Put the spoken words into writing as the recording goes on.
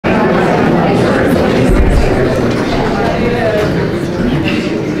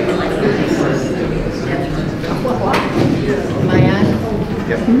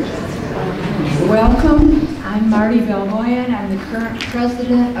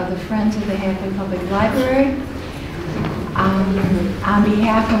of the Friends of the Hackley Public Library. On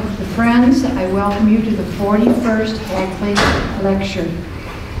behalf of the Friends, I welcome you to the 41st Hackley Lecture.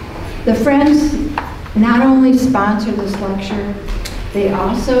 The Friends not only sponsor this lecture, they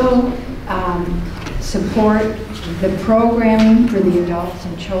also support the programming for the adults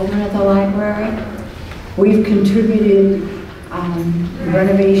and children of the library. We've contributed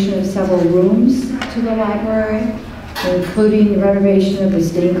renovation of several rooms to the library, including the renovation of the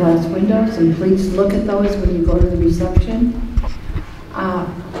stained glass windows, and please look at those when you go to the reception.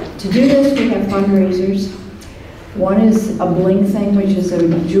 To do this, we have fundraisers. One is a bling thing, which is a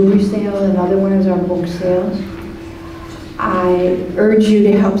jewelry sale, and another one is our book sales. I urge you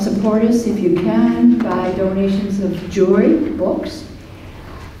to help support us if you can by donations of jewelry, books,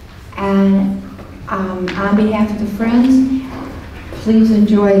 and on behalf of the Friends, please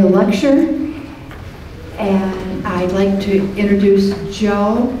enjoy the lecture. And I'd like to introduce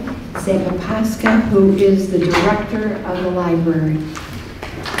Joe Zapapaska, who is the director of the library.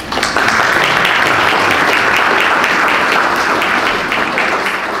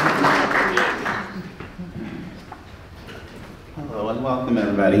 Hello and welcome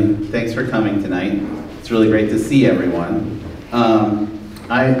everybody. Thanks for coming tonight. It's really great to see everyone.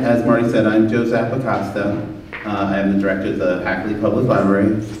 As Marty said, I'm Joe Zapapaska. I am the director of the Hackley Public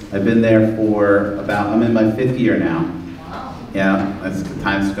Library. I've been there for I'm in my 5th year now. Wow. Yeah,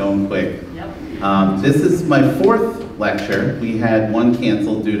 time's going quick. Yep. This is my 4th lecture. We had one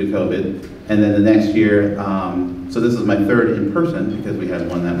canceled due to COVID, and then the next year, so this is my 3rd in person because we had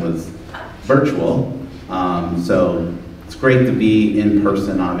one that was virtual. So it's great to be in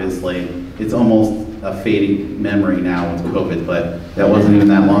person, obviously. It's almost a fading memory now with COVID, but that wasn't even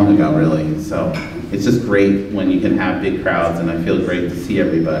that long ago, really. So it's just great when you can have big crowds, and I feel great to see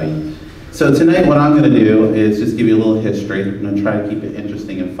everybody. So tonight what I'm going to do is just give you a little history. I'm going to try to keep it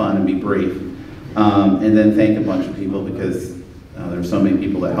interesting and fun and be brief. And then thank a bunch of people because there's so many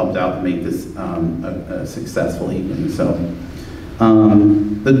people that helped out to make this a successful evening. So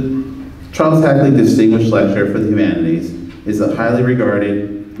the Charles Hackley Distinguished Lecturer for the Humanities is a highly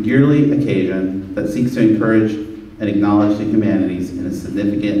regarded yearly occasion that seeks to encourage and acknowledge the humanities in a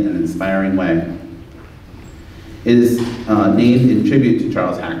significant and inspiring way. It is named in tribute to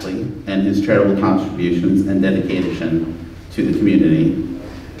Charles Hackley and his charitable contributions and dedication to the community.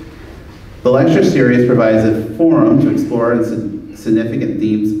 The lecture series provides a forum to explore significant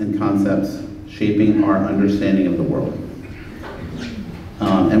themes and concepts shaping our understanding of the world.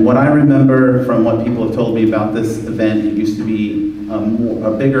 And what I remember from what people have told me about this event, it used to be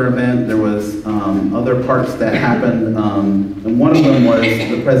a bigger event. There was other parts that happened, and one of them was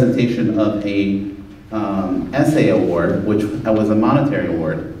the presentation of a essay award, which was a monetary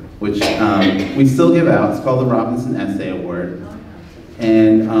award, which we still give out. It's called the Robinson Essay Award.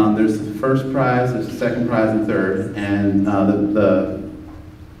 And there's the first prize, there's the second prize, and third. And the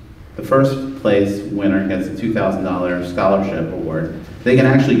first place winner gets a $2,000 scholarship award. They can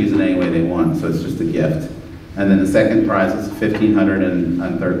actually use it any way they want, so it's just a gift. And then the second prize is $1,500,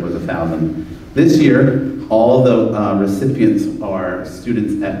 and third was $1,000. This year, all the recipients are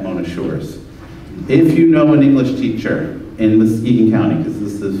students at Mona Shores. If you know an English teacher in Muskegon County, because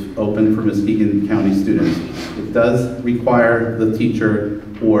this is open for Muskegon County students, it does require the teacher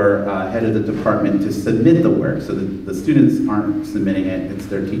or head of the department to submit the work, so that the students aren't submitting it, it's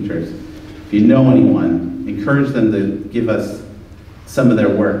their teachers. If you know anyone, encourage them to give us some of their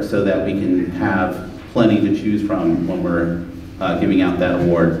work so that we can have plenty to choose from when we're giving out that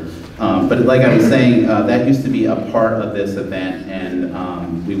award. But like I was saying, that used to be a part of this event, and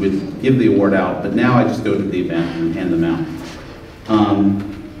we would give the award out, but now I just go to the event and hand them out.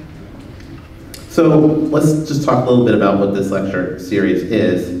 So let's just talk a little bit about what this lecture series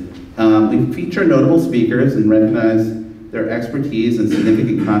is. We feature notable speakers and recognize their expertise and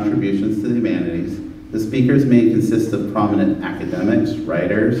significant contributions to the humanities. The speakers may consist of prominent academics,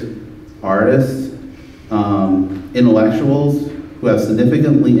 writers, artists, intellectuals who have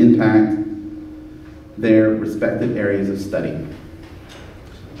significantly impacted their respective areas of study.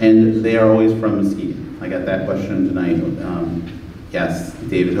 And they are always from Muskegon. I got that question tonight. Yes,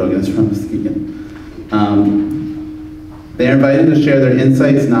 David Hogan is from Muskegon. They are invited to share their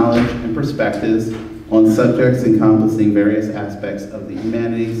insights, knowledge, and perspectives on subjects encompassing various aspects of the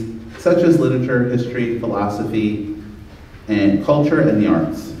humanities, such as literature, history, philosophy, and culture and the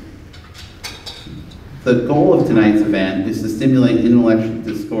arts. The goal of tonight's event is to stimulate intellectual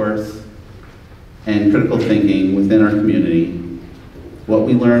discourse and critical thinking within our community. What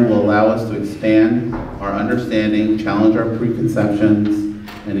we learn will allow us to expand our understanding, challenge our preconceptions,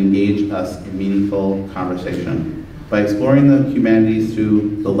 and engage us in meaningful conversation. By exploring the humanities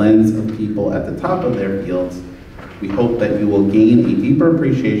through the lens of people at the top of their fields, we hope that you will gain a deeper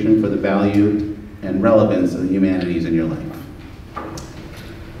appreciation for the value and relevance of the humanities in your life.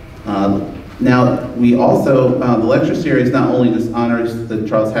 Now, we also, the lecture series not only just honors the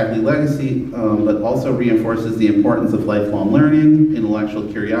Charles Hackley legacy, but also reinforces the importance of lifelong learning, intellectual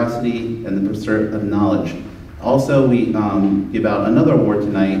curiosity, and the pursuit of knowledge. Also, we give out another award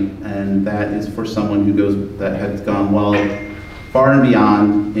tonight, and that is for someone that has gone far and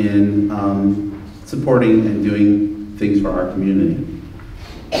beyond in supporting and doing things for our community.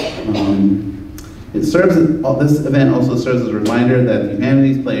 This event also serves as a reminder that the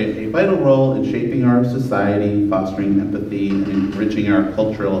humanities play a vital role in shaping our society, fostering empathy, and enriching our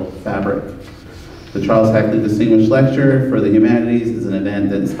cultural fabric. The Charles Hackley Distinguished Lecturer for the Humanities is an event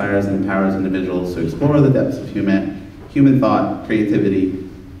that inspires and empowers individuals to explore the depths of human thought, creativity,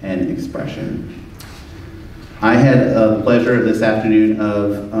 and expression. I had the pleasure this afternoon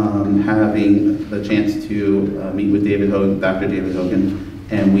of having the chance to meet with Dr. David Hogan,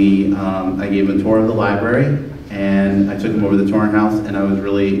 and I gave him a tour of the library, and I took him over to the touring house, and I was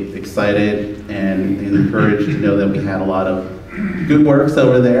really excited and encouraged to know that we had a lot of good works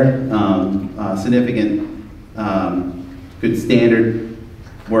over there, significant, good standard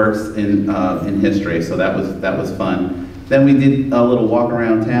works in history, so that was fun. Then we did a little walk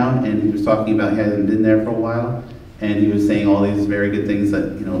around town, and he was talking about he hadn't been there for a while, and he was saying all these very good things that,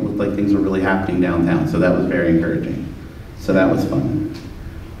 it looked like things were really happening downtown, so that was very encouraging. So that was fun.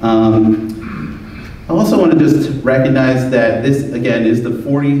 I also want to just recognize that this, again, is the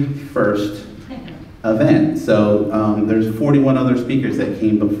 41st event. So there's 41 other speakers that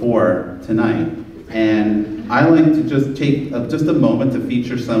came before tonight. And I like to just take just a moment to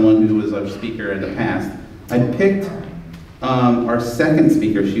feature someone who was our speaker in the past. I picked our second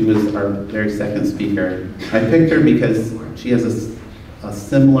speaker. She was our very second speaker. I picked her because she has a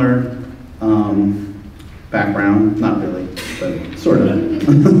similar background, not really, but sort of.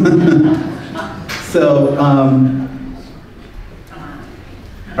 So,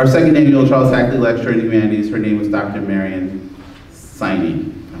 our second annual Charles Hackley Lecturer in Humanities, her name was Dr. Marion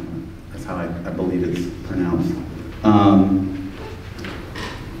Siney. That's how I believe it's pronounced.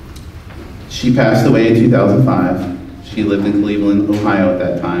 She passed away in 2005. She lived in Cleveland, Ohio at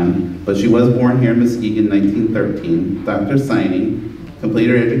that time, but she was born here in Muskegon in 1913. Dr. Siney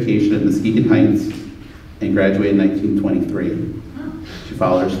completed her education at Muskegon Heights and graduated in 1923. She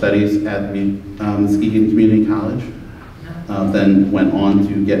followed her studies at Muskegon Community College, then went on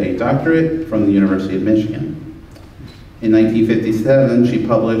to get a doctorate from the University of Michigan. In 1957, she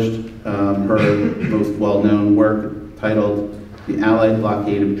published her most well-known work titled The Allied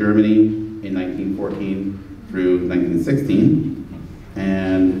Blockade of Germany in 1914 through 1916.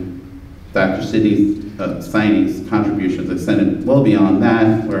 And Dr. Siney's contributions extended well beyond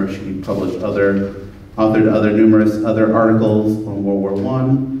that, where she published authored numerous other articles on World War I,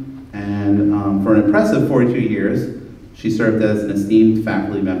 and for an impressive 42 years, she served as an esteemed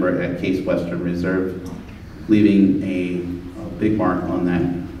faculty member at Case Western Reserve, leaving a big mark on that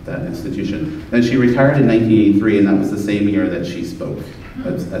institution. Then she retired in 1983, and that was the same year that she spoke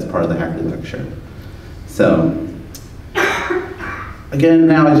as part of the Hackley Lecture. So, again,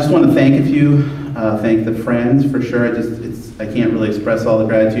 now I just want to thank thank the Friends for sure. I can't really express all the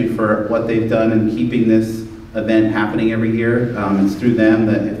gratitude for what they've done in keeping this event happening every year. It's through them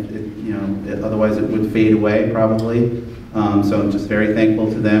that otherwise it would fade away probably. So I'm just very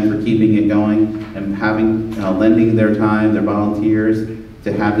thankful to them for keeping it going and lending their time, their volunteers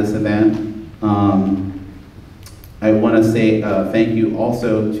to have this event. I want to say thank you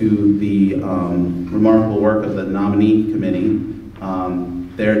also to the remarkable work of the nominee committee.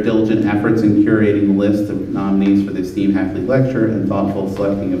 Their diligent efforts in curating the list of nominees for the esteemed Hackley Lecture and thoughtful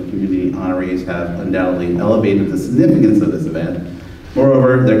selecting of community honorees have undoubtedly elevated the significance of this event.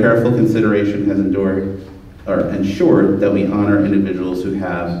 Moreover, their careful consideration has ensured that we honor individuals who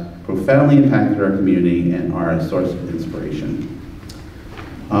have profoundly impacted our community and are a source of inspiration.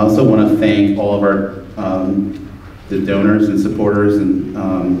 I also want to thank all of the donors and supporters and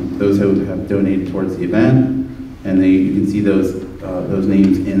those who have donated towards the event. And you can see those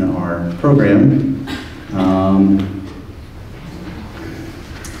names in our program. And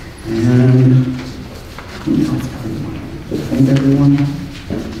thank everyone.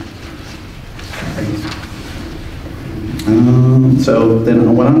 So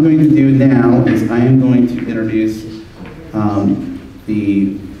then what I'm going to do now is I am going to introduce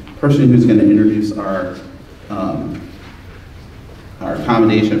the person who's going to introduce our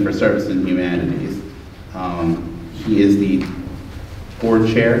accommodation for service in humanities. He is the board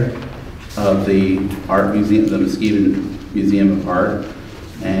chair of the art museum, the Muskegon Museum of Art,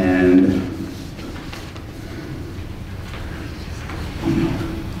 and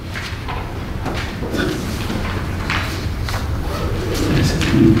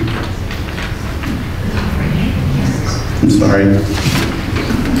I'm sorry.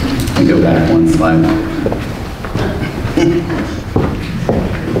 Let me go back one slide.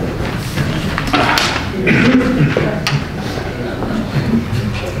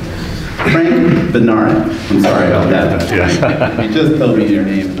 Frank Bernard. I'm sorry about that. Yes. You just told me your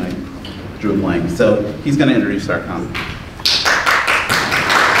name and I drew a blank. So he's going to introduce our conference.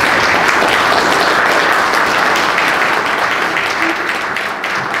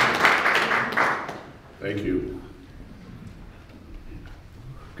 Thank you.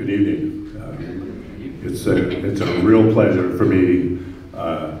 Good evening. It's a real pleasure for me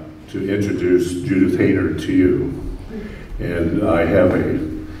to introduce Judith Hayner to you. And I have a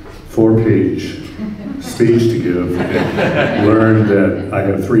 4-page speech to give and learned that I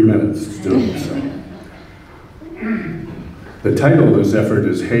have 3 minutes to do it. So. The title of this effort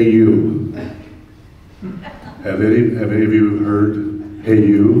is Hey You. Have any of you heard Hey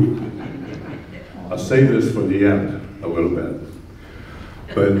You? I'll save this for the end a little bit.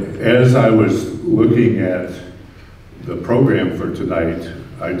 But as I was looking at the program for tonight,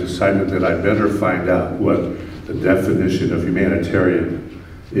 I decided that I better find out what the definition of humanitarian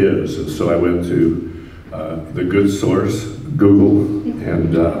is. And so I went to the good source, Google,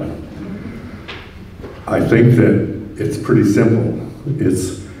 and I think that it's pretty simple.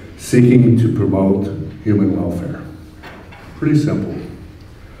 It's seeking to promote human welfare. Pretty simple.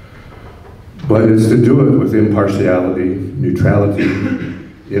 But it's to do it with impartiality, neutrality,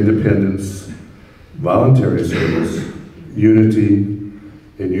 independence, voluntary service, unity,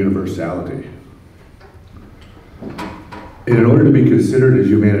 and universality. And in order to be considered a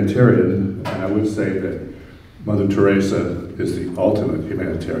humanitarian, I would say that Mother Teresa is the ultimate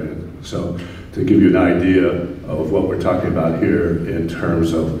humanitarian. So to give you an idea of what we're talking about here in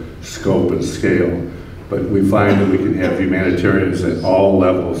terms of scope and scale, but we find that we can have humanitarians at all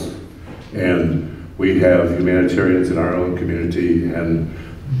levels. And we have humanitarians in our own community, and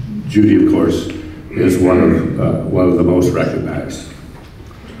Judy, of course, is one of the most recognized.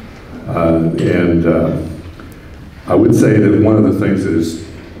 I would say that one of the things that is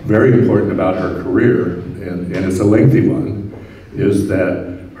very important about her career, and it's a lengthy one, is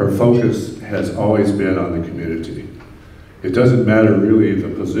that her focus has always been on the community. It doesn't matter really the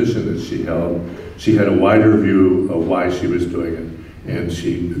position that she held. She had a wider view of why she was doing it. And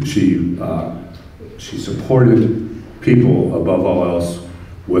she supported people above all else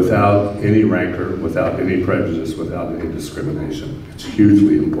without any rancor, without any prejudice, without any discrimination. It's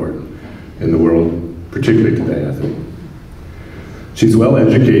hugely important in the world, particularly today, I think. She's well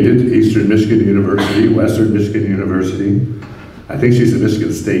educated, Eastern Michigan University, Western Michigan University. I think she's a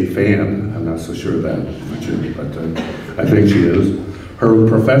Michigan State fan. I'm not so sure of that, but I think she is. Her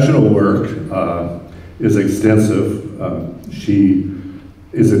professional work is extensive. She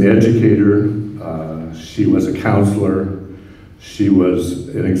is an educator, she was a counselor, she was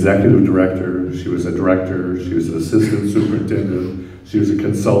an executive director, she was a director, she was an assistant superintendent, she was a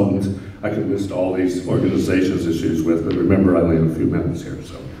consultant. I could list all these organizations that she was with, but remember I only have a few minutes here,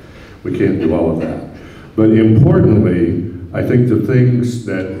 so we can't do all of that. But importantly, I think the things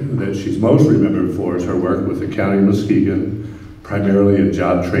that she's most remembered for is her work with the County of Muskegon, primarily in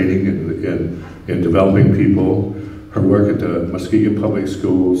job training and in developing people, her work at the Muskegon Public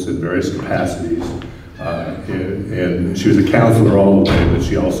Schools in various capacities. And she was a counselor all the way, but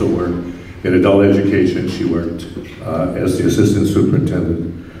she also worked in adult education. She worked as the assistant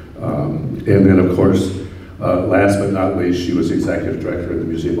superintendent. And then, of course, last but not least, she was executive director of the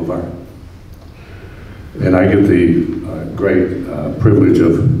Museum of Art. And I get the great privilege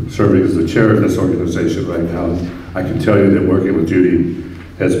of serving as the chair of this organization right now. I can tell you that working with Judy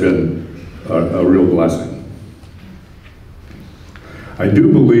has been a real blessing. I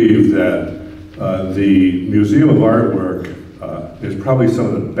do believe that the Museum of Artwork is probably some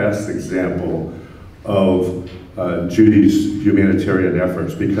of the best example of Judy's humanitarian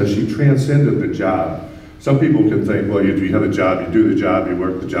efforts, because she transcended the job. Some people can think, well, you have a job, you do the job, you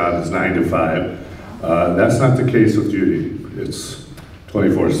work the job, it's 9 to 5. That's not the case with Judy. It's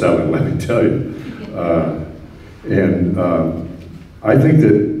 24/7, let me tell you. I think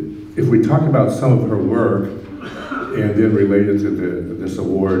that if we talk about some of her work and then relate it to this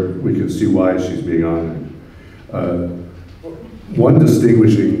award, we can see why she's being honored. One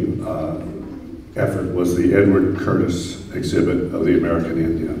distinguishing effort was the Edward Curtis exhibit of the American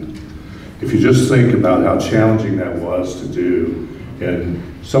Indian. If you just think about how challenging that was to do and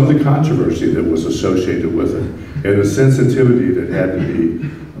some of the controversy that was associated with it, and the sensitivity that had to be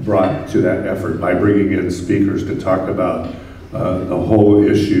brought to that effort by bringing in speakers to talk about the whole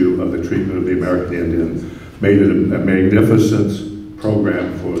issue of the treatment of the American Indian, made it a magnificent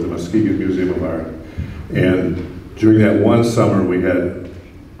program for the Muskegon Museum of Art. And during that one summer, we had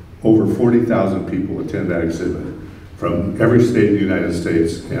over 40,000 people attend that exhibit from every state in the United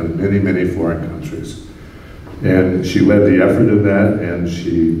States and many, many foreign countries. And she led the effort of that, and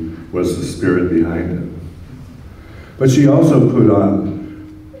she was the spirit behind it. But she also put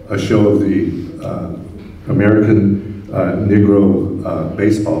on a show of the American Negro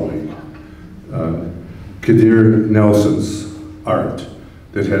Baseball League, Kadir Nelson's art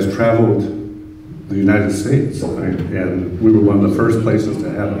that has traveled the United States, and we were one of the first places to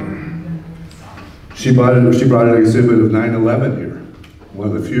have it. She brought an exhibit of 9/11 here, one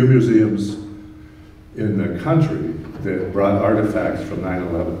of the few museums in the country that brought artifacts from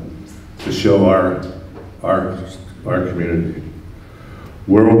 9/11 to show our community.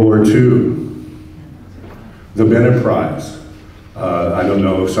 World War II, the Bennett Prize. I don't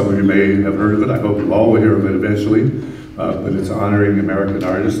know if some of you may have heard of it. I hope you all will hear of it eventually. But it's honoring American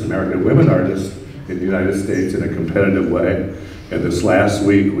artists, American women artists in the United States in a competitive way. And this last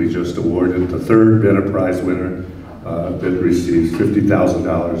week, we just awarded the third Bennett Prize winner that receives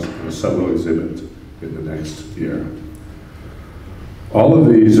 $50,000 in a solo exhibit in the next year. All of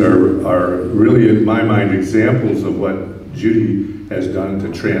these are really, in my mind, examples of what Judy has done to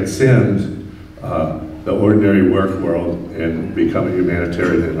transcend the ordinary work world and become a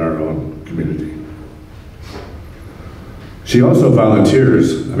humanitarian in our own community. She also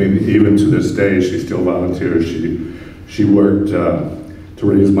volunteers. I mean, even to this day, she still volunteers. She worked to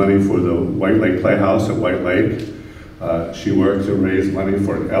raise money for the White Lake Playhouse at White Lake. She worked to raise money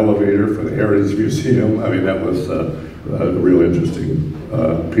for an elevator for the Heritage Museum. I mean, that was a real interesting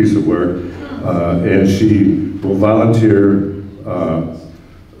piece of work. And she will volunteer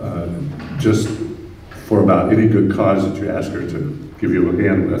just for about any good cause that you ask her to give you a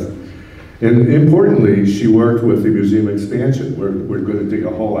hand with. And importantly, she worked with the museum expansion. We're going to dig a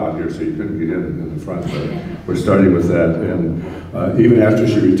hole out here so you couldn't get in the front, but we're starting with that. And even after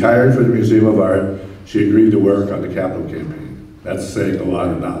she retired from the Museum of Art, she agreed to work on the capital campaign. That's saying a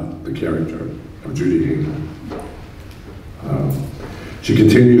lot about the character of Judy Hagan. She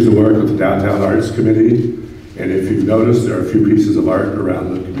continues to work with the Downtown Arts Committee, and if you've noticed, there are a few pieces of art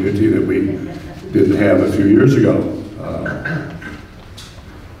around the community that we didn't have a few years ago.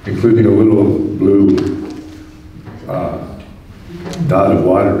 Including a little blue dot of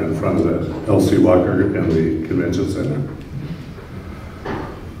water in front of the L.C. Walker and the Convention Center.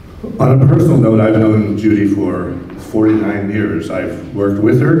 On a personal note, I've known Judy for 49 years. I've worked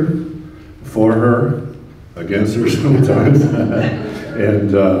with her, for her, against her sometimes,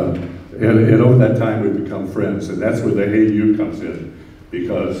 and over that time we've become friends, and that's where the "Hey You" comes in,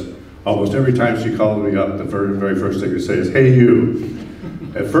 because almost every time she called me up, the very first thing to say is, "Hey You."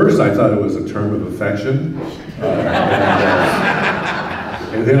 At first, I thought it was a term of affection,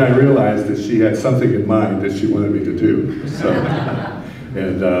 and then I realized that she had something in mind that she wanted me to do. So,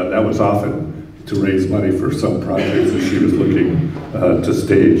 and that was often to raise money for some projects that she was looking to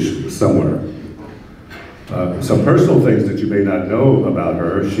stage somewhere. Some personal things that you may not know about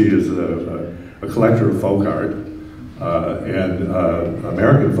her: she is a collector of folk art and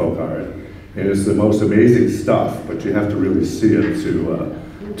American folk art. And it's the most amazing stuff, but you have to really see it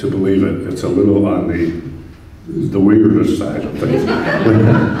to believe it. It's a little on the weirder side of things.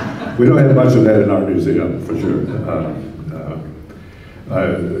 We don't have much of that in our museum, for sure.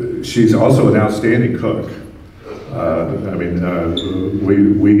 She's also an outstanding cook. I mean,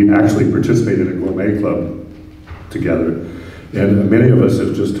 we actually participate in a gourmet club together. And many of us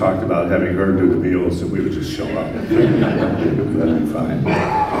have just talked about having her do the meals, and we would just show up. That'd be fine.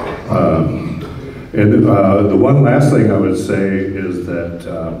 The one last thing I would say is that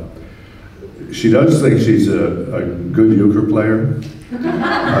she does think she's a good euchre player.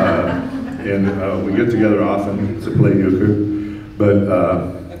 And we get together often to play euchre. But,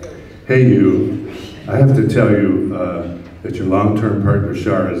 hey you, I have to tell you that your long-term partner,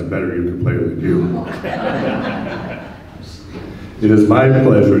 Shar, is a better euchre player than you. It is my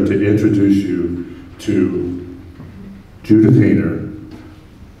pleasure to introduce you to Judith Hayner,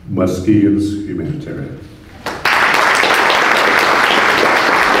 Muskegon's humanitarian.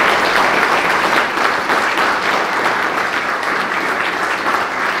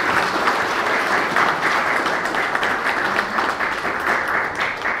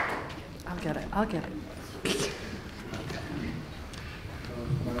 I'll get it.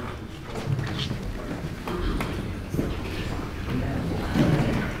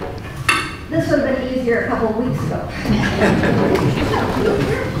 was here a couple of weeks ago.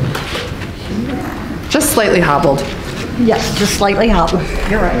 Just slightly hobbled. Yes, just slightly hobbled.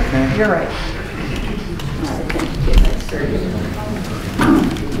 You're right. You're right. All right, get that started.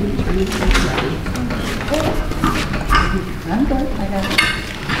 I'm good. I got it.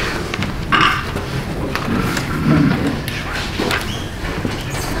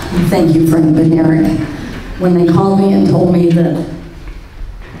 Thank you, Frank and Eric. When they called me and told me that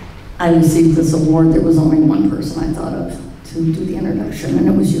I received this award, there was only one person I thought of to do the introduction, and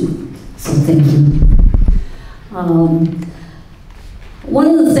it was you. So thank you. One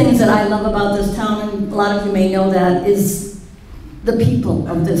of the things that I love about this town, and a lot of you may know that, is the people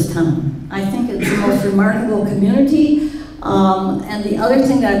of this town. I think it's the most remarkable community. And the other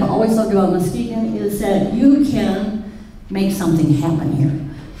thing that I've always loved about Muskegon is that you can make something happen here.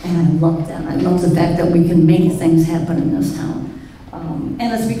 And I love that. I love the fact that we can make things happen in this town.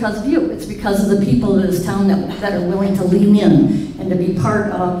 And it's because of you. It's because of the people of this town that are willing to lean in and to be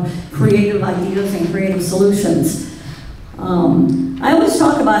part of creative ideas and creative solutions. I always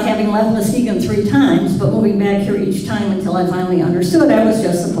talk about having left Muskegon 3 times, but moving back here each time until I finally understood I was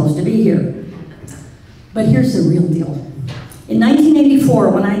just supposed to be here. But here's the real deal. In 1984,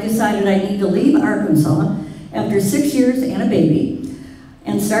 when I decided I need to leave Arkansas after 6 years and a baby,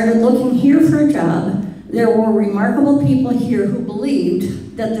 and started looking here for a job, there were remarkable people here who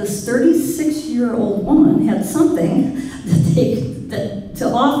believed that this 36-year-old woman had something to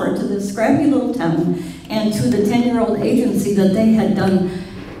offer to this scrappy little town and to the 10-year-old agency that they had done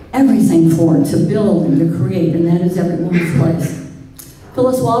everything for to build and to create, and that is Every Woman's Place.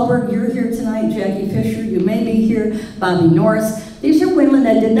 Phyllis Wahlberg, you're here tonight. Jackie Fisher, you may be here. Bobby Norris. These are women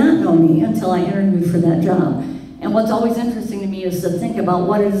that did not know me until I interviewed for that job. And what's always interesting to me is to think about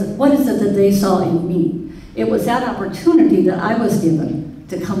what is it that they saw in me. It was that opportunity that I was given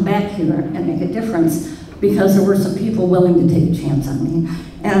to come back here and make a difference because there were some people willing to take a chance on me.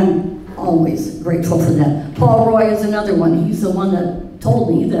 And always grateful for that. Paul Roy is another one. He's the one that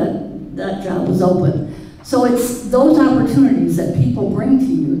told me that that job was open. So it's those opportunities that people bring to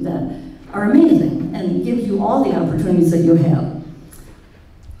you that are amazing and give you all the opportunities that you have.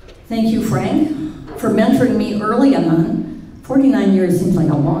 Thank you, Frank, for mentoring me early on. 49 years seems like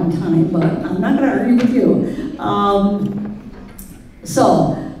a long time, but I'm not going to argue with you.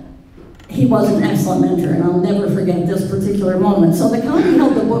 So he was an excellent mentor, and I'll never forget this particular moment. So the county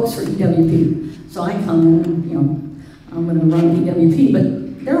held the books for EWP. So I come in, you know, I'm going to run EWP, but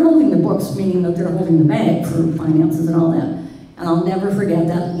they're holding the books, meaning that they're holding the bag for finances and all that. And I'll never forget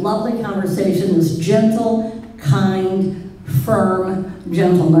that lovely conversation, this gentle, kind, firm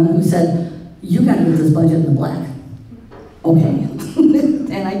gentleman who said, "You got to get this budget in the black." Okay,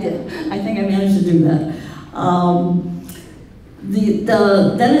 and I did. I think I managed to do that.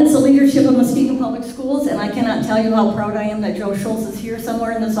 Then it's the leadership of Muskegon Public Schools, and I cannot tell you how proud I am that Joe Schultz is here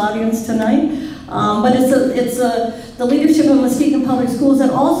somewhere in this audience tonight. But it's the leadership of Muskegon Public Schools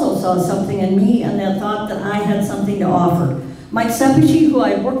that also saw something in me and that thought that I had something to offer. Mike Sepici, who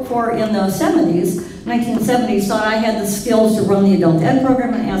I worked for in the 1970s, thought I had the skills to run the adult ed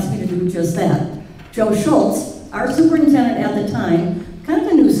program and asked me to do just that. Joe Schultz, our superintendent at the time, kind of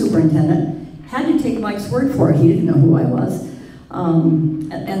a new superintendent, had to take Mike's word for it. He didn't know who I was.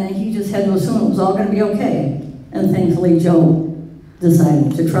 And then he just had to assume it was all going to be okay. And thankfully, Joe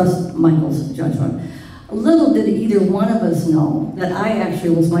decided to trust Michael's judgment. Little did either one of us know that I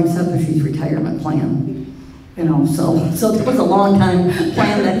actually was Mike Sepici's retirement plan. You know, so it was a long time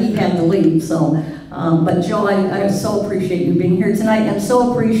plan that he had to leave. So, but Joe, I so appreciate you being here tonight, and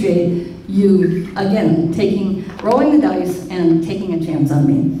so appreciate you again rolling the dice and taking a chance on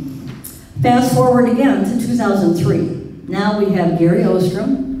me. Fast forward again to 2003. Now we have Gary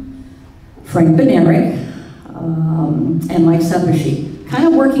Ostrom, Frank Benerick, and Mike Sepici, kind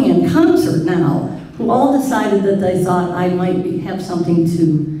of working in concert now, who all decided that they thought I might have something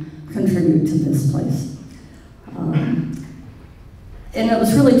to contribute to this place. And it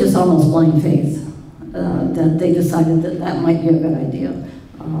was really just almost blind faith that they decided that that might be a good idea.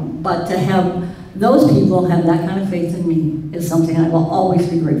 But to have those people have that kind of faith in me is something I will always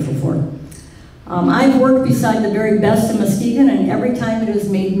be grateful for. I've worked beside the very best in Muskegon, and every time it has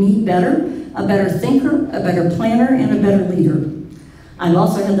made me better, a better thinker, a better planner, and a better leader. I've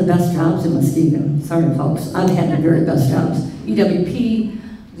also had the best jobs in Muskegon. Sorry, folks, I've had the very best jobs. EWP,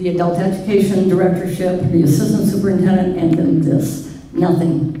 the Adult Education Directorship, the Assistant Superintendent, and then this.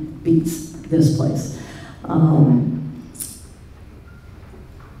 Nothing beats this place.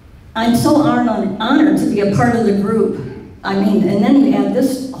 I'm so honored to be a part of the group. I mean, and then you add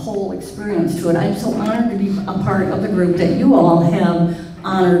this whole experience to it. I'm so honored to be a part of the group that you all have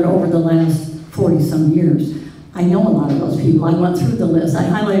honored over the last 40-some years. I know a lot of those people. I went through the list. I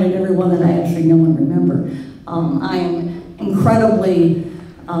highlighted every one that I actually know and remember. I am incredibly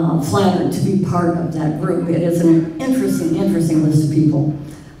flattered to be part of that group. It is an interesting list of people.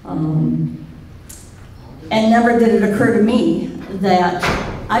 And never did it occur to me that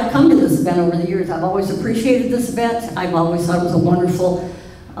I've come to this event over the years. I've always appreciated this event. I've always thought it was a wonderful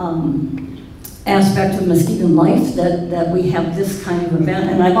aspect of Muskegon life that we have this kind of event,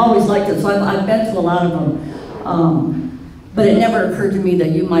 and I've always liked it, so I've been to a lot of them. But it never occurred to me that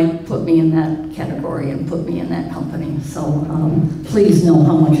you might put me in that category and put me in that company. So please know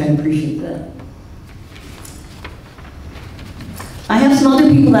how much I appreciate that. I have some other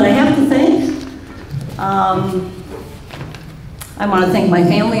people that I have to thank. I want to thank my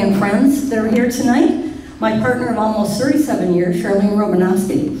family and friends that are here tonight. My partner of almost 37 years, Charlene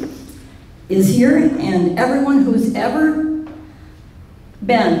Romanowski, is here, and everyone who's ever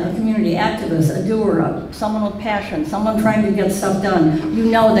been a community activist, a doer, someone with passion, someone trying to get stuff done, you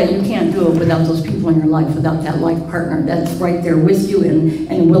know that you can't do it without those people in your life, without that life partner that's right there with you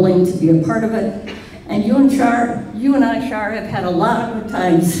and willing to be a part of it. And you and I, Char, have had a lot of good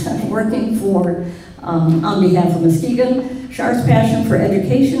times working for, on behalf of Muskegon. Char's passion for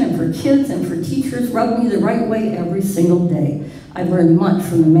education and for kids and for teachers rubbed me the right way every single day. I've learned much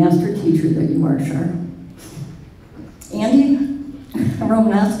from the master teacher that you are, Char. Andy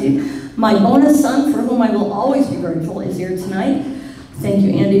Romanowski, my bonus son, for whom I will always be grateful, is here tonight. Thank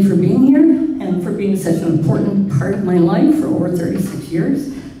you, Andy, for being here and for being such an important part of my life for over 36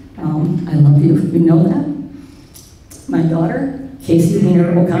 years. I love you, you know that. My daughter, Casey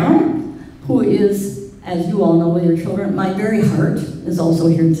Wiener O'Connell, who is, as you all know with your children, my very heart, is also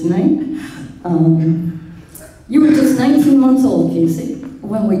here tonight. You were just 19 months old, Casey,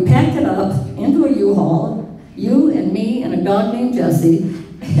 when we packed it up into a U-Haul, you and me and a dog named Jesse,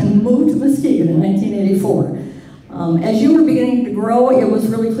 and moved to Muskegon in 1984. As you were beginning to grow, it was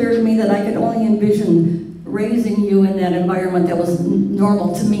really clear to me that I could only envision raising you in that environment that was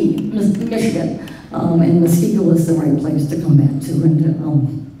normal to me, Michigan. And Muskegon was the right place to come back to and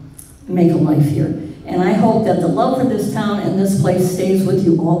to make a life here. And I hope that the love for this town and this place stays with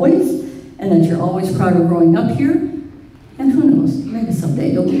you always, and that you're always proud of growing up here. And who knows, maybe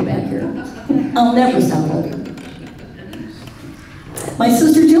someday you'll be back here. I'll never stop hoping. My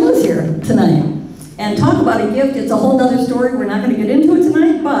sister Jill is here tonight. And talk about a gift, it's a whole other story. We're not going to get into it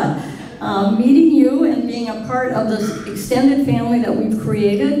tonight, but meeting you and being a part of this extended family that we've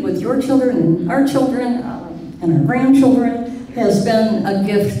created with your children and our grandchildren has been a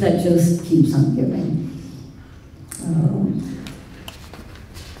gift that just keeps on giving.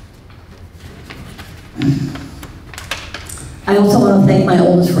 I also want to thank my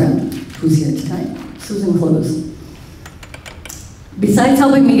oldest friend who's here tonight, Susan Close. Besides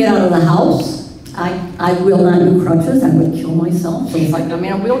helping me get out of the house, I will not do crutches. I would kill myself. So it's like I'm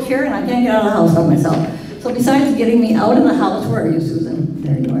in a wheelchair and I can't get out of the house by myself. So besides getting me out of the house, where are you, Susan?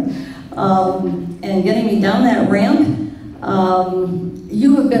 There you are. And getting me down that ramp,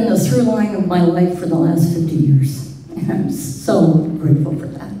 you have been the through line of my life for the last 50 years. And I'm so grateful for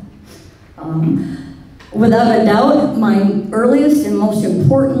that. Without a doubt, my earliest and most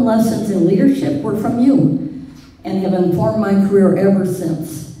important lessons in leadership were from you and have informed my career ever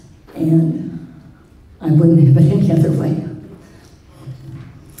since. And I wouldn't have it any other way.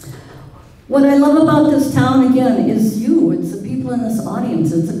 What I love about this town, again, is you. It's the people in this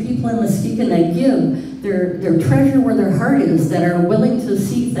audience. It's the people in Muskegon that give their treasure where their heart is, that are willing to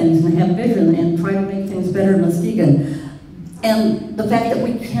see things and have vision and try to make things better in Muskegon. And the fact that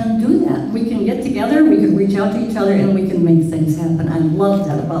we can do that. We can get together, we can reach out to each other, and we can make things happen. I love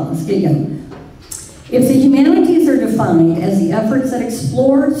that about Muskegon. If the humanities are defined as the efforts that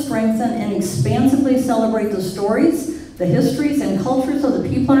explore, strengthen, and expansively celebrate the stories, the histories, and cultures of the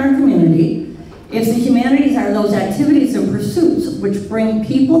people in our community, if the humanities are those activities and pursuits which bring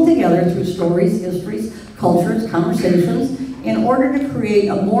people together through stories, histories, cultures, conversations, in order to create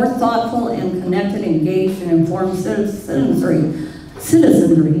a more thoughtful and connected, engaged, and informed citizenry,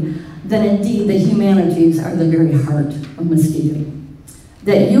 then indeed the humanities are the very heart of Muskegon.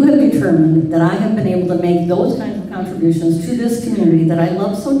 That you have determined that I have been able to make those kinds of contributions to this community that I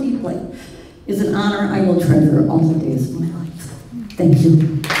love so deeply is an honor I will treasure all the days of my life. Thank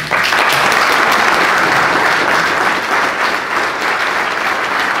you.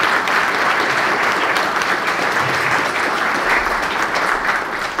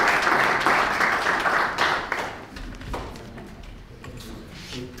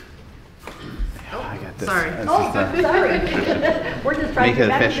 Sorry. Sorry. We're just trying Make to it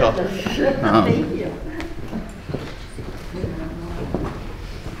official. Thank you.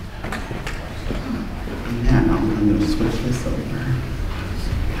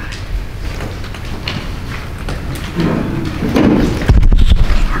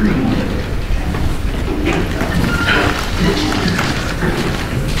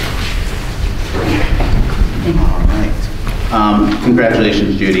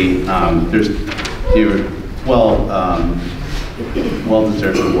 Congratulations, Judy. You're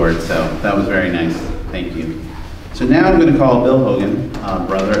well-deserved award, so that was very nice. Thank you. So now I'm going to call Bill Hogan,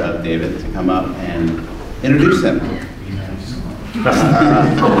 brother of David, to come up and introduce him.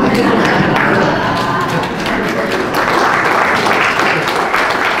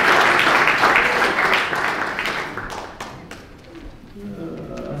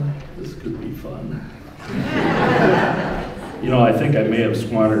 This could be fun. You know, I think I may have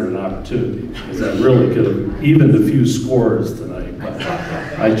squandered an opportunity, because I really could have evened a few scores tonight, but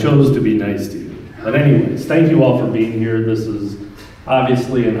I chose to be nice to you. But anyways, thank you all for being here. This is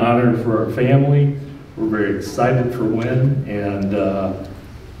obviously an honor for our family. We're very excited for Wynn, and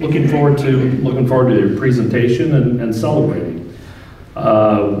looking forward to your presentation and celebrating.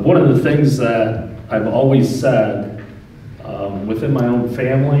 One of the things that I've always said within my own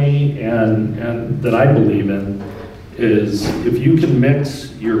family and that I believe in is if you can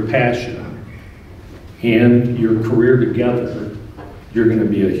mix your passion and your career together, you're going to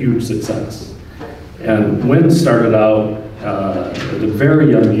be a huge success. And Wynn started out at a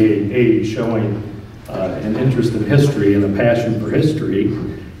very young age showing an interest in history and a passion for history,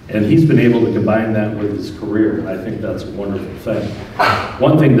 and he's been able to combine that with his career, and I think that's a wonderful thing.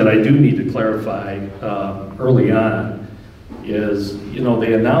 One thing that I do need to clarify early on is, you know,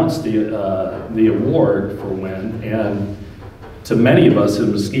 they announced the award for Wynn, and to many of us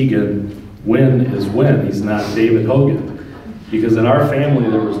in Muskegon, Wynn is Wynn. He's not David Hogan, because in our family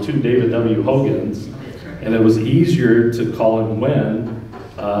there was 2 David W. Hogans, and it was easier to call him Wynn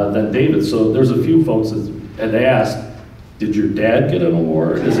than David. So there's a few folks that had asked, "Did your dad get an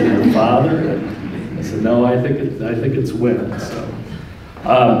award? Is it your father?" And I said, "No, I think it's Wynn." So,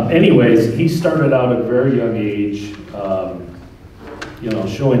 anyways, he started out at a very young age, you know,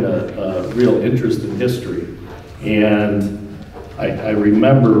 showing a real interest in history. And I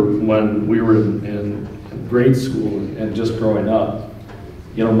remember when we were in grade school and just growing up,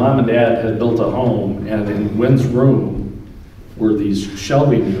 you know, Mom and Dad had built a home, and in Wynn's room were these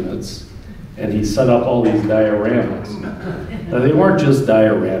shelving units, and he set up all these dioramas. Now, they weren't just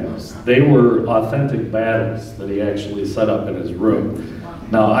dioramas. They were authentic battles that he actually set up in his room.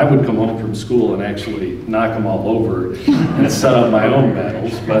 Now, I would come home from school and actually knock them all over and set up my own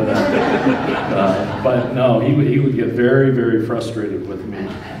battles, but no, he would get very, very frustrated with me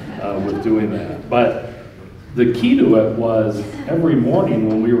with doing that. But the key to it was every morning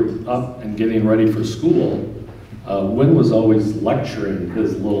when we were up and getting ready for school, Wynn was always lecturing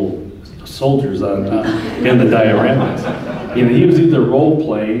his little soldiers on in the dioramas. You know, he was either role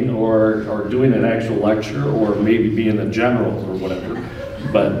playing or doing an actual lecture or maybe being a general or whatever.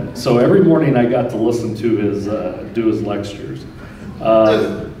 But so every morning I got to listen to his do his lectures.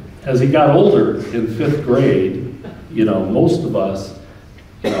 As he got older in 5th grade, you know, most of us,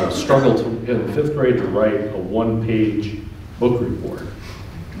 you know, struggled in 5th grade to write a 1-page book report.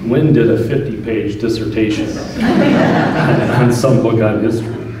 Wynn did a 50-page dissertation on some book on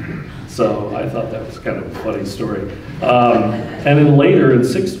history. So I thought that was kind of a funny story. And then later in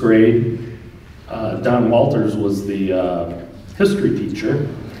 6th grade, Don Walters was the history teacher,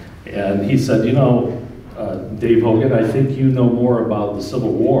 and he said, you know, Dave Hogan, I think you know more about the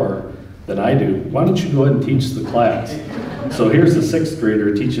Civil War than I do. Why don't you go ahead and teach the class? So here's the 6th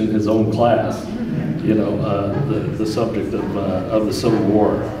grader teaching his own class, you know, the subject of the Civil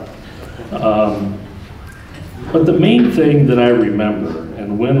War. But the main thing that I remember,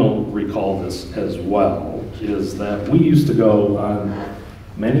 and Wynn will recall this as well, is that we used to go on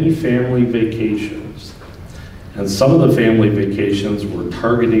many family vacations. And some of the family vacations were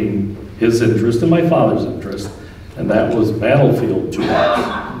targeting his interest and my father's interest, and that was battlefield tours.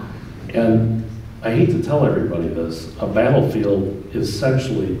 And I hate to tell everybody this, a battlefield is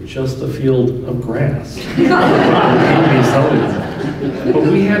essentially just a field of grass. But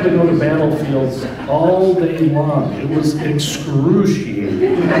we had to go to battlefields all day long. It was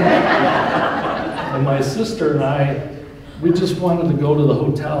excruciating. And my sister and I, we just wanted to go to the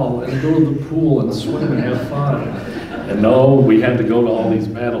hotel and go to the pool and swim and have fun. And no, we had to go to all these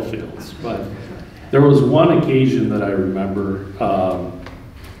battlefields. But there was one occasion that I remember,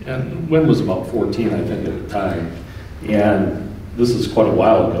 and Wynn was about 14, I think, at the time. And this is quite a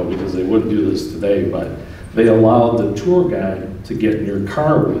while ago because they wouldn't do this today, but they allowed the tour guide to get in your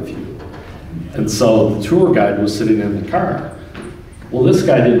car with you. And so the tour guide was sitting in the car. Well, this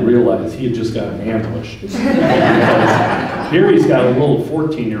guy didn't realize he had just gotten ambushed. Here he's got a little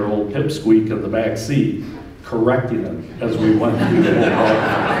 14-year-old pipsqueak in the back seat correcting him as we went through the whole.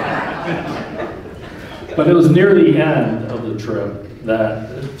 But it was near the end of the trip, that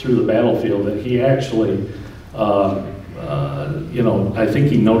through the battlefield, that he actually you know, I think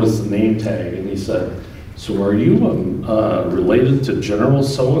he noticed the name tag and he said, "So are you related to General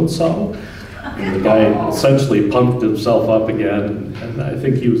so-and-so?" And the guy essentially pumped himself up again, and I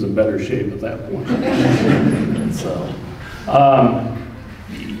think he was in better shape at that point. So,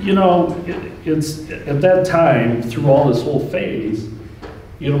 you know, it's at that time, through all this whole phase,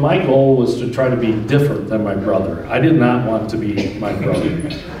 you know, my goal was to try to be different than my brother. I did not want to be my brother.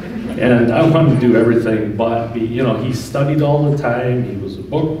 And I wanted to do everything but be, you know, he studied all the time, he was a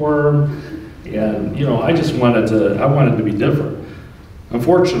bookworm, and, you know, I just wanted to be different.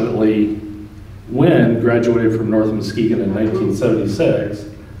 Unfortunately, Wynn graduated from North Muskegon in 1976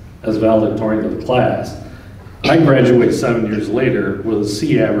 as valedictorian of the class. I graduated 7 years later with a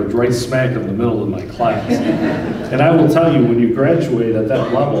C average right smack in the middle of my class. And I will tell you, when you graduate at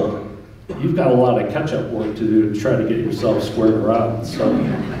that level, you've got a lot of catch-up work to do to try to get yourself squared around. So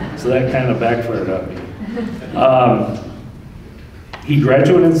that kind of backfired on me. He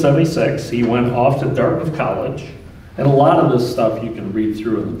graduated in 76. He went off to Dartmouth College. And a lot of this stuff you can read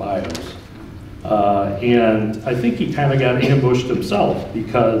through in the bios. And I think he kind of got ambushed himself,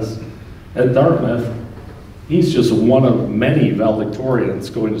 because at Dartmouth, he's just one of many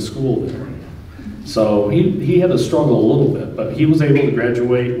valedictorians going to school there. So he had to struggle a little bit, but he was able to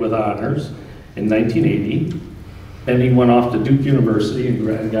graduate with honors in 1980. And he went off to Duke University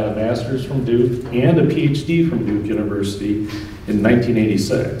and got a master's from Duke and a PhD from Duke University in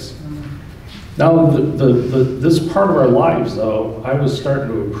 1986. Now, this part of our lives, though, I was starting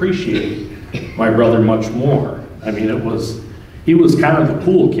to appreciate my brother much more. I mean, he was kind of the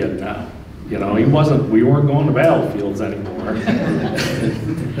cool kid now. You know, we weren't going to battlefields anymore.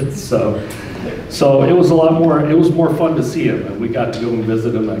 So it was it was more fun to see him, and we got to go and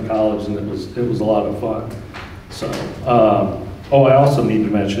visit him at college, and it was a lot of fun. So, I also need to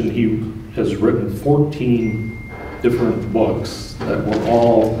mention, he has written 14 different books that were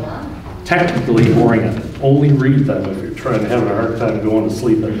all technically oriented. Only read them if you're trying to have a hard time going to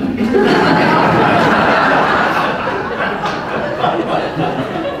sleep at night.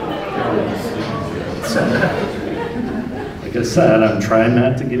 Like I said, I'm trying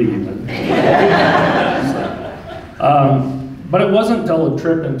not to get even. But it wasn't until a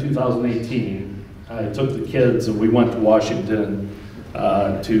trip in 2018, I took the kids and we went to Washington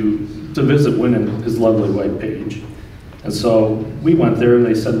to visit Wynn and his lovely white page. And so we went there and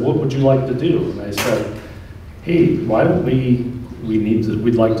they said, "What would you like to do?" And I said, "Hey, why don't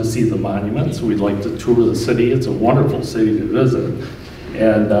we'd like to see the monuments, we'd like to tour the city, it's a wonderful city to visit."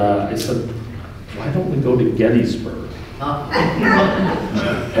 And I said, "Why don't we go to Gettysburg?"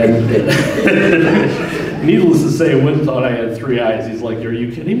 And needless to say, Wynn thought I had 3 eyes. He's like, "Are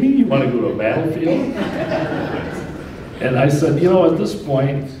you kidding me? You want to go to a battlefield?" And I said, you know, at this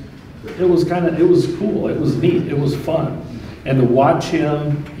point, it was cool, it was neat, it was fun. And to watch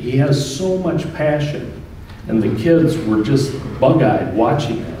him, he has so much passion. And the kids were just bug-eyed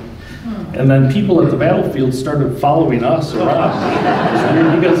watching him. And then people at the battlefield started following us around. It was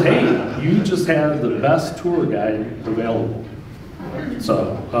weird because, hey, you just have the best tour guide available.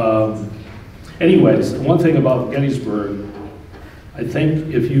 So, anyways, one thing about Gettysburg, I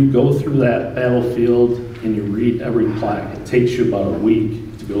think if you go through that battlefield and you read every plaque, it takes you about a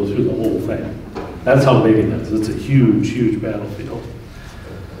week to go through the whole thing. That's how big it is. It's a huge, huge battlefield.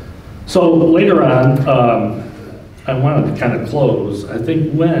 So later on, I wanted to kind of close. I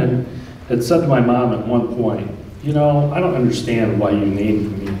think Wynn had said to my mom at one point, "You know, I don't understand why you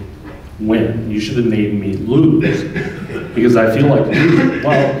named me Wynn. You should have named me Lose, because I feel like losing."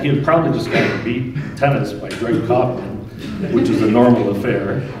 Well, he had probably just gotten beat tennis by Greg Kaufman, which is a normal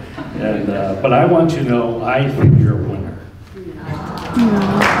affair. And but I want you to know, I think you're a winner.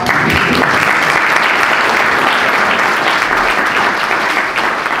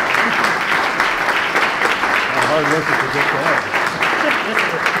 Hard work to get that.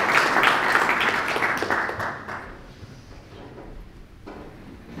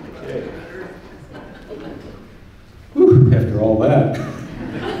 After all that.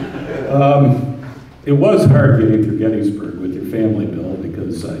 It was hard getting through Gettysburg with your family, Bill,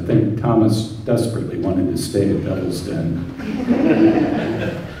 because I think Thomas desperately wanted to stay at Devil's Den.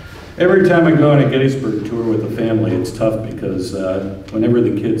 Every time I go on a Gettysburg tour with the family, it's tough because whenever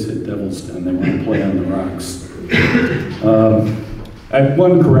the kids hit Devil's Den, they want to play on the rocks. I have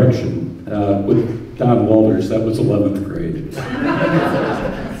one correction with Don Walters, that was 11th grade.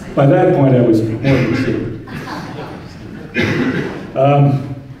 By that point, I was more mature.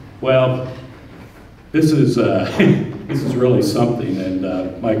 Well, this is really something,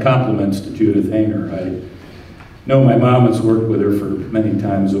 and my compliments to Judith Hanger. I know my mom has worked with her for many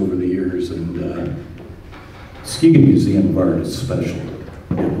times over the years, and Muskegon Museum of Art is special.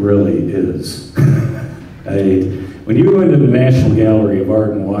 It really is. When you go into the National Gallery of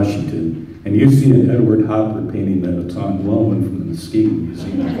Art in Washington and you see an Edward Hopper painting that's on loan from the Muskegon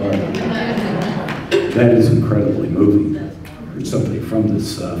Museum of Art, that is incredibly moving for somebody from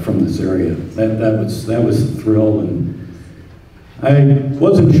this area. That was a thrill, and I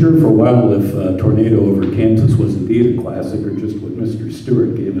wasn't sure for a while if Tornado Over Kansas was indeed a classic or just what Mr.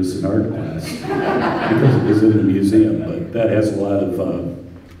 Stewart gave us in art class because it was in the museum, but that has a lot of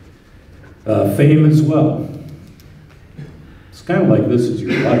fame as well. It's kind of like This Is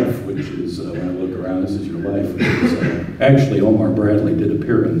Your Life, which is, when I look around, This Is Your Life, which is, actually Omar Bradley did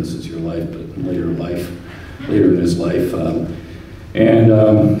appear in This Is Your Life, but later in his life.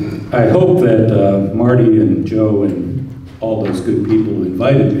 I hope that Marty and Joe and all those good people who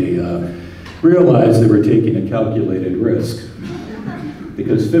invited me realized they were taking a calculated risk.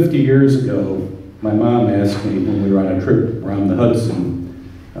 Because 50 years ago, my mom asked me when we were on a trip around the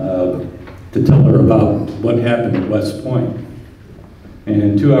Hudson to tell her about what happened at West Point.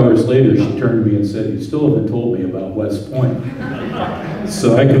 And 2 hours later, she turned to me and said, "You still haven't told me about West Point."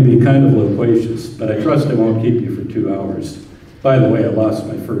 So I can be kind of loquacious, but I trust I won't keep you for 2 hours. By the way, I lost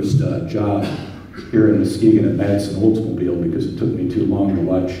my first job here in Muskegon at Madison Oldsmobile because it took me too long to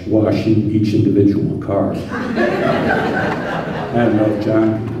wash each individual car. I don't know if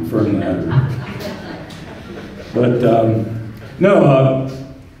John can confirm that. But no,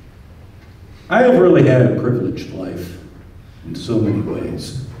 I have really had a privileged life in so many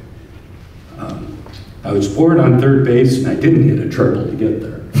ways. I was born on third base and I didn't get a triple to get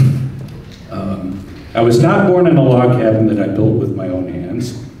there. I was not born in a log cabin that I built with my own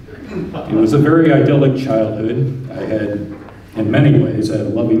hands. It was a very idyllic childhood. I had, in many ways, I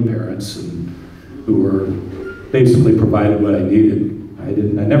had loving parents who were basically provided what I needed. I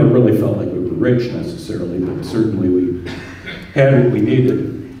never really felt like we were rich necessarily, but certainly we had what we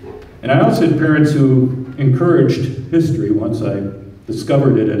needed. And I also had parents who encouraged history once I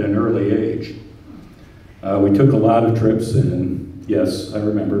discovered it at an early age. We took a lot of trips, and yes, I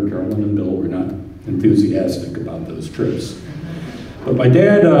remember Carolyn and Bill were not enthusiastic about those trips. But my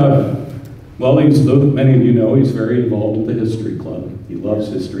dad, well, many of you know, he's very involved with the history club. He loves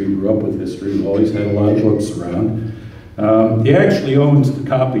history, grew up with history, always had a lot of books around. He actually owns a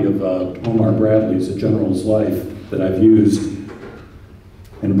copy of Omar Bradley's A General's Life that I've used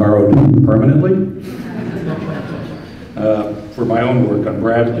and borrowed permanently for my own work on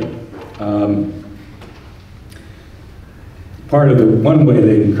Bradley. One way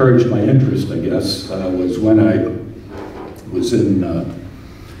they encouraged my interest, I guess, was when I was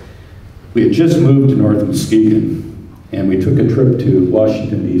we had just moved to North Muskegon, and we took a trip to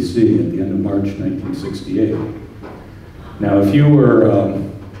Washington, D.C. at the end of March 1968. Now, if you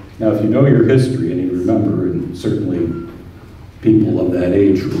know your history and you remember, and certainly people of that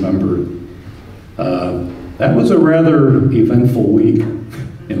age remember, that was a rather eventful week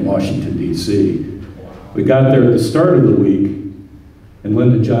in Washington, D.C. We got there at the start of the week, and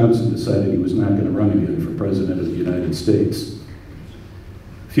Lyndon Johnson decided he was not going to run again for President of the United States.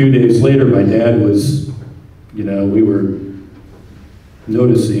 A few days later, my dad was, we were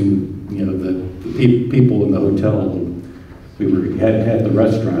noticing, the people in the hotel, we had the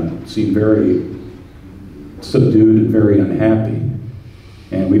restaurant seem very subdued and very unhappy.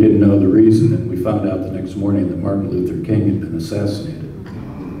 And we didn't know the reason, and we found out the next morning that Martin Luther King had been assassinated.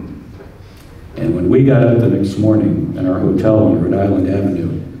 And when we got up the next morning in our hotel on Rhode Island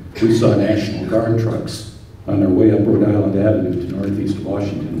Avenue, we saw National Guard trucks on their way up Rhode Island Avenue to northeast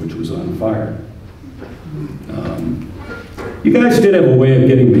Washington, which was on fire. You guys did have a way of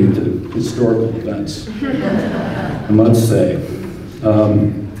getting me to historical events, I must say.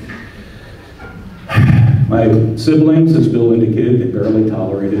 My siblings, as Bill indicated, they barely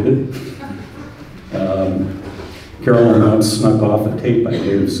tolerated it. Carolyn once snuck off a tape I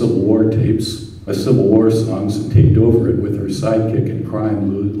made of Civil War tapes, Civil War songs, and taped over it with her sidekick in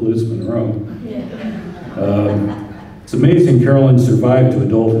crime, Liz Monroe. It's amazing Carolyn survived to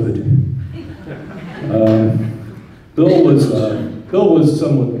adulthood. Bill was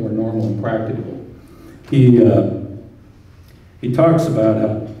somewhat more normal and practical. He talks about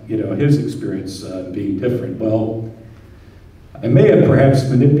how, his experience being different. Well, I may have perhaps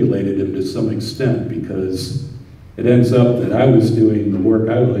manipulated him to some extent because it ends up that I was doing the work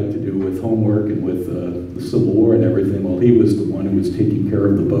I like to do with homework and with the Civil War and everything, while he was the one who was taking care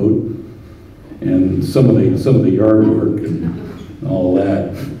of the boat and some of the yard work and all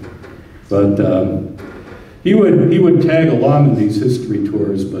that. But he would tag along in these history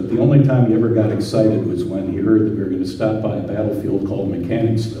tours, but the only time he ever got excited was when he heard that we were going to stop by a battlefield called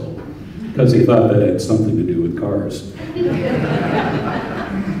Mechanicsville. because he thought that had something to do with cars.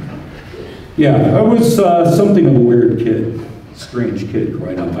 Yeah, I was something of a weird kid, strange kid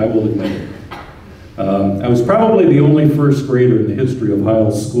growing up, I will admit it. I was probably the only first grader in the history of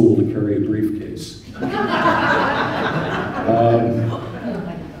Hiles School to carry a briefcase.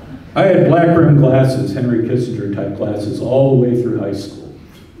 I had black rimmed glasses, Henry Kissinger type glasses, all the way through high school.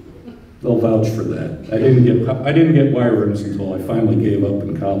 They'll vouch for that. I didn't get wire rims until I finally gave up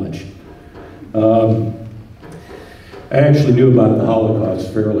in college. I actually knew about the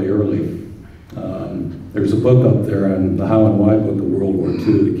Holocaust fairly early. There's a book up there on the How and Why book of World War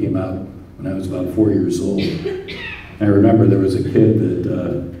II that came out when I was about 4 years old. And I remember there was a kid that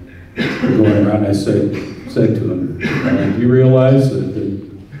going around, I said to him, do you realize that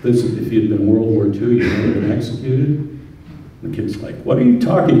this, if you'd been World War II, you'd never been executed? And the kid's like, what are you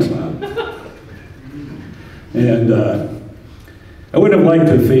talking about? And I would have liked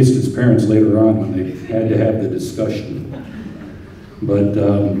to have faced his parents later on when they had to have the discussion. But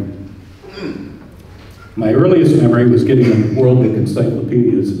my earliest memory was getting the World Book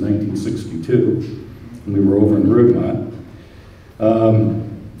Encyclopedias in 1962, when we were over in Rosemont.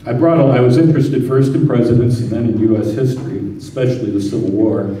 I was interested first in presidents and then in U.S. history, especially the Civil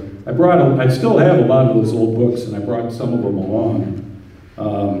War. I still have a lot of those old books, and I brought some of them along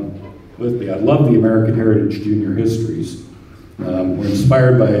with me. I love the American Heritage Junior Histories. We're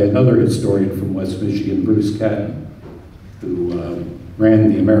inspired by another historian from West Michigan, Bruce Catton, who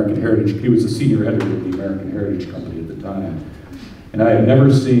ran the American Heritage. He was the senior editor of the American Heritage Company at the time. And I have never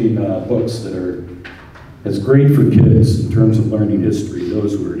seen books that are as great for kids in terms of learning history.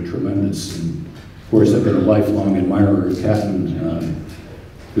 Those were tremendous. And of course, I've been a lifelong admirer of Catton,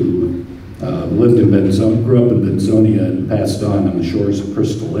 who lived in Benzonia, grew up in Benzonia and passed on the shores of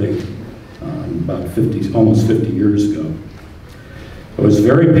Crystal Lake about almost 50 years ago. I was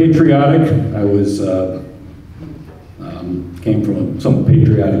very patriotic. I was came from a somewhat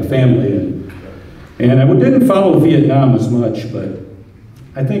patriotic family, and I didn't follow Vietnam as much, but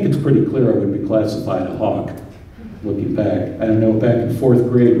I think it's pretty clear I would be classified a hawk, looking back. I don't know, back in 4th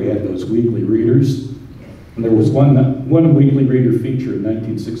grade we had those weekly readers, and there was one weekly reader feature in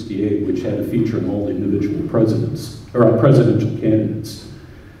 1968 which had a feature on all the individual presidents, or presidential candidates.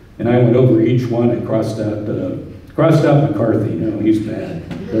 And I went over each one and crossed out McCarthy. You know, he's bad,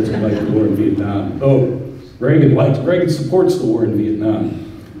 doesn't like the war in Vietnam. Oh, Reagan supports the war in Vietnam.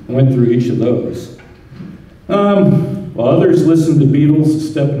 I went through each of those. While others listened to Beatles,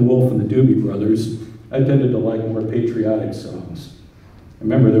 Steppenwolf, and the Doobie Brothers, I tended to like more patriotic songs. I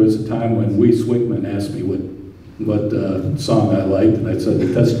remember there was a time when Weiss Wickman asked me what song I liked, and I said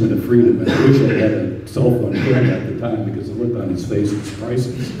The Testament of Freedom, and I wish I had a cell phone camera at the time because the look on his face was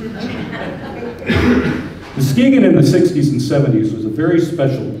priceless. Muskegon in the 60s and 70s was a very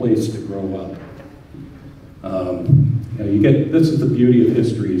special place to grow up. This is the beauty of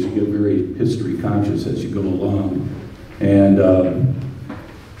history, is you get very history conscious as you go along. And I'm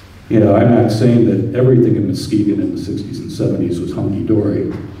not saying that everything in Muskegon in the 60s and 70s was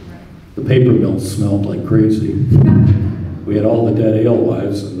hunky-dory. The paper mills smelled like crazy. We had all the dead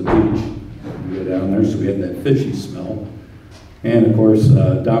alewives on the beach. We go down there, so we had that fishy smell. And of course,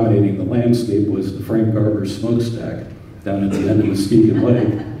 dominating the landscape was the Frank Garber smokestack down at the end of Muskegon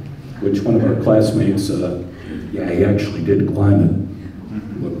Lake, which one of our classmates, he actually did climb it at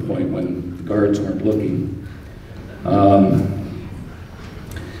one point when the guards weren't looking.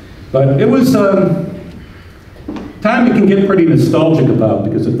 But it was time we can get pretty nostalgic about,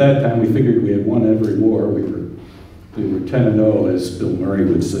 because at that time we figured we had won every war. We were 10-0, as Bill Murray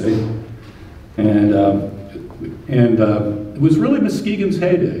would say. And it was really Muskegon's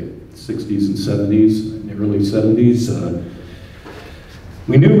heyday, 60s and 70s, and the early 70s.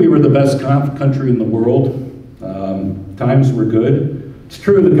 We knew we were the best country in the world. Times were good. It's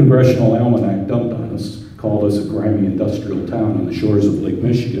true the Congressional Almanac dumped on us, called us a grimy industrial town on the shores of Lake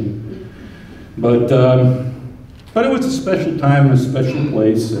Michigan. But it was a special time, a special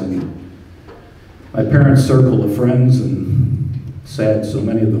place, and my parents' circle of friends, and sad so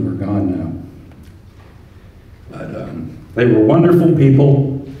many of them are gone now. But they were wonderful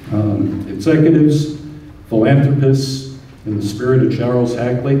people, executives, philanthropists, in the spirit of Charles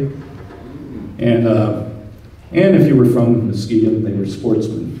Hackley. And if you were from Muskegon, they were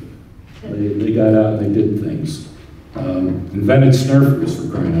sportsmen. They got out and they did things. Invented snurfers, for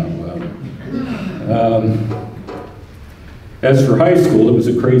crying out loud. As for high school, it was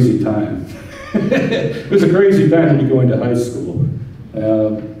a crazy time. It was a crazy time to be going to high school.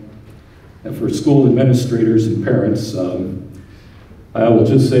 And for school administrators and parents, I will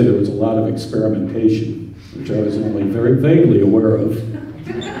just say there was a lot of experimentation, which I was only very vaguely aware of.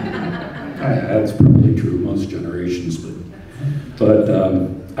 That's probably true most generations, but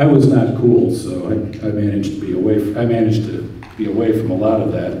I was not cool, so I managed to be away. I managed to be away from a lot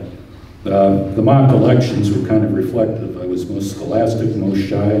of that. The mock elections were kind of reflective. I was most scholastic, most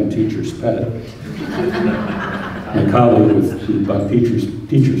shy, and teacher's pet. My colleague who bought teacher's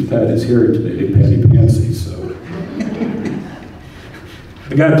pet is here today, Patty Pansy, so.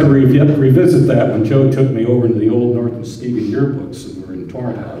 I got to revisit that when Joe took me over into the old North Muskegon yearbooks that were in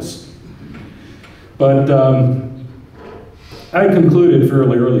Torrent House. But I concluded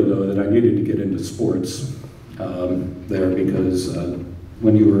fairly early, though, that I needed to get into sports there because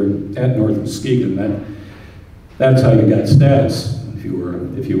when you were at North Muskegon, that's how you got status if you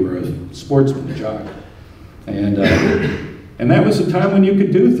were a sportsman jock. And that was a time when you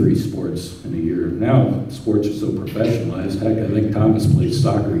could do 3 sports in a year. Now, sports are so professionalized. Heck, I think Thomas played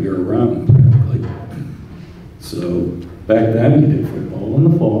soccer year-round, practically. So back then, you did football in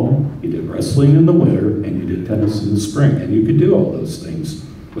the fall, you did wrestling in the winter, and you did tennis in the spring. And you could do all those things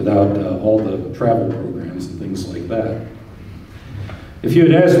without all the travel programs and things like that. If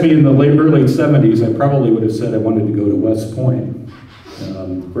you had asked me in the early 70s, I probably would have said I wanted to go to West Point.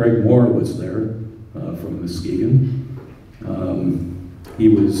 Greg Moore was there from Muskegon. He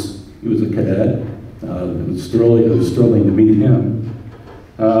was a cadet. It was thrilling to meet him.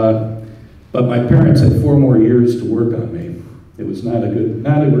 But my parents had 4 more years to work on me. It was not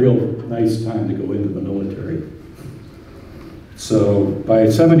a real nice time to go into the military. So by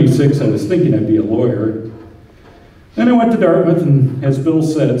 76, I was thinking I'd be a lawyer. Then I went to Dartmouth, and as Bill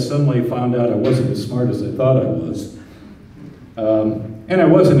said, suddenly found out I wasn't as smart as I thought I was. And I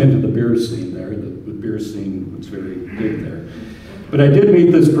wasn't into the beer scene there. The beer scene was very big there. But I did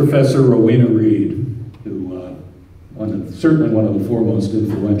meet this Professor Rowena Reed, who certainly one of the foremost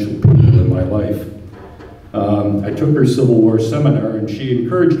influential people in my life. I took her Civil War seminar, and she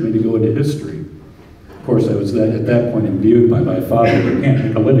encouraged me to go into history. Of course, I was at that point imbued by my father that you can't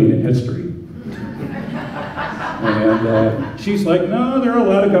make a living in history. And she's like, no, there are a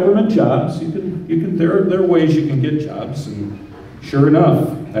lot of government jobs. There are ways you can get jobs. And sure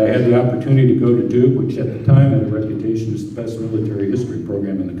enough, I had the opportunity to go to Duke, which at the time had a reputation as the best military history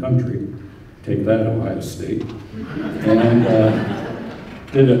program in the country. Take that, Ohio State. And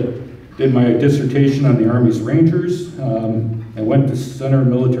did my dissertation on the Army's Rangers. I went to Center of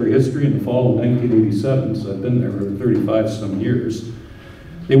Military History in the fall of 1987, so I've been there for 35 some years.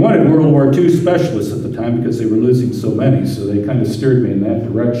 They wanted World War II specialists at the time because they were losing so many, so they kind of steered me in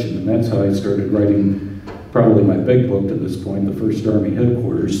that direction, and that's how I started writing probably my big book to this point, The First Army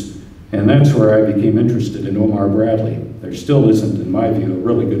Headquarters, and that's where I became interested in Omar Bradley. There still isn't, in my view, a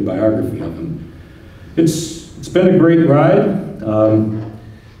really good biography of him. It's been a great ride.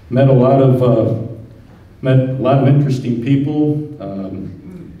 Met a lot of interesting people,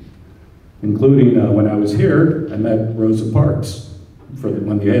 including when I was here, I met Rosa Parks.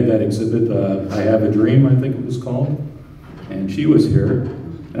 When they had that exhibit, I Have a Dream, I think it was called, and she was here.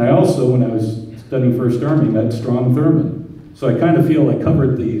 And I also, when I was studying First Army, met Strom Thurmond. So I kind of feel I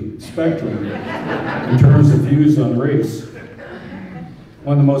covered the spectrum in terms of views on race.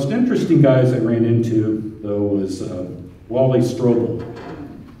 One of the most interesting guys I ran into, though, was Wally Strobel.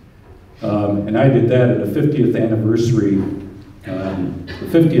 And I did that at the 50th anniversary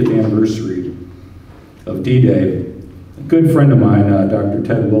of D-Day. A good friend of mine, Dr.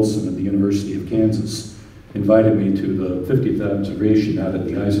 Ted Wilson at the University of Kansas, invited me to the 50th observation out at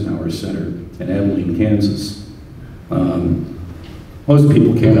the Eisenhower Center in Abilene, Kansas. Most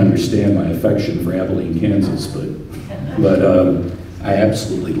people can't understand my affection for Abilene, Kansas, but I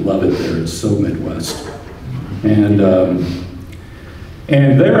absolutely love it there. It's so Midwest. And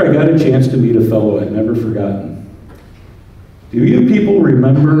there I got a chance to meet a fellow I've never forgotten. Do you people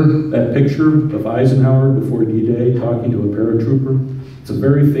remember that picture of Eisenhower before D-Day talking to a paratrooper? It's a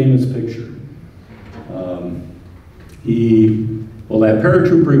very famous picture. That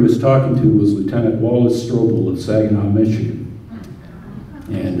paratrooper he was talking to was Lieutenant Wallace Strobel of Saginaw, Michigan.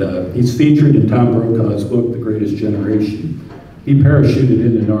 And he's featured in Tom Brokaw's book, The Greatest Generation. He parachuted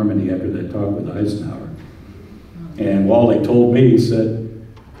into Normandy after that talk with Eisenhower. And Wally told me, he said,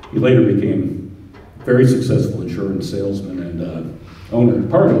 he later became a very successful insurance salesman and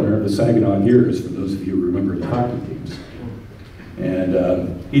part owner of the Saginaw Gears, for those of you who remember the hockey teams. And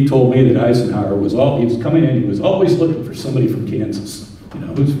he told me that Eisenhower he was coming in, he was always looking for somebody from Kansas,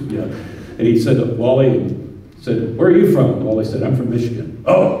 And he said to Wally, said, where are you from? Wally said, I'm from Michigan.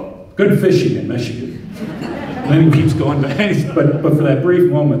 Oh, good fishing in Michigan. And then he keeps going back, but for that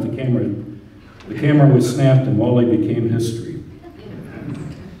brief moment, the camera was snapped and Wally became history.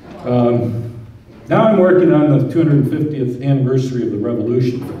 Now I'm working on the 250th anniversary of the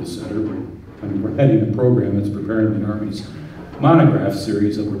Revolution for the Center. We're heading a program that's preparing the Army's monograph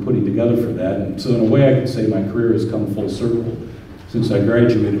series that we're putting together for that. And so in a way I could say my career has come full circle since I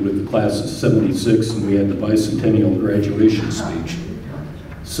graduated with the class of '76 and we had the bicentennial graduation speech.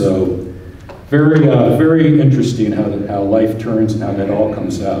 So very, very interesting how life turns and how that all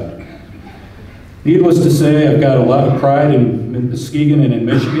comes out. Needless to say, I've got a lot of pride in Muskegon and in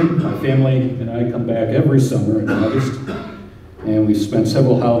Michigan. My family and I come back every summer in August, and we've spent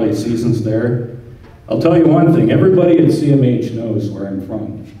several holiday seasons there. I'll tell you one thing, everybody at CMH knows where I'm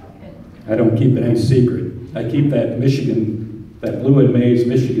from. I don't keep it any secret. I keep that Michigan, that blue and maize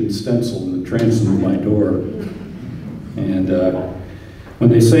Michigan stencil in the transom of my door. And when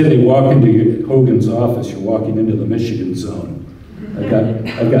they say they walk into Hogan's office, you're walking into the Michigan zone.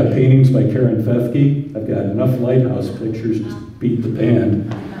 I've got paintings by Karen Fefke. I've got enough lighthouse pictures to beat the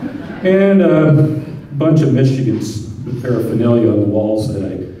band. And a bunch of Michigan's paraphernalia on the walls that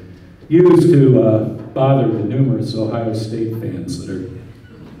I use to bother the numerous Ohio State fans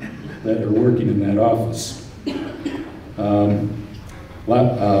that are working in that office. I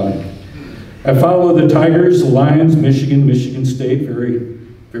follow the Tigers, the Lions, Michigan State very,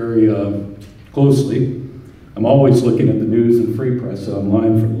 very closely. I'm always looking at the news and free press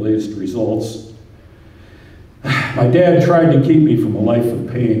online for the latest results. My dad tried to keep me from a life of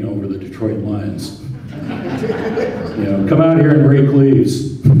pain over the Detroit Lions. You know, come out here and rake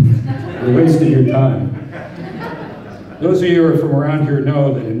leaves. You're wasting your time. Those of you who are from around here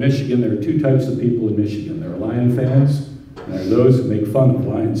know that in Michigan there are two types of people in Michigan. There are Lion fans, and there are those who make fun of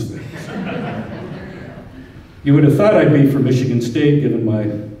Lions fans. You would have thought I'd be from Michigan State given my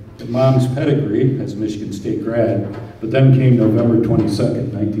mom's pedigree as a Michigan State grad, but then came November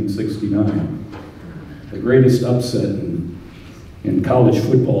 22nd, 1969. The greatest upset in college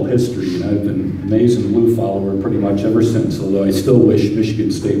football history, and I've been an amazing Blue follower pretty much ever since, although I still wish Michigan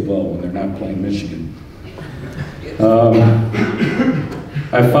State well when they're not playing Michigan.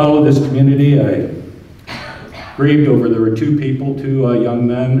 I followed this community. I grieved over there were two young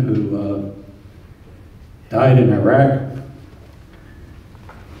men who died in Iraq.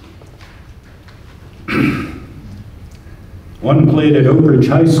 One played at Oak Ridge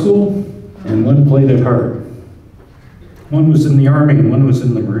High School, and one played at Hart. One was in the Army, and one was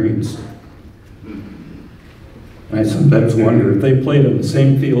in the Marines. And I sometimes wonder if they played on the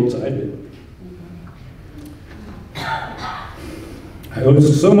same fields I did. I owe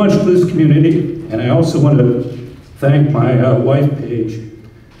so much to this community, and I also want to thank my wife, Paige.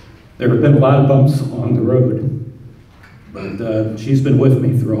 There have been a lot of bumps along the road, but she's been with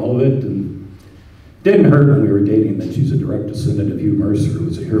me through all of it, and didn't hurt when we were dating that she's a direct descendant of Hugh Mercer, who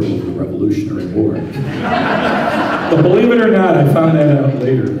was a hero of the Revolutionary War. But believe it or not, I found that out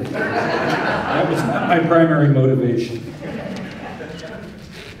later. That was not my primary motivation.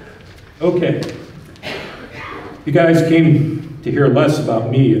 Okay. You guys came to hear less about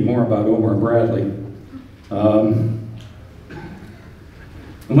me and more about Omar Bradley.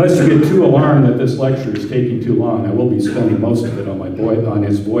 Unless you get too alarmed that this lecture is taking too long, I will be spending most of it on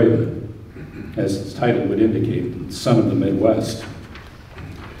his boyhood, as its title would indicate, son of the Midwest.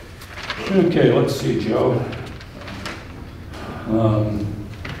 Okay, let's see, Joe.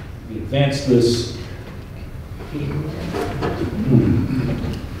 Advance this.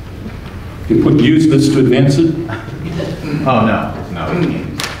 Use this to advance it? Oh, no, we can't.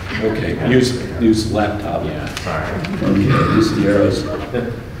 Okay, use the laptop. Yeah, sorry. Okay, use the arrows.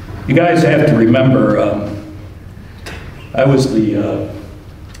 You guys have to remember, I was the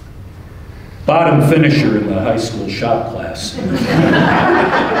bottom finisher in the high school shop class.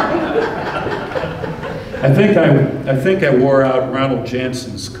 I think I wore out Ronald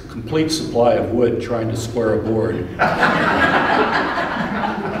Jansen's complete supply of wood trying to square a board.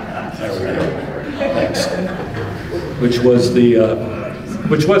 There we go. Thanks. Which was the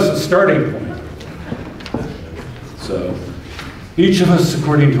starting point. So, each of us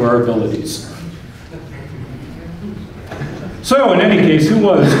according to our abilities. So, in any case, who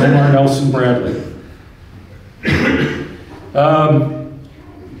was Omar Nelson Bradley?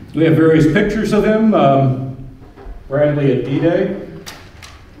 We have various pictures of him. Bradley at D-Day.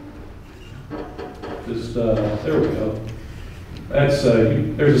 There we go. That's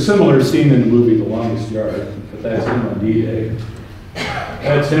there's a similar scene in the movie The Longest Yard, but that's him on D-Day.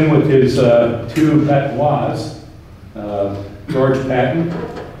 That's him with his two pet was, George Patton,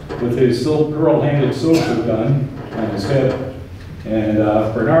 with his pearl-handled soldier gun on his hip, and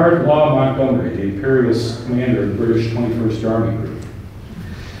Bernard Law Montgomery, the imperious commander of the British 21st Army Group.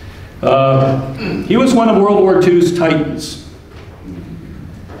 He was one of World War II's titans.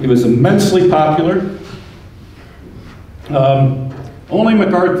 He was immensely popular. Only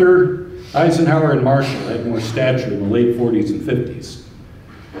MacArthur, Eisenhower, and Marshall had more stature in the late 40s and 50s.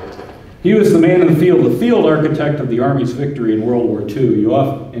 He was the man in the field architect of the Army's victory in World War II.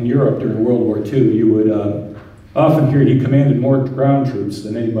 In Europe during World War II, you would often hear he commanded more ground troops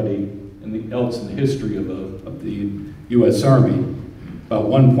than anybody else in the history of the U.S. Army, about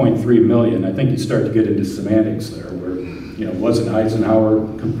 1.3 million. I think you start to get into semantics there, where, you know, wasn't Eisenhower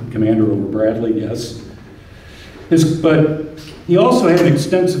commander over Bradley? Yes. But he also had an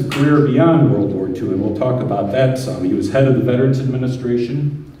extensive career beyond World War II, and we'll talk about that some. He was head of the Veterans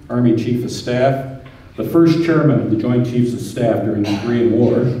Administration, Army Chief of Staff, the first chairman of the Joint Chiefs of Staff during the Korean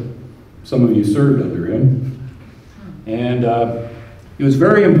War. Some of you served under him. And he was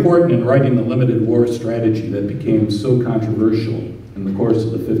very important in writing the limited war strategy that became so controversial in the course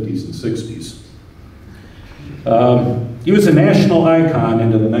of the 50s and 60s. He was a national icon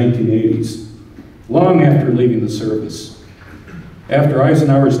into the 1980s, long after leaving the service. After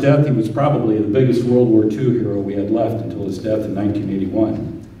Eisenhower's death, he was probably the biggest World War II hero we had left until his death in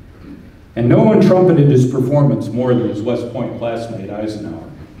 1981. And no one trumpeted his performance more than his West Point classmate, Eisenhower.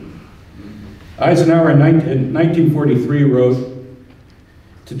 Eisenhower in 1943 wrote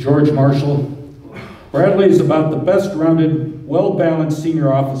to George Marshall, "Bradley is about the best-rounded, well-balanced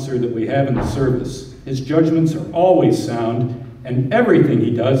senior officer that we have in the service. His judgments are always sound, and everything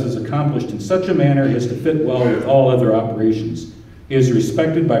he does is accomplished in such a manner as to fit well with all other operations. He is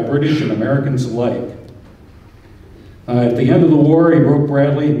respected by British and Americans alike." At the end of the war, he wrote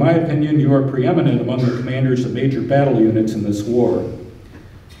Bradley, "In my opinion, you are preeminent among the commanders of major battle units in this war."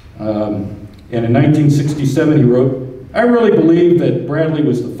 And in 1967, he wrote, "I really believe that Bradley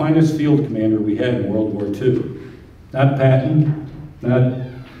was the finest field commander we had in World War II. Not Patton,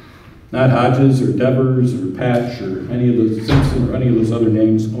 not Hodges or Devers or Patch or any of those, Simpson or any of those other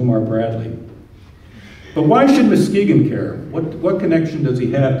names, Omar Bradley." But why should Muskegon care? What connection does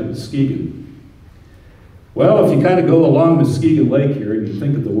he have to Muskegon? Well, if you kind of go along Muskegon Lake here and you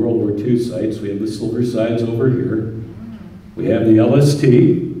think of the World War II sites, we have the Silver Sides over here. We have the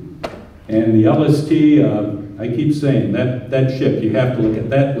LST. And the LST, I keep saying, that ship, you have to look at,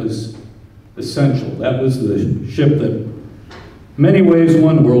 that was essential. That was the ship that in many ways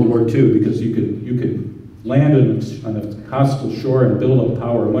won World War II, because you could land on a hostile shore and build up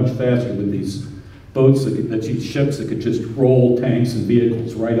power much faster with these boats, these ships that could just roll tanks and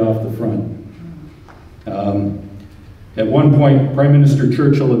vehicles right off the front. At one point, Prime Minister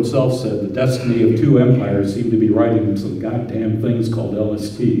Churchill himself said the destiny of two empires seemed to be riding in some goddamn things called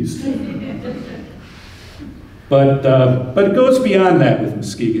LSTs. But it goes beyond that with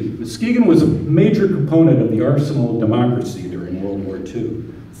Muskegon. Muskegon was a major component of the arsenal of democracy during World War II.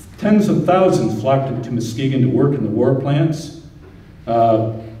 Tens of thousands flocked to Muskegon to work in the war plants,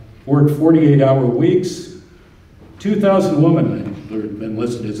 worked 48-hour weeks. 2,000 women that have been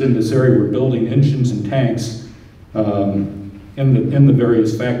listed as in this area were building engines and tanks in the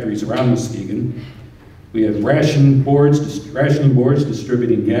various factories around Muskegon. We had rationing boards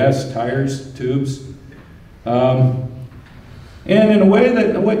distributing gas, tires, tubes. And in a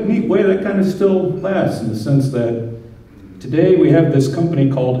neat way that kind of still lasts, in the sense that today we have this company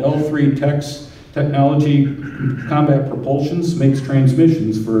called L3 Technology Combat Propulsions, makes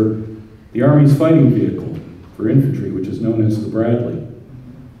transmissions for the Army's fighting vehicle for infantry, which is known as the Bradley.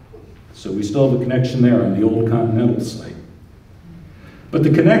 So we still have a connection there on the old Continental site. But the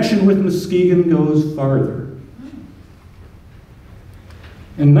connection with Muskegon goes farther.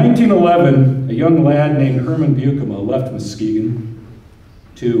 In 1911, a young lad named Herman Buikema left Muskegon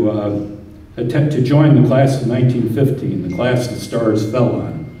to join the class of 1915, the class the stars fell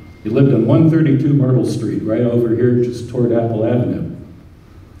on. He lived on 132 Myrtle Street, right over here just toward Apple Avenue.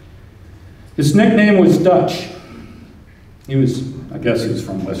 His nickname was Dutch. I guess he was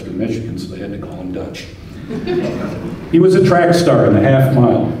from Western Michigan, so they had to call him Dutch. He was a track star in the half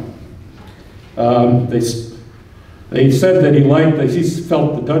mile. They said that he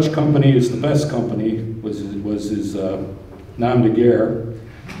felt the Dutch company is the best company, was his nom de guerre.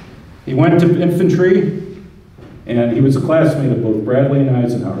 He went to infantry, and he was a classmate of both Bradley and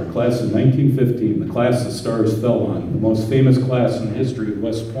Eisenhower, class of 1915, the class the stars fell on, the most famous class in the history of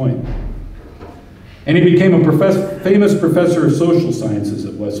West Point. And he became a famous professor of social sciences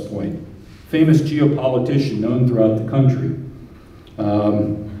at West Point, famous geopolitician known throughout the country.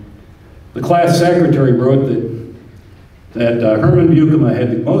 The class secretary wrote that Herman Buikema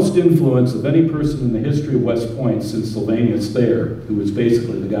had the most influence of any person in the history of West Point since Sylvanus Thayer, who was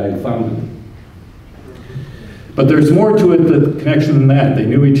basically the guy who founded it. But there's more to it, the connection than that. They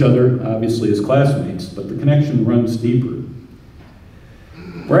knew each other, obviously, as classmates, but the connection runs deeper.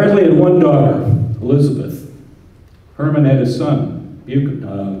 Bradley had one daughter, Elizabeth. Herman had a son,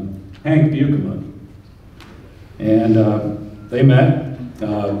 Hank Buchanan. And they met.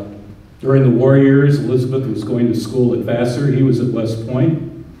 During the war years, Elizabeth was going to school at Vassar. He was at West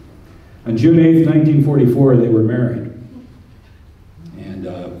Point. On June 8th, 1944, they were married. And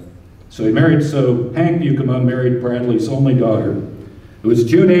so Hank Buchanan married Bradley's only daughter. It was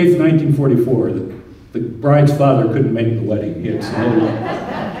June 8th, 1944. The bride's father couldn't make the wedding.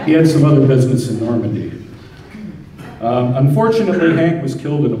 He had some other business in Normandy. Unfortunately, Hank was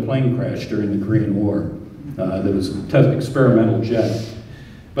killed in a plane crash during the Korean War. There was an experimental jet.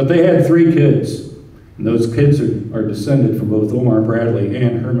 But they had 3 kids. And those kids are descended from both Omar Bradley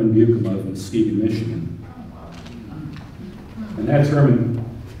and Herman Buchanan of Muskegon, Michigan. And that's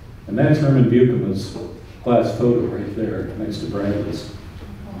Herman Buchanan's class photo right there next to Bradley's.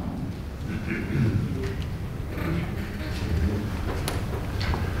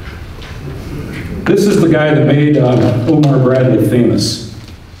 This is the guy that made Omar Bradley famous.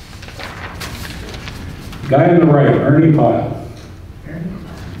 The guy on the right, Ernie Pyle.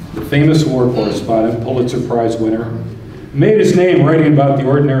 The famous war correspondent, Pulitzer Prize winner, made his name writing about the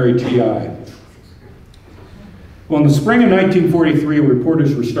ordinary GI. Well, in the spring of 1943,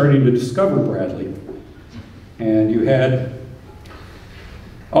 reporters were starting to discover Bradley. And you had,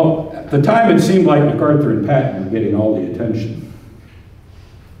 at the time it seemed like MacArthur and Patton were getting all the attention.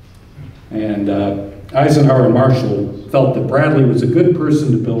 And Eisenhower and Marshall felt that Bradley was a good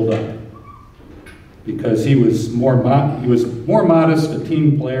person to build up, because he was more modest, a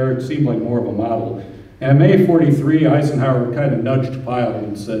team player. It seemed like more of a model. And in May '43, Eisenhower kind of nudged Pyle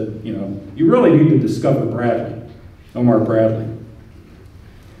and said, you know, you really need to discover Bradley, Omar Bradley.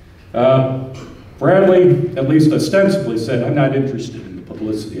 Bradley, at least ostensibly, said, I'm not interested in the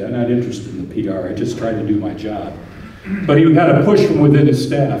publicity. I'm not interested in the PR. I just try to do my job. But he got a push from within his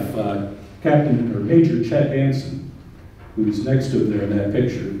staff. Major Chet Hansen, who's next to him there in that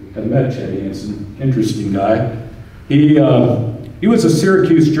picture. I met Chet Hansen, interesting guy. He was a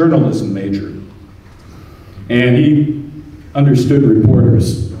Syracuse journalism major, and he understood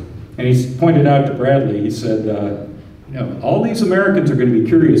reporters. And he pointed out to Bradley, he said, you know, all these Americans are going to be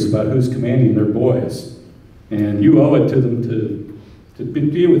curious about who's commanding their boys, and you owe it to them to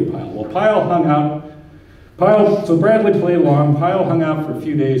be with Pyle. Well, Pyle hung out. So Bradley played along. Pyle hung out for a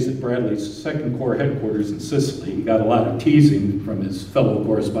few days at Bradley's 2nd Corps headquarters in Sicily. He got a lot of teasing from his fellow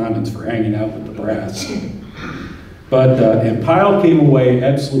correspondents for hanging out with the brass. And Pyle came away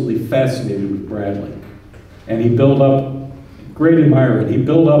absolutely fascinated with Bradley. And he built up, great admirer, he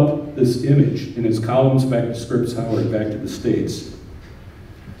built up this image in his columns back to Scripps Howard, back to the States.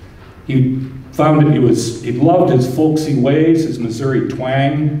 He found that he loved his folksy ways, his Missouri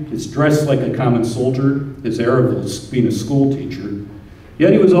twang, his dress like a common soldier, his air of being a school teacher.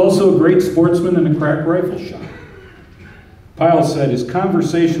 Yet he was also a great sportsman and a crack rifle shot. Pyle said his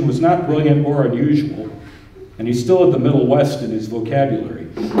conversation was not brilliant or unusual, and he still had the Middle West in his vocabulary.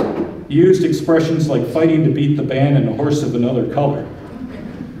 He used expressions like fighting to beat the band and a horse of another color.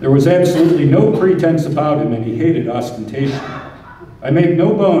 There was absolutely no pretense about him, and he hated ostentation. I make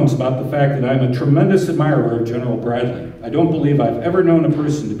no bones about the fact that I'm a tremendous admirer of General Bradley. I don't believe I've ever known a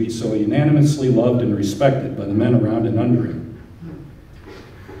person to be so unanimously loved and respected by the men around and under him.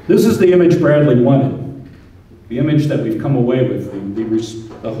 This is the image Bradley wanted, the image that we've come away with,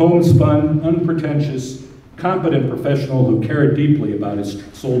 the homespun, unpretentious, competent professional who cared deeply about his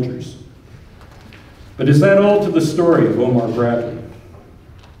soldiers. But is that all to the story of Omar Bradley?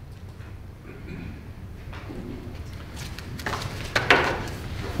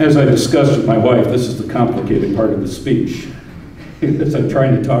 As I discussed with my wife, this is the complicated part of the speech. As I'm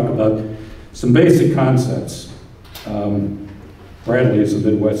trying to talk about some basic concepts. Bradley is a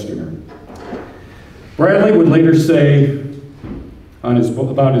Midwesterner. Bradley would later say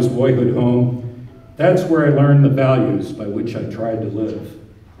about his boyhood home, that's where I learned the values by which I tried to live.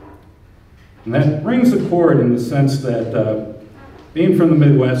 And that rings a chord in the sense that being from the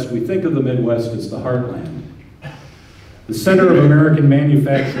Midwest, we think of the Midwest as the heartland. The center of American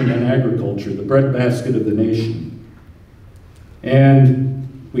manufacturing and agriculture, the breadbasket of the nation.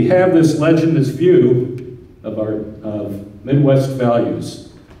 And we have this legend, this view of Midwest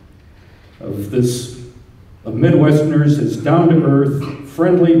values, of Midwesterners as down-to-earth,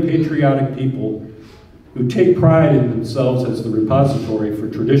 friendly, patriotic people who take pride in themselves as the repository for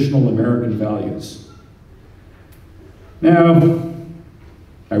traditional American values. Now,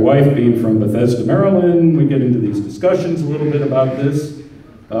 my wife being from Bethesda, Maryland, we get into these discussions a little bit about this.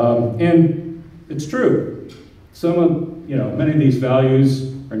 And it's true. Many of these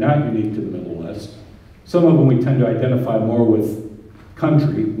values are not unique to the Middle West. Some of them we tend to identify more with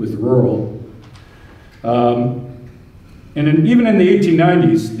country with rural. Even in the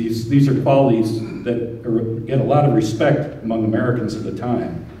 1890s, these are qualities that get a lot of respect among Americans at the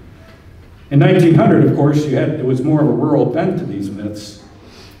time. In 1900, of course, it was more of a rural bent to these myths.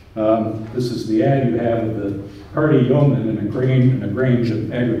 This is the ad you have of the hardy yeoman in a Grange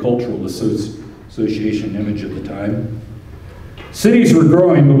of Agricultural Association image at the time. Cities were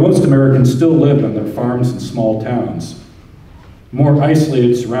growing, but most Americans still lived on their farms and small towns, more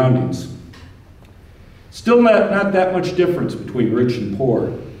isolated surroundings. Still not that much difference between rich and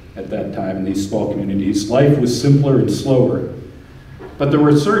poor at that time in these small communities. Life was simpler and slower. But there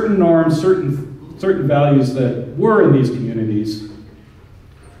were certain norms, certain values that were in these communities.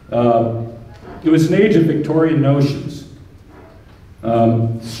 It was an age of Victorian notions.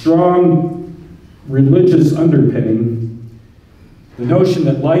 Strong religious underpinning, the notion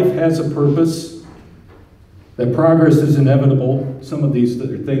that life has a purpose, that progress is inevitable. Some of these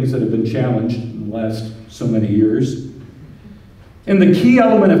are things that have been challenged in the last so many years. And the key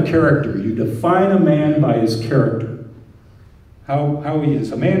element of character, you define a man by his character, how he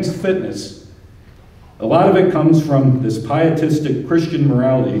is. A man's fitness, a lot of it comes from this pietistic Christian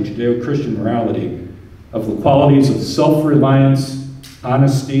morality, Judeo-Christian morality, of the qualities of self-reliance,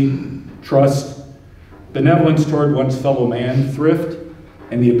 honesty, trust, benevolence toward one's fellow man, thrift,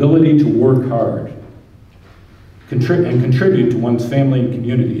 and the ability to work hard and contribute to one's family and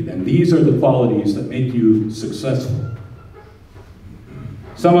community. And these are the qualities that make you successful.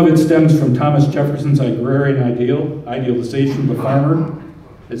 Some of it stems from Thomas Jefferson's agrarian idealization of the farmer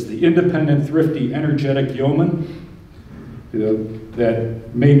as the independent, thrifty, energetic yeoman that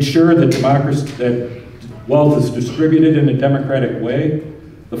made sure that wealth is distributed in a democratic way.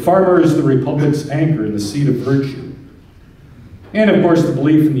 The farmer is the republic's anchor and the seat of virtue. And of course, the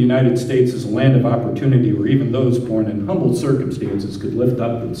belief in the United States as a land of opportunity where even those born in humble circumstances could lift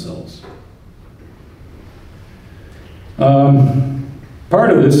up themselves. Part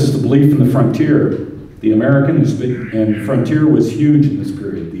of this is the belief in the frontier. The American is big, and frontier was huge in this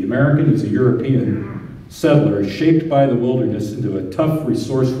period. The American is a European settler shaped by the wilderness into a tough,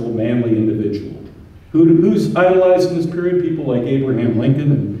 resourceful, manly individual. Who's idolized in this period? People like Abraham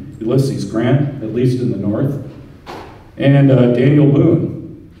Lincoln and Ulysses Grant, at least in the North. And Daniel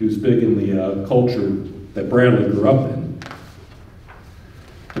Boone, who's big in the culture that Bradley grew up in.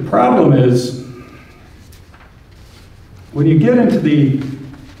 The problem is, when you get into the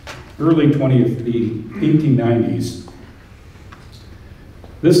early 1890s,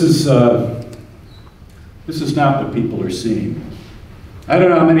 this is not what people are seeing. I don't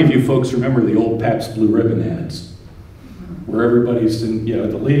know how many of you folks remember the old Pabst Blue Ribbon ads, where everybody's in,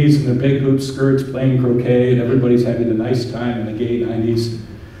 the ladies in their big hoop skirts playing croquet, and everybody's having a nice time in the gay 90s.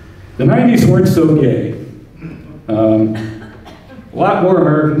 The 90s weren't so gay. A lot more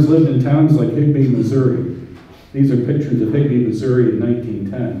Americans lived in towns like Higbee, Missouri. These are pictures of Higbee, Missouri in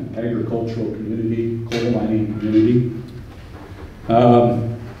 1910, agricultural community, coal mining community.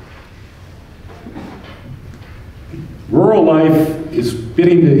 Rural life is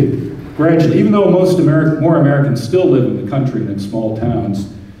beginning to gradually, even though more Americans still live in the country and in small towns,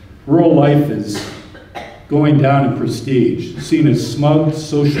 rural life is going down in prestige, seen as smug,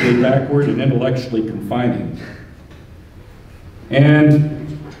 socially backward, and intellectually confining.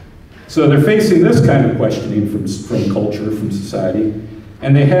 And so they're facing this kind of questioning from culture, from society,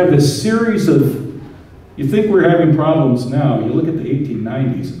 and they have this series of, you think we're having problems now, you look at the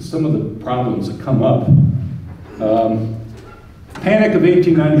 1890s and some of the problems that come up. Panic of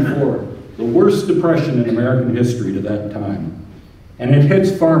 1894, the worst depression in American history to that time. And it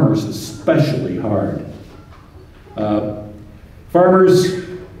hits farmers especially hard. Farmers, a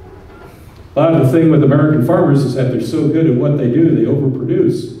lot of the thing with American farmers is that they're so good at what they do, they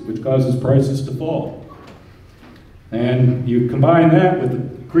overproduce, which causes prices to fall. And you combine that with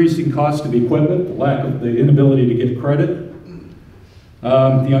the increasing cost of equipment, the inability to get credit,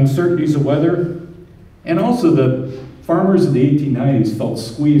 the uncertainties of weather, and also the farmers in the 1890s felt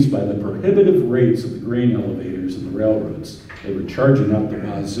squeezed by the prohibitive rates of the grain elevators and the railroads. They were charging out the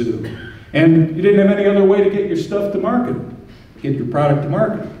wazoo. And you didn't have any other way to get your stuff to market, get your product to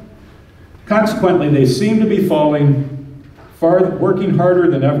market. Consequently, they seem to be working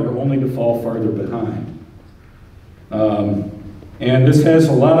harder than ever, only to fall farther behind. And this has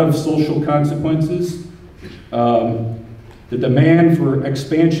a lot of social consequences. The demand for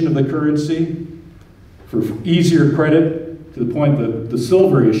expansion of the currency, for easier credit, to the point that the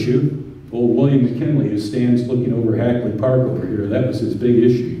silver issue, old William McKinley, who stands looking over Hackley Park over here, that was his big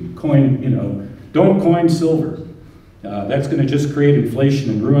issue. Don't coin silver. That's going to just create inflation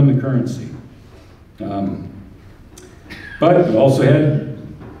and ruin the currency. But you also had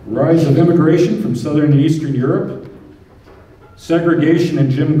rise of immigration from Southern and Eastern Europe. Segregation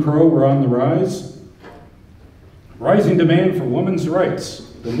and Jim Crow were on the rise. Rising demand for women's rights,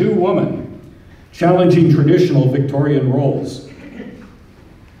 the new woman, challenging traditional Victorian roles.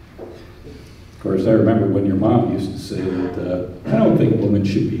 Of course, I remember when your mom used to say that, I don't think women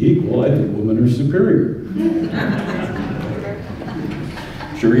should be equal, I think women are superior.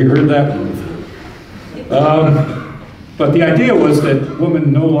 Sure you heard that one before. But the idea was that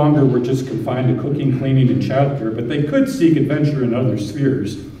women no longer were just confined to cooking, cleaning, and childcare, but they could seek adventure in other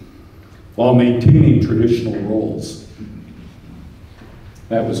spheres while maintaining traditional roles.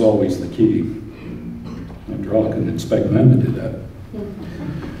 That was always the key. After all, I couldn't expect men to do that.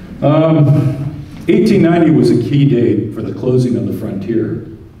 1890 was a key date for the closing of the frontier.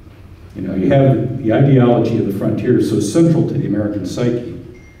 You know, you have the ideology of the frontier so central to the American psyche.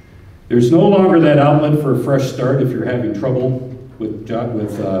 There's no longer that outlet for a fresh start if you're having trouble with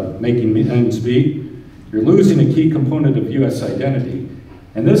making ends meet. You're losing a key component of U.S. identity.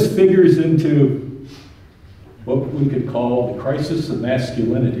 And this figures into what we could call the crisis of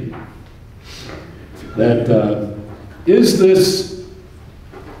masculinity. That is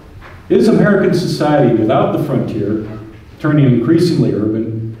American society without the frontier turning increasingly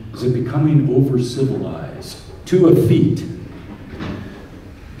urban? Is it becoming over-civilized, too effete?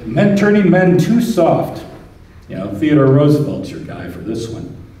 Turning men too soft. You know, Theodore Roosevelt's your guy for this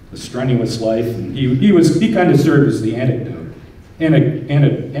one. The strenuous life, and he kind of served as the antidote.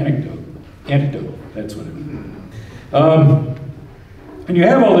 Antidote, that's what it is. And you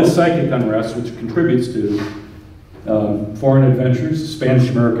have all this psychic unrest, which contributes to foreign adventures, the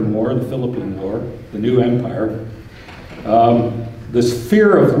Spanish-American War, the Philippine War, the new empire. This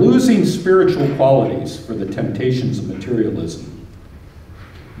fear of losing spiritual qualities for the temptations of materialism.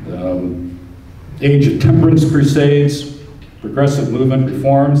 Age of temperance crusades, progressive movement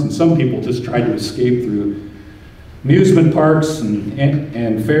reforms, and some people just tried to escape through amusement parks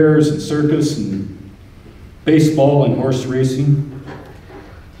and fairs and circus and baseball and horse racing.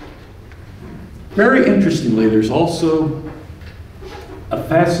 Very interestingly, there's also a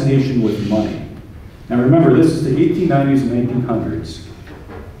fascination with money. Now remember, this is the 1890s and 1800s,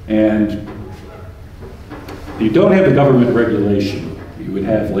 and you don't have the government regulation you would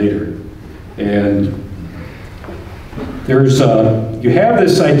have later. And there's you have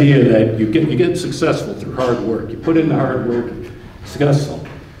this idea that you get successful through hard work. You put in the hard work, successful.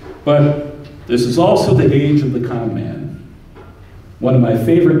 But this is also the age of the con man. One of my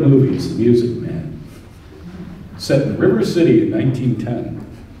favorite movies, The Music Man, set in River City in 1910.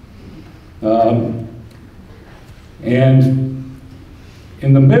 And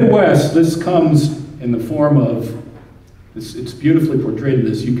in the Midwest, this comes in the form of, it's beautifully portrayed in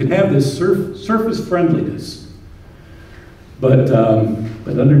this, you can have this surface friendliness, but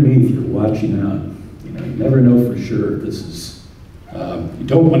underneath you're watching out. You know, you never know for sure. This is, you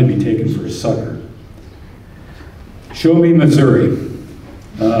don't want to be taken for a sucker. Show me Missouri.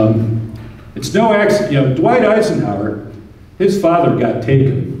 It's no accident, you know, Dwight Eisenhower, his father got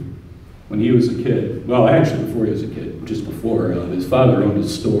taken when he was a kid. Well, actually before he was a kid, just before. His father owned a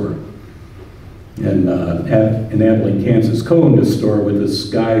store in Abilene, Kansas, co-owned a store with this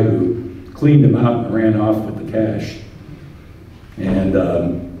guy who cleaned him out and ran off with the cash. And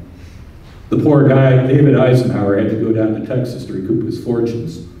the poor guy, David Eisenhower, had to go down to Texas to recoup his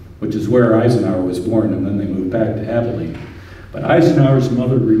fortunes, which is where Eisenhower was born, and then they moved back to Abilene. But Eisenhower's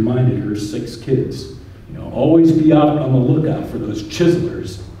mother reminded her 6 kids, you know, always be out on the lookout for those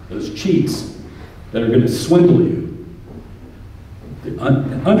chiselers, those cheats that are going to swindle you.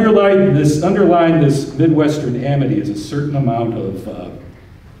 Underlying this Midwestern amity is a certain amount of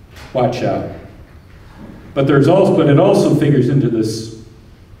watch out. But it also figures into this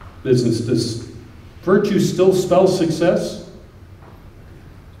business. Does virtue still spell success?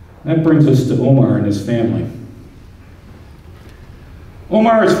 That brings us to Omar and his family.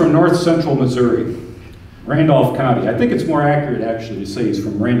 Omar is from north central Missouri, Randolph County. I think it's more accurate actually to say he's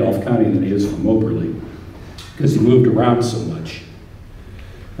from Randolph County than he is from Moberly, because he moved around so much.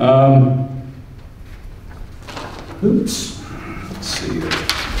 Let's see here.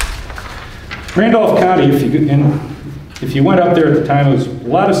 Randolph County, if you went up there at the time, it was a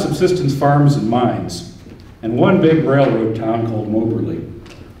lot of subsistence farms and mines, and one big railroad town called Moberly.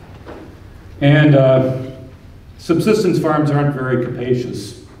 And subsistence farms aren't very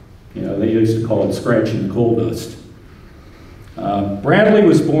capacious. You know, they used to call it scratching the coal dust. Bradley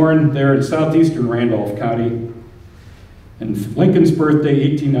was born there in southeastern Randolph County, and Lincoln's birthday,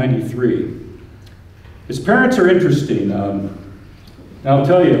 1893. His parents are interesting. Now I'll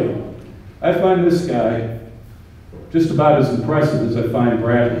tell you, I find this guy just about as impressive as I find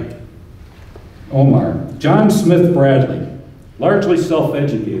Bradley. Omar, John Smith Bradley, largely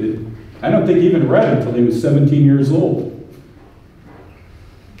self-educated. I don't think he even read until he was 17 years old.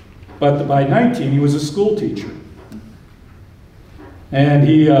 But by 19, he was a school teacher. And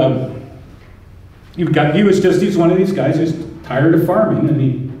he's one of these guys who's tired of farming,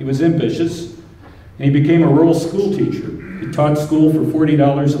 and he was ambitious, and he became a rural school teacher. He taught school for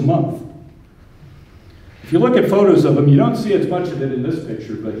 $40 a month. If you look at photos of him, you don't see as much of it in this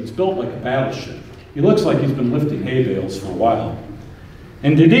picture, but he's built like a battleship. He looks like he's been lifting hay bales for a while.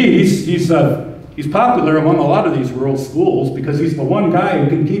 And indeed, he's popular among a lot of these rural schools because he's the one guy who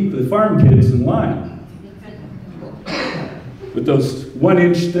can keep the farm kids in line with those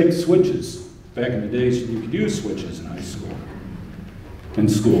 1-inch thick switches. Back in the days, you could use switches in high school, in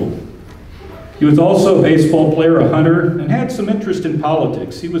school. He was also a baseball player, a hunter, and had some interest in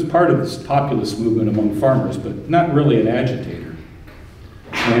politics. He was part of this populist movement among farmers, but not really an agitator.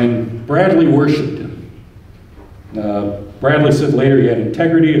 And Bradley worshipped him. Bradley said later he had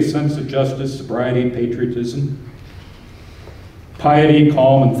integrity, a sense of justice, sobriety, patriotism, piety,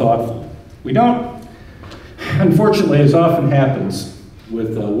 calm and thoughtful. We don't, unfortunately, as often happens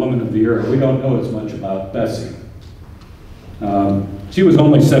with a woman of the era, we don't know as much about Bessie. She was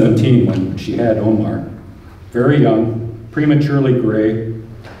only 17 when she had Omar, very young, prematurely gray.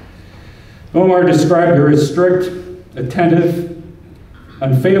 Omar described her as strict, attentive,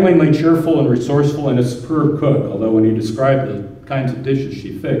 unfailingly cheerful and resourceful, and a superb cook, although when he described the kinds of dishes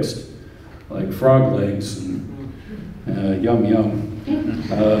she fixed, like frog legs and yum yum,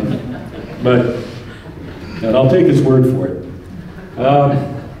 but I'll take his word for it.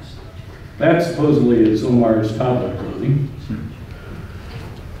 That supposedly is Omar's toddler clothing.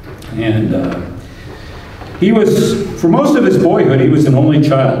 And he was, for most of his boyhood, he was an only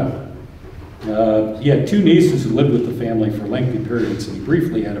child. He had 2 nieces who lived with the family for lengthy periods, and he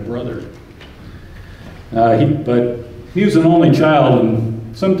briefly had a brother. But he was an only child,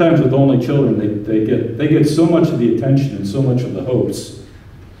 and sometimes with only children, they get so much of the attention and so much of the hopes.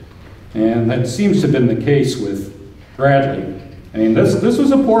 And that seems to have been the case with Bradley. I mean, this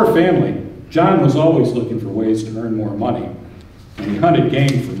was a poor family. John was always looking for ways to earn more money, and he hunted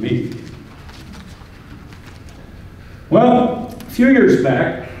game for meat. Well, a few years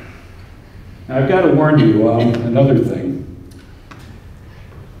back, I've got to warn you another thing.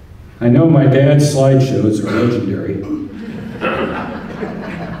 I know my dad's slideshows are legendary.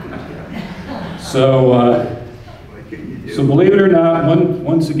 So believe it or not,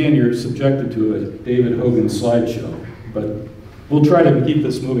 once again, you're subjected to a David Hogan slideshow. But we'll try to keep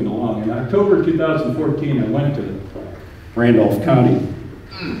this moving along. In October 2014, I went to Randolph County.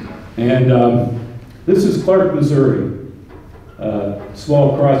 And this is Clark, Missouri.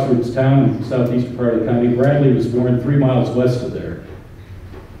 Small crossroads town in the southeastern part of the county. Bradley was born 3 miles west of there.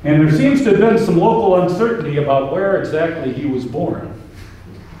 And there seems to have been some local uncertainty about where exactly he was born.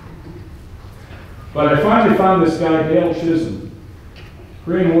 But I finally found this guy, Dale Chisholm,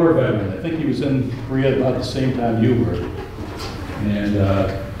 Korean War veteran. I think he was in Korea about the same time you were. And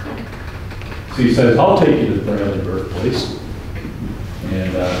so he says, I'll take you to the Bradley birthplace.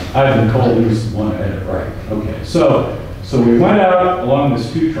 And I've been told he was the one that had it right. Okay, so we went out along this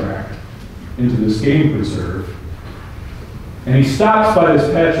 2-track into this game preserve, and he stops by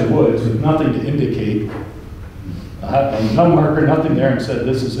this patch of woods with nothing to indicate, a thumb marker, nothing there, and said,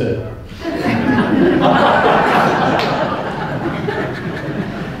 this is it.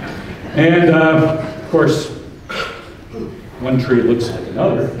 And of course, one tree looks like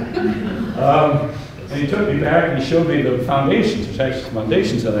another. And he took me back and he showed me the foundations, there's actually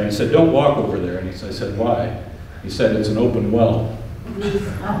foundations of that. He said, don't walk over there. And I said, why? He said, it's an open well.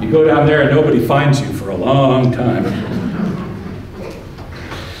 You go down there and nobody finds you for a long time.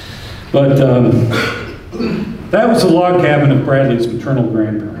 But that was the log cabin of Bradley's maternal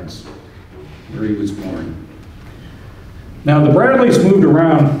grandparents, where he was born. Now the Bradleys moved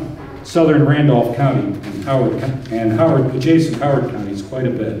around southern Randolph County and adjacent Howard counties quite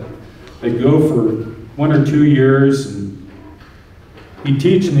a bit. They'd go for 1 or 2 years, and he'd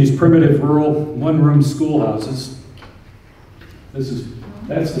teach in these primitive rural 1-room schoolhouses.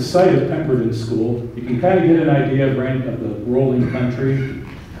 That's the site of Pemberton School. You can kind of get an idea of the rolling country,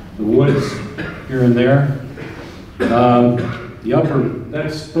 the woods here and there.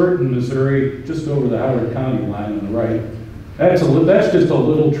 That's Burton, Missouri, just over the Howard County line on the right. That's just a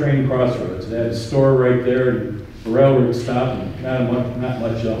little train crossroads. It had a store right there, and a railroad stop, and not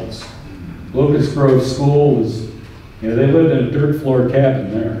much else. Locust Grove School was, they lived in a dirt floor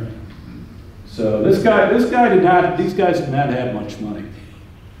cabin there. So these guys did not have much money.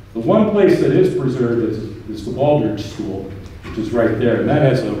 The one place that is preserved is the Waldridge School, which is right there, and that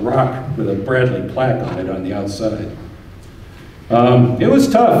has a rock with a Bradley plaque on it on the outside. It was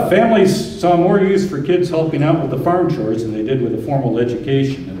tough. Families saw more use for kids helping out with the farm chores than they did with a formal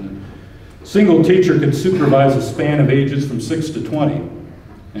education. And a single teacher could supervise a span of ages from 6 to 20.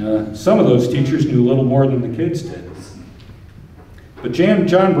 Some of those teachers knew a little more than the kids did. But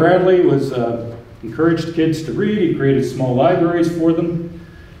John Bradley encouraged kids to read. He created small libraries for them.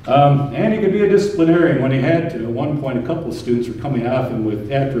 And he could be a disciplinarian when he had to. At one point, a couple of students were coming after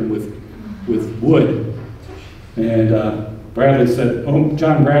him with wood. And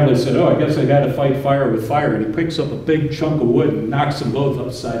John Bradley said, "Oh, I guess I got to fight fire with fire." And he picks up a big chunk of wood and knocks them both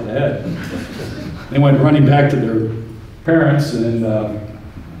upside the head. They went running back to their parents, and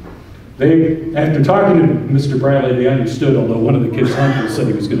after talking to Mr. Bradley, they understood, although one of the kids' uncles said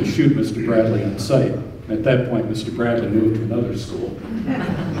he was going to shoot Mr. Bradley on sight. At that point, Mr. Bradley moved to another school.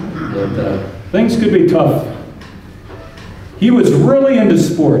 But things could be tough. He was really into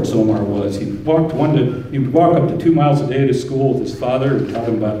sports, Omar was. He would walk up to 2 miles a day to school with his father and taught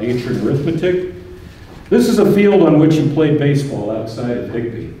him about nature and arithmetic. This is a field on which he played baseball outside of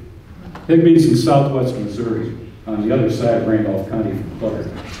Higbee. Higbee's in southwest Missouri, on the other side of Randolph County from Clark.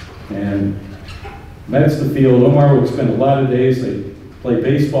 And that's the field. Omar would spend a lot of days, they'd play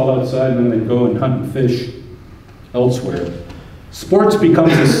baseball outside, and then they'd go and hunt and fish elsewhere. Sports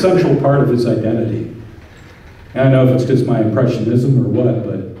becomes a central part of his identity. I don't know if it's just my impressionism or what,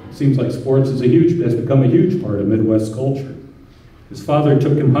 but it seems like sports has become a huge part of Midwest culture. His father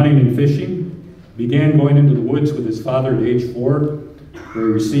took him hunting and fishing, began going into the woods with his father at age 4, where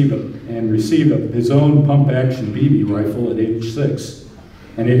he received his own pump-action BB rifle at age 6.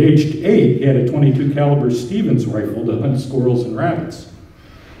 And at age 8, he had a .22 caliber Stevens rifle to hunt squirrels and rabbits.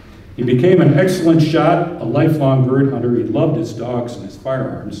 He became an excellent shot, a lifelong bird hunter. He loved his dogs and his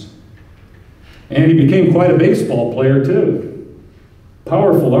firearms. And he became quite a baseball player, too.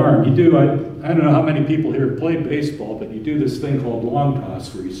 Powerful arm. I don't know how many people here have played baseball, but you do this thing called long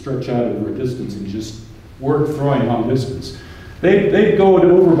toss, where you stretch out over a distance and just work throwing long distance. They'd go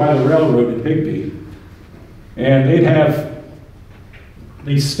over by the railroad at Higbee, and they'd have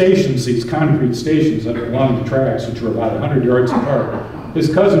these stations, these concrete stations along the tracks, which were about 100 yards apart.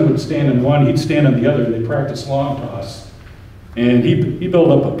 His cousin would stand on one, he'd stand on the other, and they'd practice long toss. And he built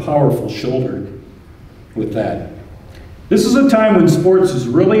up a powerful shoulder with that. This is a time when sports is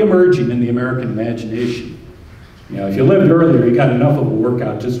really emerging in the American imagination. You know, if you lived earlier, you got enough of a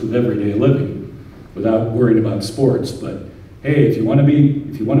workout just with everyday living without worrying about sports. But hey, if you want to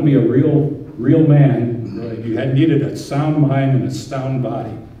be a real man, you needed a sound mind and a sound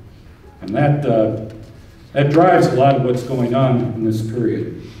body. And that drives a lot of what's going on in this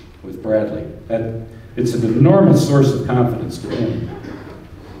period with Bradley. It's an enormous source of confidence to him.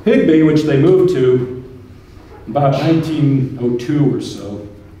 Higbee, which they moved to about 1902 or so,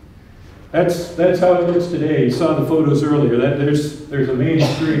 that's how it looks today. You saw the photos earlier. There's a main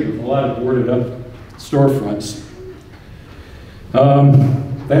street with a lot of boarded up storefronts.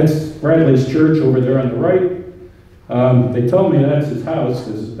 That's Bradley's church over there on the right. They tell me that's his house,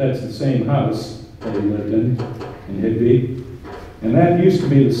 because that's the same house that he lived in Higbee. And that used to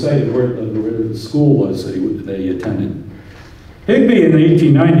be the site of where the school was that he attended. Higbee in the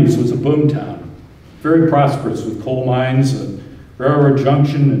 1890s was a boom town, very prosperous with coal mines, a railroad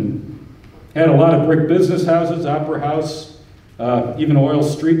junction, and had a lot of brick business houses, opera house, even oil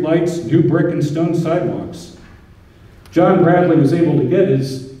street lights, new brick and stone sidewalks. John Bradley was able to get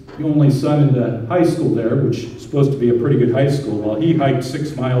his only son into high school there, which is supposed to be a pretty good high school, while he hiked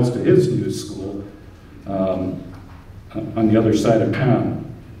 6 miles to his new school on the other side of town.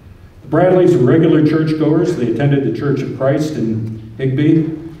 The Bradleys were regular churchgoers. They attended the Church of Christ in Higbee.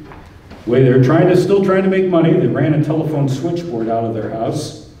 They were still trying to make money. They ran a telephone switchboard out of their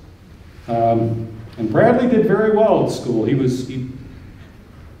house. And Bradley did very well at school. He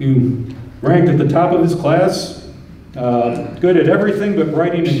ranked at the top of his class, good at everything but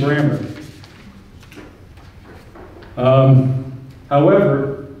writing and grammar.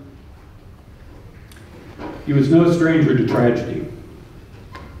 However, he was no stranger to tragedy.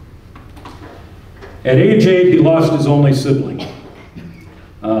 At age 8, he lost his only sibling,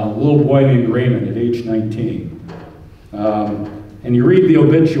 a little boy named Raymond at age 19. And you read the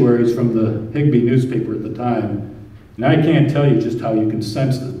obituaries from the Higbee newspaper at the time, and I can't tell you just how you can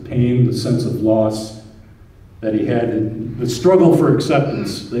sense the pain, the sense of loss that he had, and the struggle for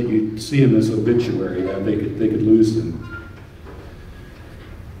acceptance that you see in this obituary, that they could lose him.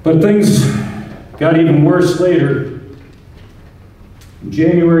 But things got even worse later. In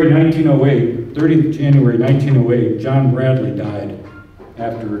January 1908, 30th January 1908, John Bradley died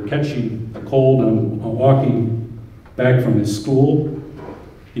after catching a cold and walking back from his school.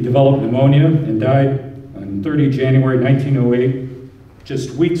 He developed pneumonia and died on 30 January 1908,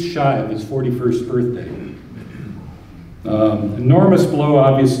 just weeks shy of his 41st birthday. Enormous blow,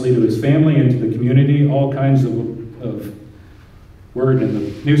 obviously, to his family and to the community. All kinds of word in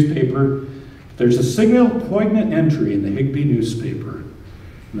the newspaper. There's a single poignant entry in the Higbee newspaper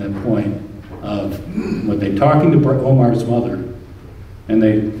at that point of when they talking to Omar's mother, and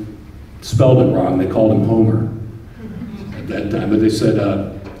they spelled it wrong. They called him Homer at that time, but they said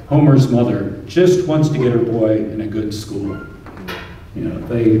Homer's mother just wants to get her boy in a good school. You know,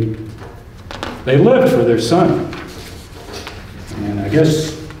 they lived for their son, and I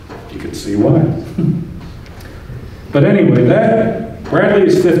guess you could see why. But anyway, Bradley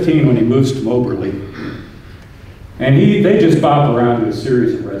is 15 when he moves to Moberly, and they just bop around to a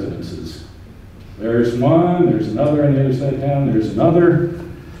series of residences. There's one, there's another on the other side of town, there's another.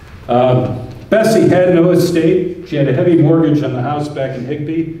 Bessie had no estate. She had a heavy mortgage on the house back in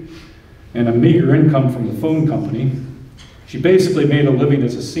Higbee and a meager income from the phone company. She basically made a living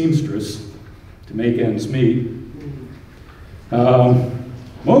as a seamstress to make ends meet.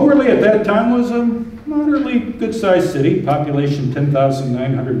 Moberly at that time was a moderately good-sized city, population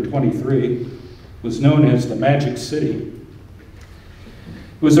 10,923, was known as the Magic City.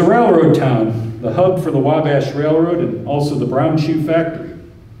 It was a railroad town, the hub for the Wabash Railroad and also the Brown Shoe Factory.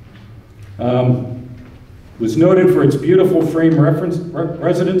 It was noted for its beautiful frame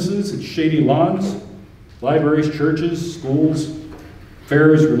residences, its shady lawns, libraries, churches, schools,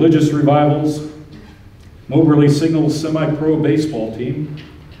 fairs, religious revivals, Moberly Signals semi-pro baseball team.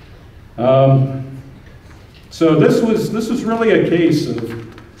 So this was really a case of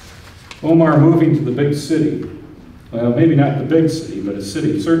Omar moving to the big city. Well, maybe not the big city, but a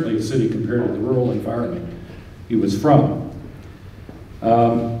city, certainly a city compared to the rural environment he was from.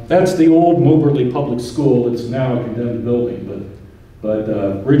 That's the old Moberly Public School. It's now a condemned building, but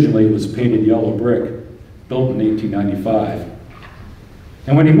originally it was painted yellow brick, built in 1895.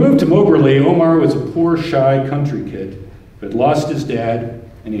 And when he moved to Moberly, Omar was a poor, shy country kid who had lost his dad,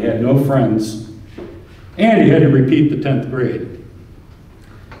 and he had no friends, and he had to repeat the 10th grade.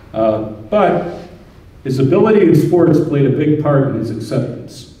 But his ability in sports played a big part in his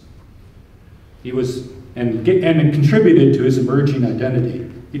acceptance. He was, and it contributed to his emerging identity.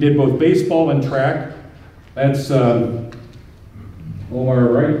 He did both baseball and track. That's Omar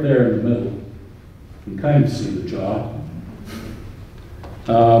right there in the middle. You can kind of see the jaw.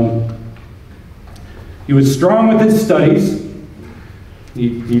 He was strong with his studies.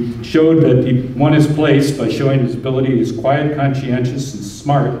 He showed that he won his place by showing his ability. He was quiet, conscientious, and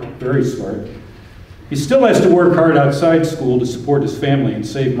smart, very smart. He still has to work hard outside school to support his family and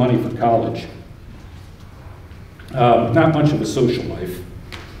save money for college. Not much of a social life.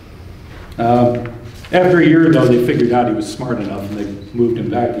 After a year, though, they figured out he was smart enough, and they moved him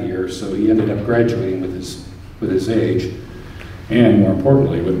back a year, so he ended up graduating with his age, and more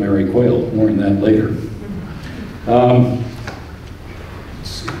importantly, with Mary Quayle. More on that later. Let's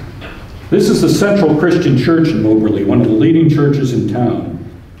see. This is the Central Christian Church in Moberly, one of the leading churches in town.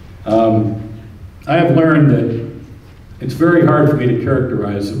 I have learned that it's very hard for me to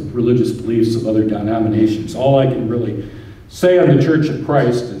characterize the religious beliefs of other denominations. All I can really say on the Church of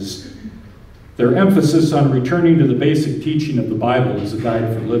Christ is their emphasis on returning to the basic teaching of the Bible as a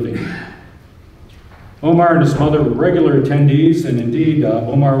guide for living. Omar and his mother were regular attendees, and indeed,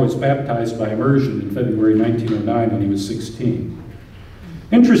 Omar was baptized by immersion in February 1909 when he was 16.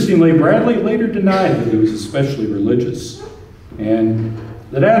 Interestingly, Bradley later denied that he was especially religious, and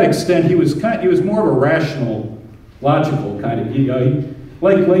to that extent, he was more of a rational, logical kind of guy.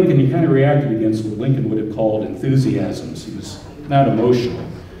 Like Lincoln, he kind of reacted against what Lincoln would have called enthusiasms. He was not emotional.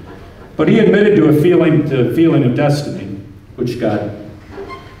 But he admitted to a feeling of destiny, which got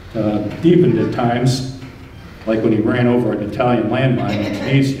deepened at times, like when he ran over an Italian landmine in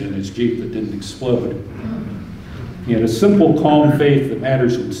Tunisia in his Jeep that didn't explode. He had a simple, calm faith that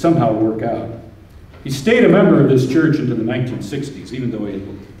matters would somehow work out. He stayed a member of this church into the 1960s, even though he had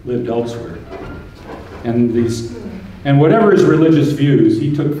lived elsewhere. And whatever his religious views,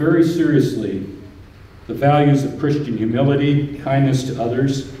 he took very seriously the values of Christian humility, kindness to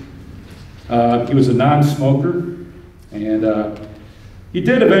others. He was a non-smoker, and he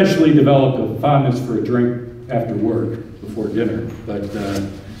did eventually develop a fondness for a drink after work, before dinner, but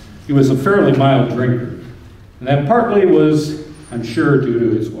he was a fairly mild drinker. And that partly was, I'm sure, due to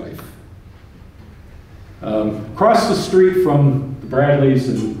his wife. Across the street from the Bradleys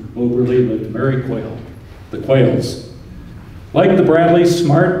and Moberly lived Mary Quayle, the Quayles. Like the Bradleys,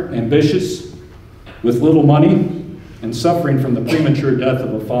 smart, ambitious, with little money, and suffering from the premature death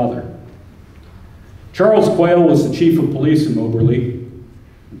of a father. Charles Quayle was the chief of police in Moberly,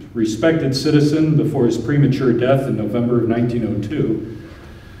 a respected citizen before his premature death in November of 1902.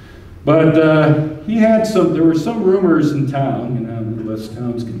 But there were some rumors in town, you know, Midwest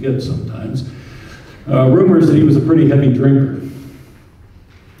towns can get sometimes, rumors that he was a pretty heavy drinker.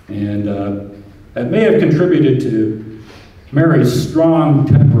 And that may have contributed to Mary's strong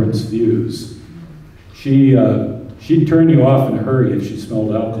temperance views. She'd turn you off in a hurry if she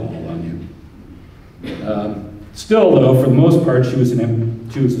smelled alcohol on you. Still, though, for the most part, she was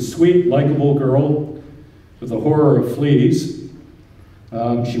a sweet, likable girl with a horror of fleas.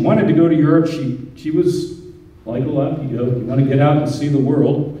 She wanted to go to Europe. She was like a lot of people. You want to get out and see the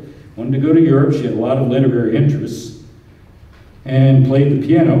world. Wanted to go to Europe. She had a lot of literary interests and played the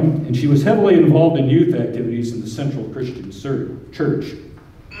piano. And she was heavily involved in youth activities in the Central Christian Church.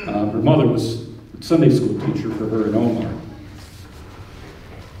 Her mother was a Sunday school teacher for her and Omar.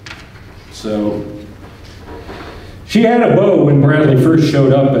 So she had a beau when Bradley first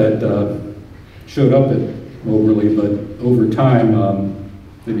showed up at Moberly, but over time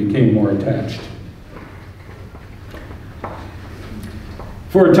they became more attached.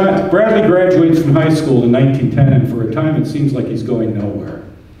 For a time, Bradley graduates from high school in 1910, and for a time it seems like he's going nowhere.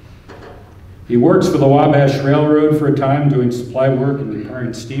 He works for the Wabash Railroad for a time, doing supply work and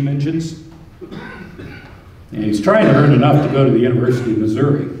repairing steam engines. And he's trying to earn enough to go to the University of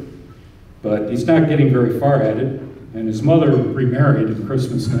Missouri, but he's not getting very far at it. And his mother remarried in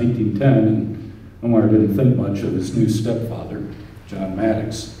Christmas 1910, and Omar didn't think much of his new stepfather, John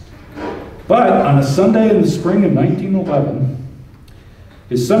Maddox. But on a Sunday in the spring of 1911,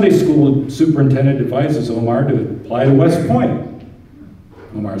 his Sunday school superintendent advises Omar to apply to West Point.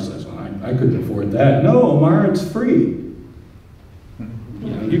 Omar says, well, I couldn't afford that. No, Omar, it's free.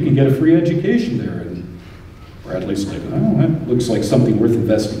 You can get a free education there. And Bradley's like, oh, that looks like something worth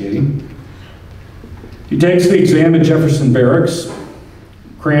investigating. He takes the exam at Jefferson Barracks,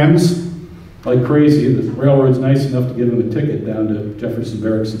 crams like crazy. The railroad's nice enough to give him a ticket down to Jefferson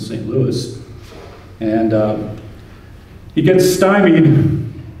Barracks in St. Louis. And he gets stymied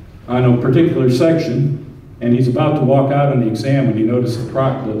on a particular section, and he's about to walk out on the exam when he notices the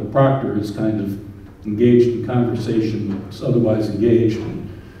proctor is kind of engaged in conversation, otherwise engaged.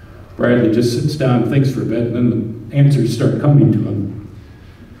 And Bradley just sits down and thinks for a bit, and then the answers start coming to him.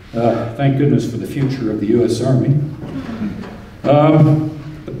 Thank goodness for the future of the U.S. Army.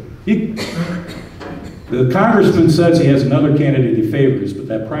 The congressman says he has another candidate he favors, but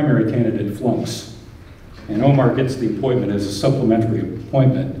that primary candidate flunks. And Omar gets the appointment as a supplementary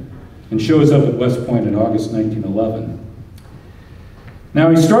appointment and shows up at West Point in August 1911. Now,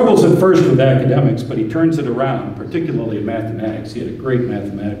 he struggles at first with academics, but he turns it around, particularly in mathematics. He had a great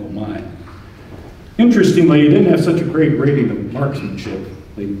mathematical mind. Interestingly, he didn't have such a great rating of marksmanship.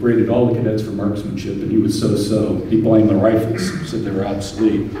 They graded all the cadets for marksmanship, and he was so-so. He blamed the rifles, said they were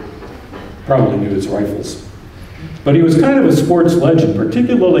obsolete. Probably knew his rifles. But he was kind of a sports legend,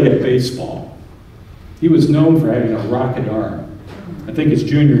 particularly at baseball. He was known for having a rocket arm. I think his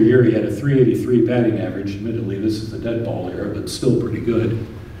junior year he had a .383 batting average. Admittedly, this is the dead ball era, but still pretty good.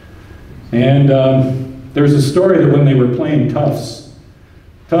 And there's a story that when they were playing Tufts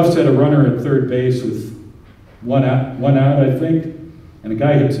had a runner at third base with one out, I think, and a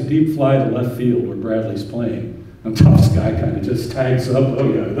guy hits a deep fly to left field where Bradley's playing. And Tufts guy kind of just tags up,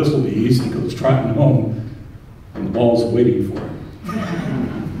 oh yeah, this will be easy, goes trotting home, and the ball's waiting for him.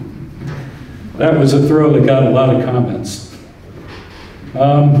 That was a throw that got a lot of comments.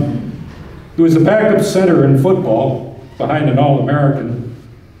 He was a backup center in football behind an All-American,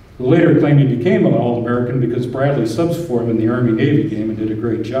 who later claimed he became an All-American because Bradley subs for him in the Army-Navy game and did a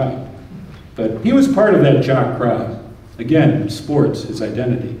great job. But he was part of that jock crowd. Again, sports, his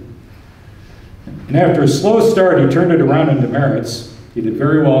identity. And after a slow start, he turned it around into merits. He did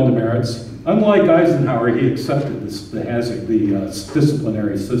very well in the merits. Unlike Eisenhower, he accepted the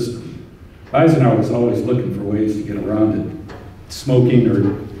disciplinary system. Eisenhower was always looking for ways to get around it, smoking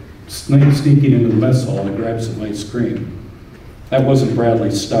or sneaking into the mess hall to grab some ice cream. That wasn't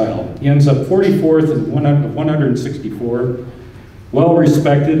Bradley's style. He ends up 44th of 164, well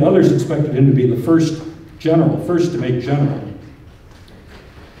respected. Others expected him to be the first to make general.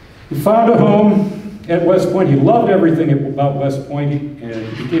 He found a home at West Point. He loved everything about West Point,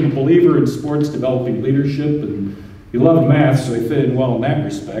 and he became a believer in sports developing leadership, and he loved math, so he fit in well in that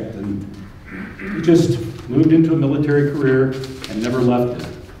respect. And he just moved into a military career and never left it.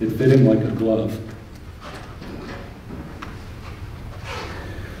 It fit him like a glove.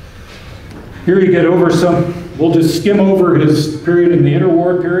 Here you get over we'll just skim over his period in the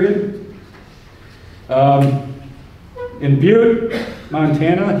interwar period. In Butte,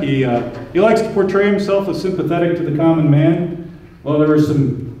 Montana, he likes to portray himself as sympathetic to the common man. Well, there were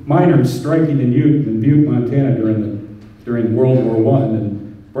some miners striking in Butte, Montana during World War I,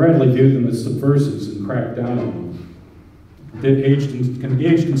 and Bradley viewed them as subversives and cracked down on them.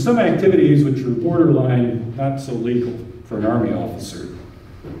 Engaged in some activities which were borderline not so legal for an Army officer.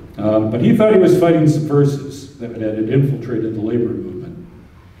 But he thought he was fighting subversives that had infiltrated the labor movement.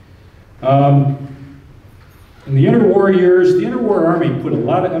 In the interwar years, the interwar Army put a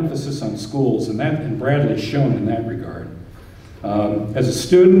lot of emphasis on schools, and Bradley's shown in that regard. As a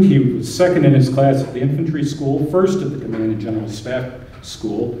student, he was second in his class at the infantry school, first at the Command and General Staff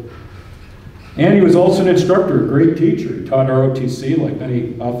School, and he was also an instructor, a great teacher. He taught ROTC like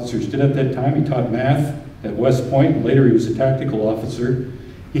many officers did at that time. He taught math at West Point, and later he was a tactical officer.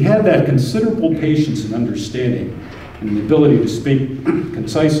 He had that considerable patience and understanding and the ability to speak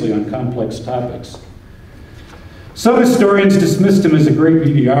concisely on complex topics. Some historians dismissed him as a great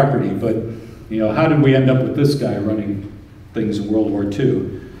mediocrity, but how did we end up with this guy running things in World War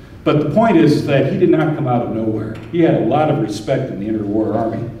II? But the point is that he did not come out of nowhere. He had a lot of respect in the interwar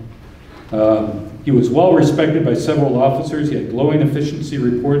Army. He was well respected by several officers. He had glowing efficiency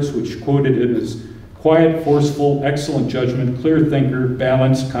reports which quoted him as quiet, forceful, excellent judgment, clear thinker,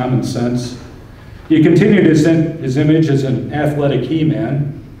 balanced, common sense. He continued his image as an athletic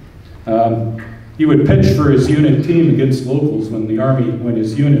he-man. He would pitch for his unit team against locals when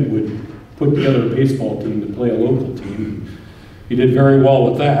his unit would put together a baseball team to play a local team. He did very well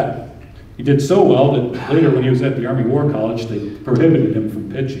with that. He did so well that later when he was at the Army War College, they prohibited him from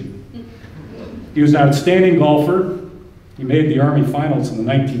pitching. He was an outstanding golfer. He made the Army finals in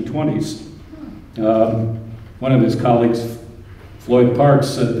the 1920s. One of his colleagues, Floyd Parks,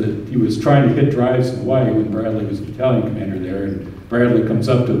 said that he was trying to hit drives in Hawaii when Bradley was a battalion commander there, and Bradley comes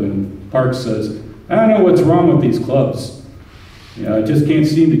up to him and Parks says, "I don't know what's wrong with these clubs. I just can't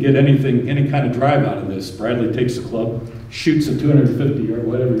seem to get any kind of drive out of this." Bradley takes the club, shoots a 250 or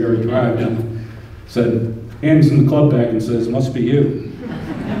whatever yard drive down, hands him the club back and says, "Must be you."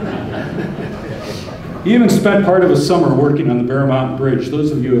 He even spent part of a summer working on the Bear Mountain Bridge. Those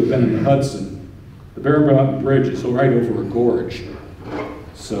of you who have been in the Hudson, the Bear Mountain Bridge is right over a gorge.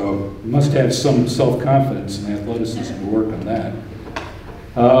 So you must have some self-confidence and athleticism to work on that.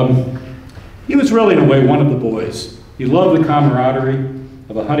 He was really, in a way, one of the boys. He loved the camaraderie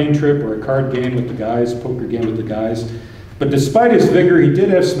of a hunting trip or a card game with the guys, poker game with the guys. But despite his vigor, he did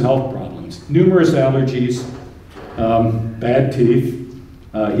have some health problems. Numerous allergies, bad teeth.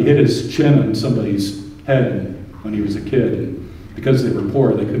 He hit his chin on somebody's head when he was a kid. And because they were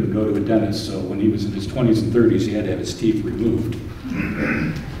poor, they couldn't go to a dentist. So when he was in his 20s and 30s, he had to have his teeth removed.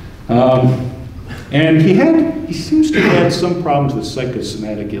 And he seems to have had some problems with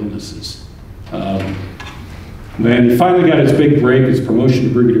psychosomatic illnesses. When he finally got his big break, his promotion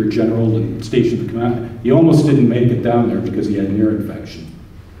to brigadier general and stationed the command, he almost didn't make it down there because he had an ear infection.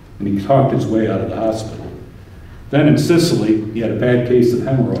 And he talked his way out of the hospital. Then in Sicily, he had a bad case of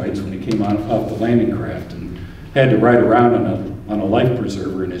hemorrhoids when he came off the landing craft and had to ride around on a life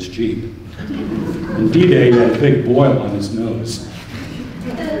preserver in his Jeep. In D-Day, he had a big boil on his nose.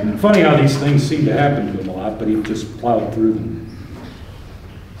 And funny how these things seem to happen to him a lot, but he just plowed through them.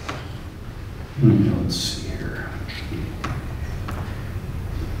 Let's see here.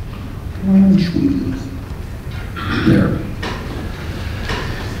 There.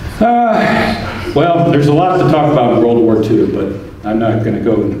 Well, there's a lot to talk about in World War II, but I'm not going to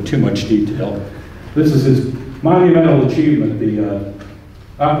go into too much detail. This is his monumental achievement, the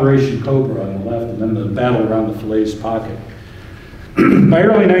Operation Cobra on the left, and then the battle around the Falaise Pocket. By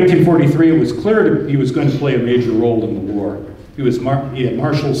early 1943, it was clear that he was going to play a major role in the war. He had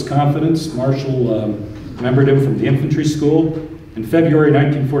Marshall's confidence. Marshall remembered him from the infantry school. In February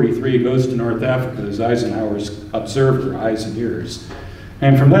 1943, he goes to North Africa as Eisenhower's observer, eyes and ears.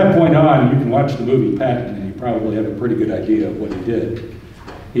 And from that point on, you can watch the movie Patton, and you probably have a pretty good idea of what he did.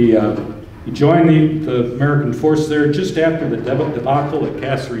 He joined the American force there just after the debacle at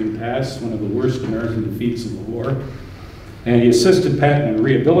Kasserine Pass, one of the worst American defeats of the war. And he assisted Patton in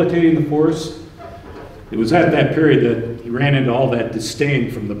rehabilitating the force. It was at that period that he ran into all that disdain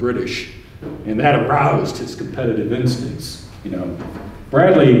from the British, and that aroused his competitive instincts. When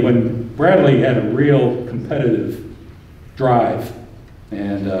Bradley had a real competitive drive,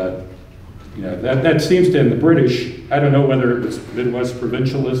 and that seems to, in the British, I don't know whether it was Midwest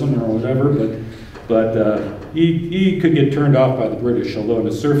provincialism or whatever, but he could get turned off by the British, although on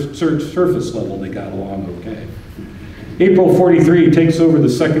a surface level they got along okay. April 43, he takes over the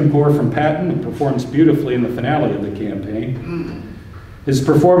 2nd Corps from Patton and performs beautifully in the finale of the campaign. His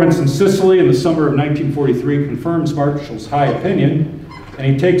performance in Sicily in the summer of 1943 confirms Marshall's high opinion,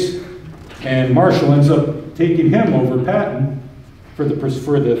 and Marshall ends up taking him over Patton for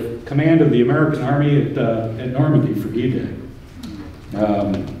the command of the American Army at Normandy for D-Day.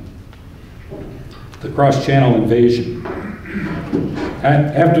 The cross-channel invasion.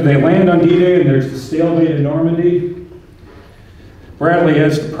 After they land on D-Day and there's the stalemate in Normandy, Bradley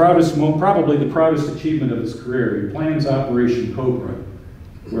has probably the proudest achievement of his career. He plans Operation Cobra,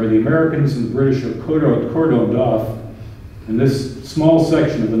 where the Americans and the British are cordoned off in this small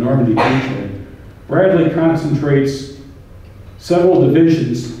section of the Normandy beachhead. Bradley concentrates several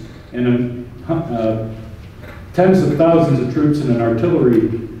divisions and tens of thousands of troops in an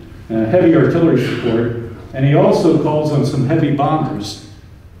heavy artillery support, and he also calls on some heavy bombers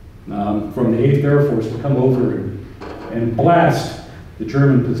from the 8th Air Force to come over and blast the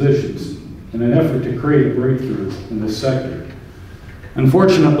German positions in an effort to create a breakthrough in this sector.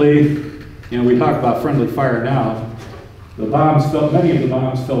 Unfortunately, we talk about friendly fire now. Many of the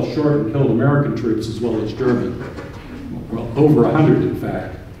bombs fell short and killed American troops as well as German. Well, over 100 in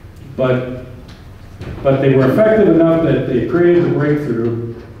fact. But they were effective enough that they created a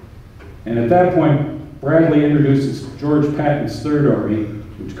breakthrough, and at that point, Bradley introduces George Patton's Third Army,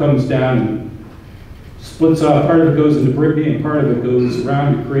 which comes down and splits off. Part of it goes into Brittany, and part of it goes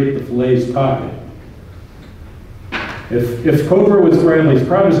around to create the Falaise Pocket. If Cobra was Bradley's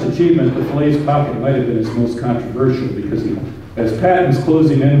proudest achievement, the Falaise Pocket might have been his most controversial, because as Patton's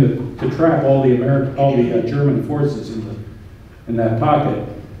closing in to trap all the German forces in that pocket,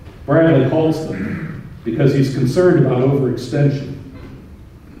 Bradley halts them because he's concerned about overextension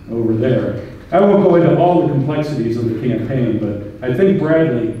over there. I won't go into all the complexities of the campaign, but I think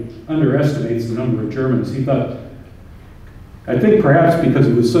Bradley underestimates the number of Germans. I think perhaps because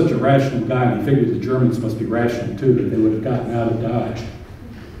he was such a rational guy, he figured the Germans must be rational too, that they would have gotten out of Dodge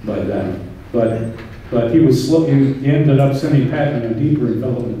by then. But he was slow. He ended up sending Patton on deeper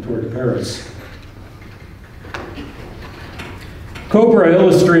envelopment toward Paris. Cobra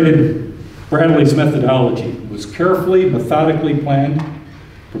illustrated Bradley's methodology. It was carefully, methodically planned,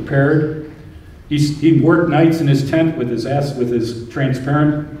 prepared. He worked nights in his tent with his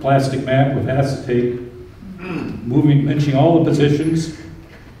transparent plastic map with acetate, mentioning all the positions.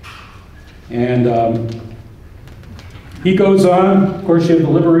 And he goes on. Of course, you have the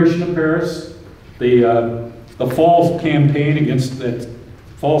liberation of Paris, the fall campaign against that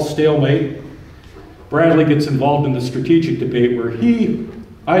false stalemate. Bradley gets involved in the strategic debate where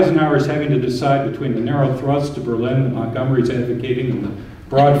Eisenhower is having to decide between the narrow thrust to Berlin that Montgomery's advocating and the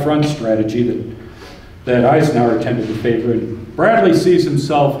broad front strategy that Eisenhower tended to favor. And Bradley sees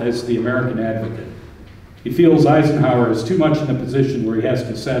himself as the American advocate. He feels Eisenhower is too much in a position where he has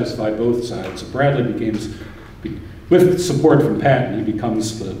to satisfy both sides. So Bradley with support from Patton, he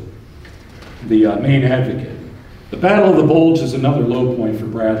becomes the main advocate. The Battle of the Bulge is another low point for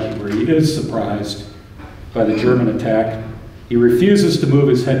Bradley, where he is surprised by the German attack. He refuses to move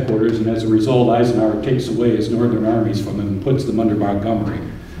his headquarters, and as a result, Eisenhower takes away his northern armies from him and puts them under Montgomery.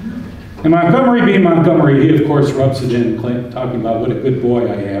 And Montgomery being Montgomery, he of course rubs it in, talking about what a good boy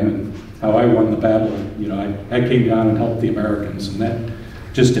I am and how I won the battle. I came down and helped the Americans, and that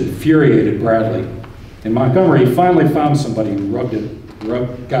just infuriated Bradley. And Montgomery finally found somebody who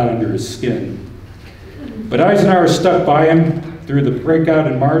got under his skin. But Eisenhower stuck by him through the breakout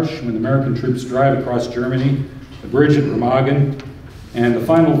in March when the American troops drive across Germany, the bridge at Remagen, and the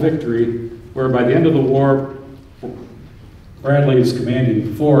final victory, where by the end of the war, Bradley is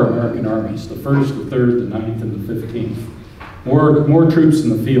commanding 4 American armies, the 1st, the 3rd, the 9th, and the 15th. More troops in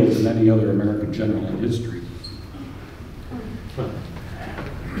the field than any other American general in history.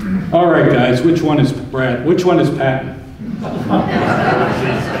 All right, guys, which one is Patton?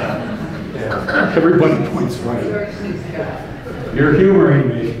 Everybody points right. You're humoring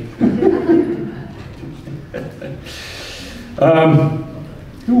me.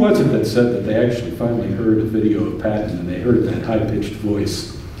 Who was it that said that they actually finally heard a video of Patton and they heard that high-pitched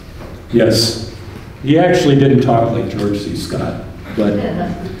voice? Yes, he actually didn't talk like George C. Scott, but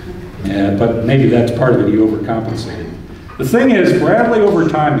maybe that's part of it. He overcompensated. The thing is, Bradley over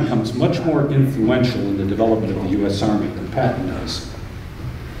time becomes much more influential in the development of the U.S. Army than Patton does.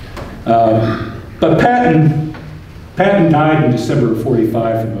 But Patton died in December of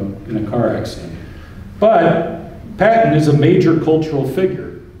 '45 in a car accident. But Patton is a major cultural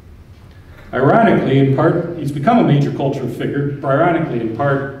figure. Ironically, in part, he's become a major cultural figure, ironically, in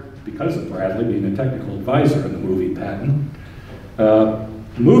part because of Bradley being a technical advisor in the movie Patton. The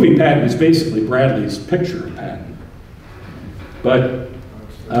movie Patton is basically Bradley's picture of Patton. But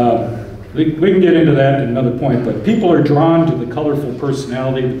We can get into that at another point, but people are drawn to the colorful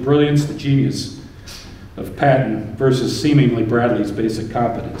personality, the brilliance, the genius of Patton versus seemingly Bradley's basic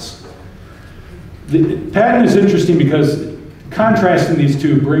competence. Patton is interesting because contrasting these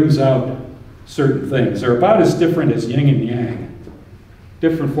two brings out certain things. They're about as different as yin and yang,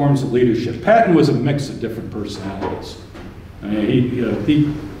 different forms of leadership. Patton was a mix of different personalities. I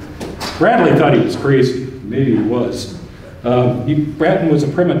mean, Bradley thought he was crazy. Maybe he was. Patton was a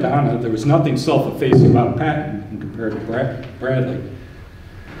prima donna. There was nothing self-effacing about Patton compared to Bradley.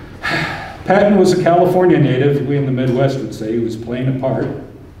 Patton was a California native. We in the Midwest would say he was playing a part.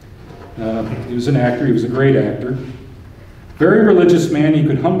 He was an actor. He was a great actor. Very religious man. He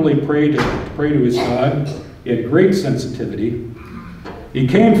could humbly pray to his God. He had great sensitivity. He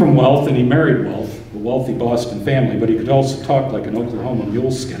came from wealth and he married wealth, a wealthy Boston family, but he could also talk like an Oklahoma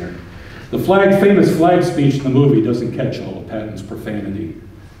mule skinner. The famous flag speech in the movie doesn't catch all of Patton's profanity.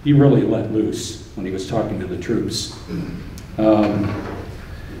 He really let loose when he was talking to the troops.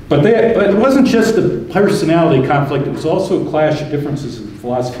 But it wasn't just a personality conflict, it was also a clash of differences in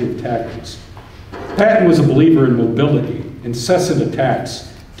philosophy of tactics. Patton was a believer in mobility, incessant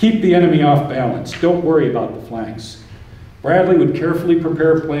attacks, keep the enemy off balance, don't worry about the flanks. Bradley would carefully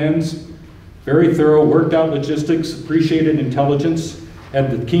prepare plans, very thorough, worked out logistics, appreciated intelligence,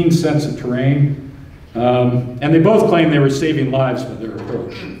 had the keen sense of terrain, and they both claimed they were saving lives with their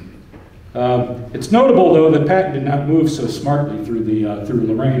approach. It's notable, though, that Patton did not move so smartly through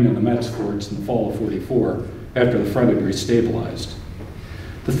Lorraine and the Metz forts in the fall of '44 after the front had restabilized.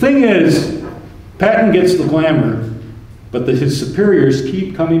 The thing is, Patton gets the glamour, but his superiors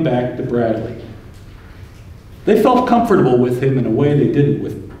keep coming back to Bradley. They felt comfortable with him in a way they didn't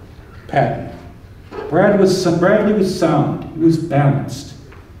with Patton. Bradley was sound, he was balanced.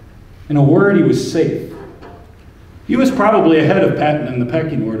 In a word, he was safe. He was probably ahead of Patton in the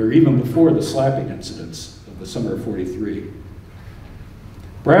pecking order even before the slapping incidents of the summer of '43.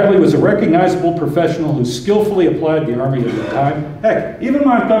 Bradley was a recognizable professional who skillfully applied the Army at the time. Heck, even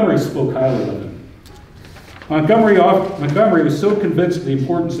Montgomery spoke highly of him. Montgomery was so convinced of the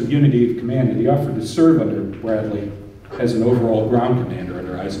importance of unity of command that he offered to serve under Bradley as an overall ground commander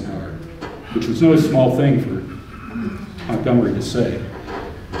under Eisenhower, which was no small thing for Montgomery to say.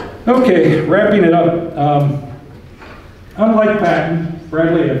 Okay, wrapping it up. Unlike Patton,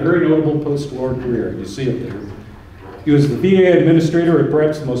 Bradley had a very notable post-war career. You see it there. He was the VA administrator at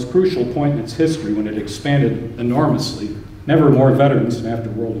perhaps the most crucial point in its history when it expanded enormously. Never more veterans than after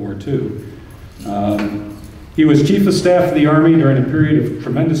World War II. He was chief of staff of the Army during a period of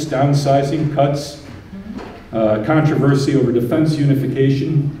tremendous downsizing, cuts, controversy over defense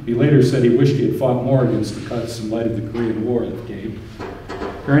unification. He later said he wished he had fought more against the cuts in light of the Korean War that came.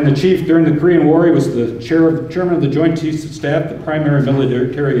 During the Korean War, he was the chairman of the Joint Chiefs of Staff, the primary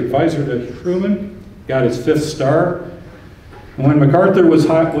military advisor to Truman, got his 5th star. And when MacArthur was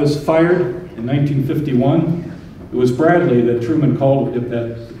fired in 1951, it was Bradley that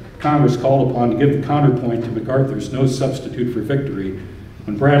that Congress called upon to give the counterpoint to MacArthur's no substitute for victory,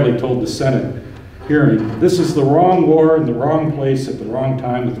 when Bradley told the Senate hearing, "This is the wrong war in the wrong place at the wrong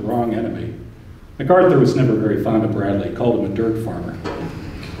time with the wrong enemy." MacArthur was never very fond of Bradley, called him a dirt farmer.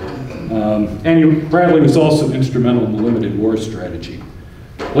 Bradley was also instrumental in the limited war strategy.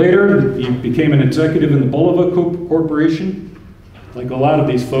 Later, he became an executive in the Bulova Corporation. Like a lot of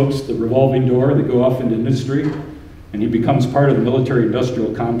these folks, the revolving door, they go off into industry, and he becomes part of the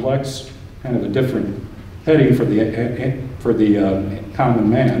military-industrial complex, kind of a different heading for the common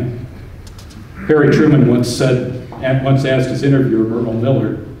man. Harry Truman once asked his interviewer, Merle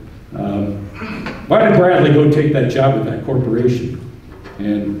Miller, why did Bradley go take that job with that corporation?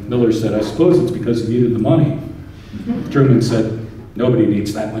 And Miller said, I suppose it's because he needed the money. Truman said, nobody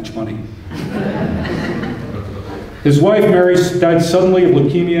needs that much money. His wife, Mary, died suddenly of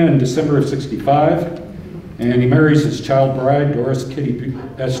leukemia in December of '65, and he marries his child bride, Doris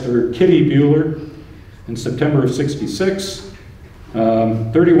Esther Kitty Bueller, in September of '66,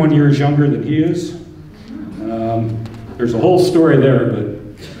 31 years younger than he is. There's a whole story there,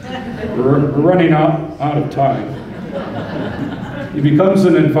 but we're running out of time. He becomes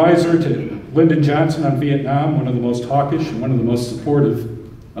an advisor to Lyndon Johnson on Vietnam, one of the most hawkish and one of the most supportive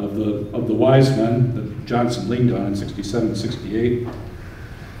of the wise men that Johnson leaned on in '67, '68.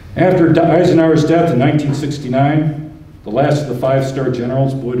 After Eisenhower's death in 1969, the last of the 5-star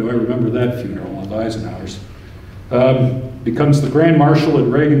generals, boy do I remember that funeral of Eisenhower's, becomes the Grand Marshal at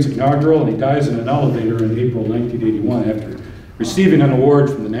Reagan's inaugural, and he dies in an elevator in April 1981 after receiving an award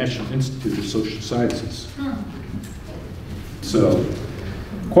from the National Institute of Social Sciences. So,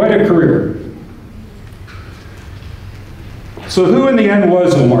 quite a career. So who in the end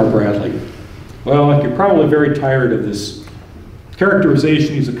was Omar Bradley? Well, you're probably very tired of this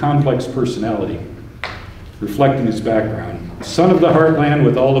characterization. He's a complex personality, reflecting his background. Son of the heartland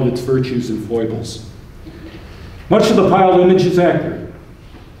with all of its virtues and foibles. Much of the piled image is accurate.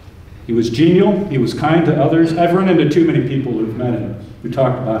 He was genial, he was kind to others. I've run into too many people who've met him who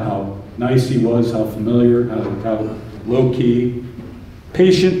talked about how nice he was, how familiar, how low-key,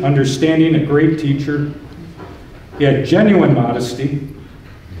 patient, understanding, a great teacher. He had genuine modesty.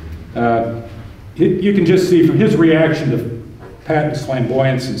 You can just see from his reaction to Patton's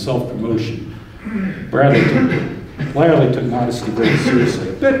flamboyance and self-promotion, Bradley took modesty very seriously.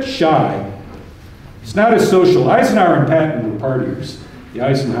 A bit shy. He's not as social. Eisenhower and Patton were partiers. The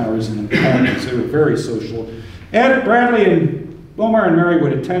Eisenhowers and the Pattons, they were very social. And Bradley and Omar and Mary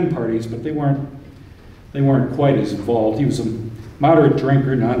would attend parties, but they weren't quite as involved. He was a moderate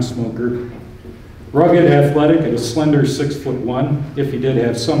drinker, non-smoker, rugged, athletic, and a slender 6'1", if he did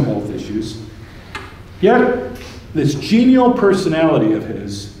have some health issues. Yet, this genial personality of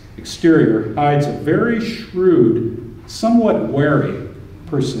his exterior hides a very shrewd, somewhat wary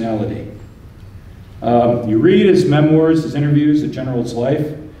personality. You read his memoirs, his interviews, the general's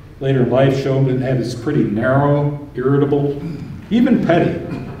life. Later in life showed him that he's pretty narrow, irritable, even petty.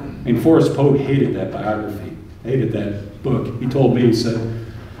 I mean, Forrest Poe hated that biography, hated that book. He told me, he said,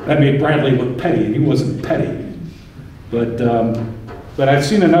 that made Bradley look petty, and he wasn't petty. But I've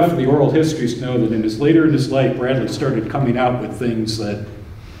seen enough of the oral histories to know that later in his life, Bradley started coming out with things that,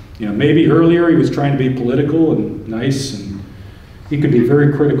 maybe earlier he was trying to be political and nice, and he could be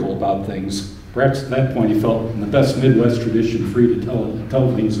very critical about things. Perhaps at that point he felt, in the best Midwest tradition, free to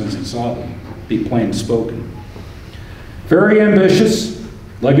tell things as he saw them, be plain spoken. Very ambitious,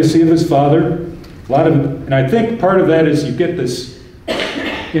 legacy of his father. And I think part of that is you get this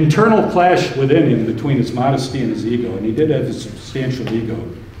internal clash within him between his modesty and his ego, and he did have a substantial ego.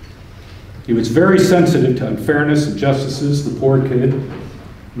 He was very sensitive to unfairness, injustices, the poor kid,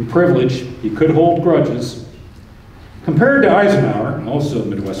 and privilege. He could hold grudges. Compared to Eisenhower, also a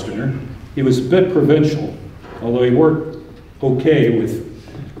Midwesterner, he was a bit provincial, although he worked okay with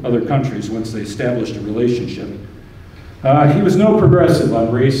other countries once they established a relationship. He was no progressive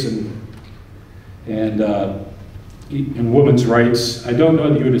on race and women's rights. I don't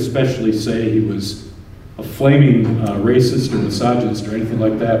know that you would especially say he was a flaming racist or misogynist or anything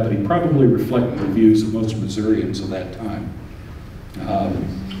like that, but he probably reflected the views of most Missourians of that time.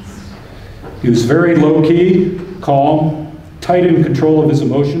 He was very low-key, calm, tight in control of his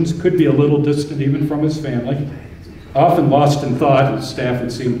emotions, could be a little distant even from his family, often lost in thought. His staff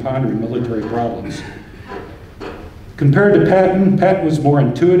would see him pondering military problems. Compared to Patton was more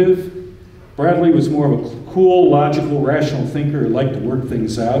intuitive. Bradley was more of a cool, logical, rational thinker who liked to work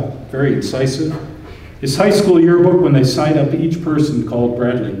things out, very incisive. His high school yearbook, when they signed up, each person called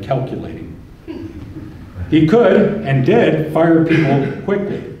Bradley calculating. He could, and did, fire people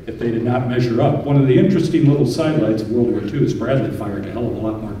quickly if they did not measure up. One of the interesting little sidelights of World War II is Bradley fired a hell of a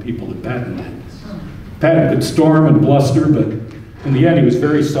lot more people than Patton did. Patton could storm and bluster, but in the end he was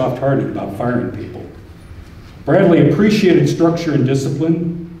very soft-hearted about firing people. Bradley appreciated structure and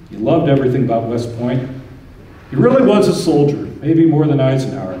discipline. He loved everything about West Point. He really was a soldier, maybe more than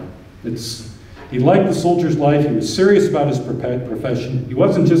Eisenhower. He liked the soldier's life. He was serious about his profession. He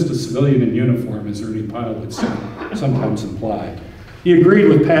wasn't just a civilian in uniform, as Ernie Pyle would sometimes imply. He agreed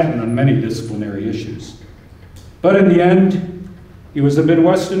with Patton on many disciplinary issues. But in the end, he was a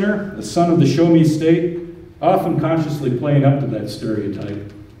Midwesterner, the son of the show-me state, often consciously playing up to that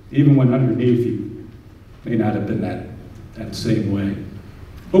stereotype, even when underneath he may not have been that same way.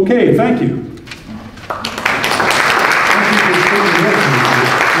 Okay, thank you.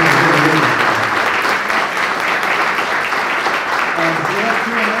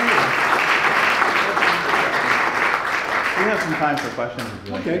 We have some time for questions.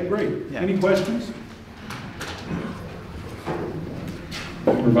 Okay, great. Yeah. Any questions?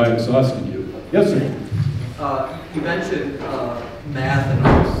 Provide exhausting you. Yes, sir. You mentioned math and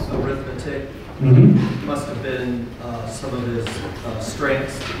arithmetic. Mm-hmm. Must have been some of his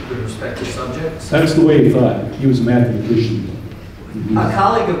strengths with respect to subjects. That's the way he thought. He was a mathematician. Mm-hmm. A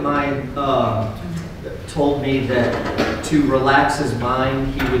colleague of mine told me that to relax his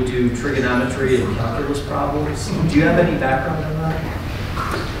mind, he would do trigonometry and calculus problems. Do you have any background on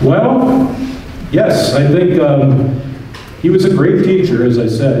that? Well, yes, I think he was a great teacher, as I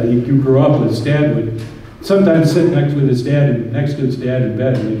said. He grew up with his dad would sometimes sit next to his dad in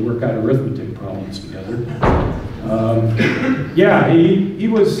bed, and they'd work out arithmetic problems together. Yeah, he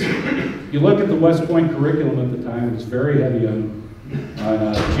was, you look at the West Point curriculum at the time, it was very heavy on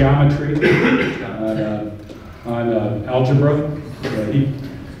geometry, on algebra.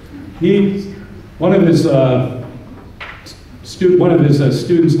 one of his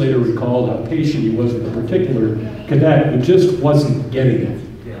students later recalled how patient he was with a particular cadet who just wasn't getting it.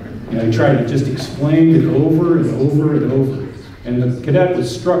 You know, he tried to just explain it over and over and over. And the cadet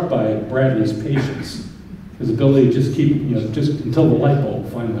was struck by Bradley's patience, his ability to just keep, you know, just until the light bulb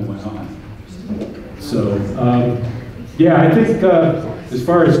finally went on. So, yeah, I think as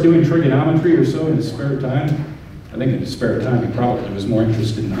far as doing trigonometry or so in his spare time, I think in his spare time he probably was more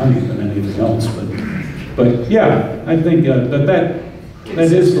interested in hunting than anything else. But yeah, I think that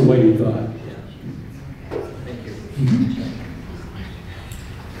is the way he thought. Thank you. Mm-hmm.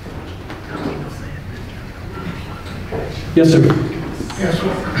 Yes, sir. Yes,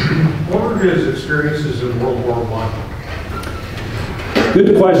 what were his experiences in World War I?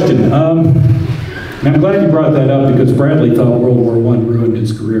 Good question. And I'm glad you brought that up because Bradley thought World War I ruined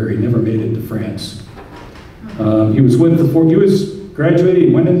his career. He never made it to France. He was with the he was graduated, he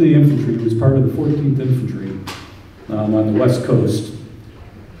went into the infantry. He was part of the 14th Infantry on the West Coast.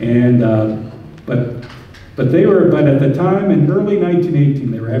 And but at the time in early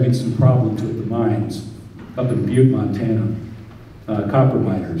 1918, they were having some problems with the mines up in Butte, Montana, copper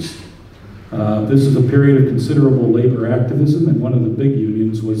miners. This is a period of considerable labor activism, and one of the big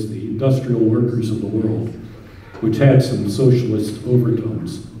unions was the Industrial Workers of the World, which had some socialist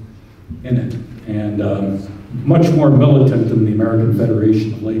overtones in it, and much more militant than the American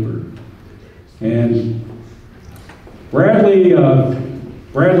Federation of Labor. And Bradley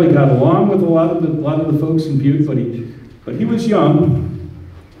got along with a lot of the folks in Butte, but he was young.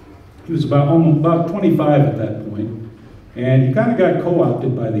 He was about 25 at that point, and he kind of got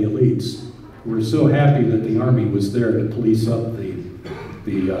co-opted by the elites, who were so happy that the Army was there to police up the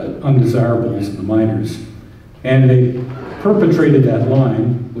undesirables and the miners. And they perpetrated that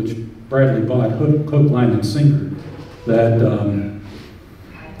line, which Bradley bought hook, line, and sinker, that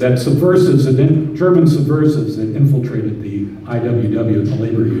subversives, German subversives that infiltrated the IWW and the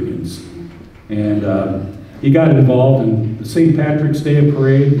labor unions. And he got involved in the St. Patrick's Day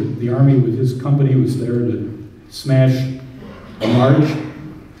parade. The Army with his company was there to smash a march.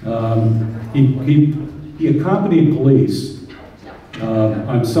 He accompanied police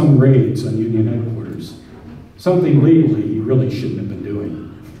on some raids on Union headquarters. Something legally he really shouldn't have been doing.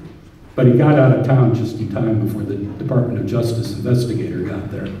 But he got out of town just in time before the Department of Justice investigator got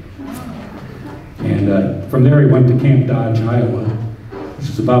there. And from there he went to Camp Dodge, Iowa, which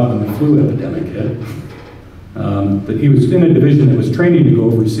is about when the flu epidemic hit. But he was in a division that was training to go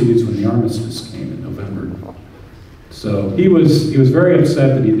overseas when the armistice came in November. So he was very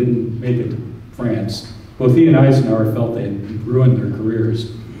upset that he didn't make it to France. Both he and Eisenhower felt they had ruined their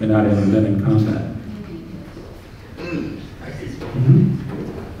careers by not having been in combat. Mm-hmm.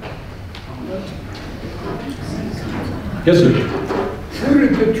 Yes, sir. Who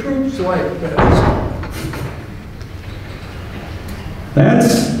did the troops like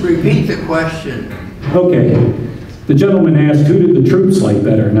best? Repeat the question. Okay. The gentleman asked, who did the troops like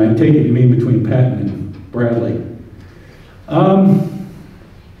better? And I take it you mean between Patton and Bradley.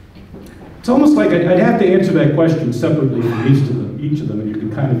 It's almost like I'd have to answer that question separately from each of them, and you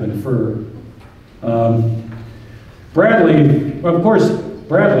can kind of infer. Bradley, well, of course,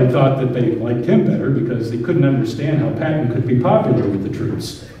 Bradley thought that they liked him better because they couldn't understand how Patton could be popular with the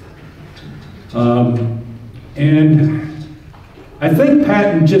troops. And I think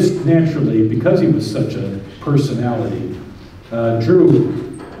Patton just naturally, because he was such a personality,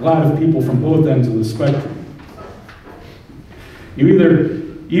 drew a lot of people from both ends of the spectrum. You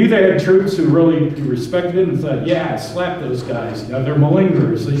either had troops who really respected it and thought, yeah, slap those guys, you know, they're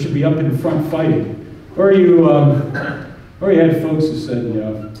malingerers, they should be up in front fighting. Or you had folks who said, you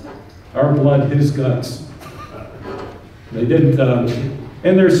know, our blood, his guts. They didn't,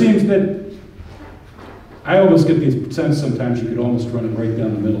 and there seems that, I almost get the sense sometimes you could almost run it right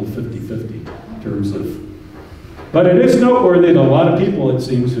down the middle, 50-50, in terms of, but it is noteworthy that a lot of people, it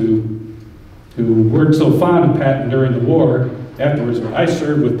seems, who weren't so fond of Patton during the war, afterwards, I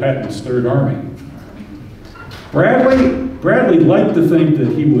served with Patton's Third Army. Bradley liked to think that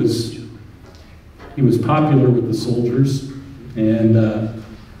he was popular with the soldiers, and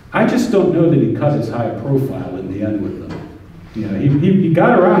I just don't know that he cut as high a profile in the end with them. You know, he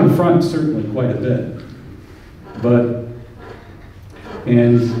got around the front certainly quite a bit,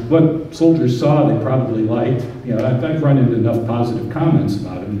 and what soldiers saw they probably liked. You know, I've run into enough positive comments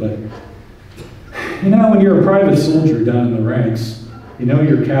about him, but you know, when you're a private soldier down in the ranks, you know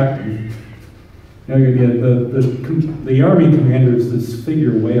your captain. You know, the Army commander is this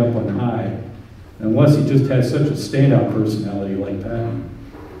figure way up on high. Unless he just has such a standout personality like Patton,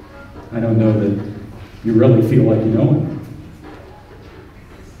 I don't know that you really feel like you know him.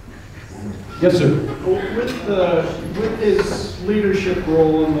 Yes, sir. With his leadership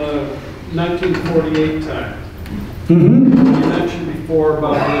role in the 1948 time, Mm-hmm. you mentioned before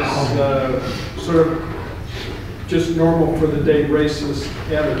about his sort of just normal for the day racist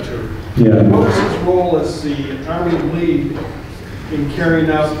attitude. Yeah. What was his role as the Army lead in carrying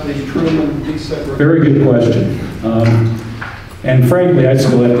out the Truman desegregation? Very good question. And frankly, I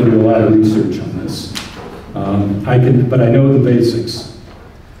still have to do a lot of research on this. But I know the basics.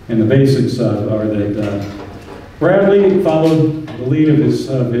 And the basics are that Bradley followed the lead of his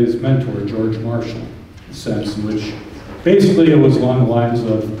mentor, George Marshall, in a sense in which basically it was along the lines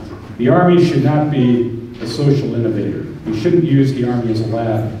of the Army should not be a social innovator. You shouldn't use the Army as a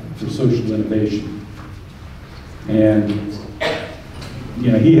lab for social innovation. And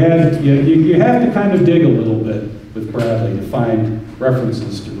you know, you have to kind of dig a little bit with Bradley to find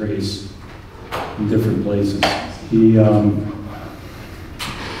references to race in different places. He,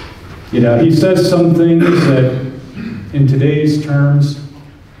 you know, he says some things that, in today's terms,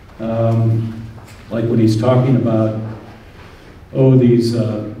 like when he's talking about, oh, these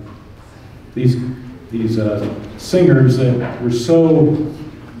singers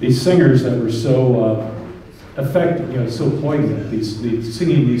that were so effective, you know, so poignant.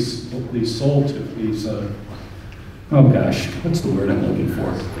 Singing these soul tunes, these oh gosh, what's the word I'm looking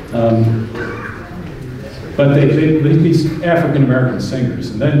for? But these African American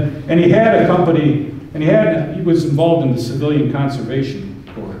singers, and he had a company, and he was involved in the Civilian Conservation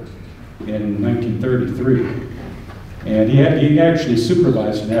Corps in 1933, and he actually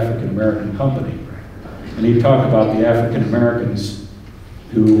supervised an African American company, and he talked about the African Americans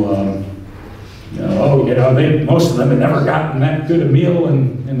who, most of them had never gotten that good a meal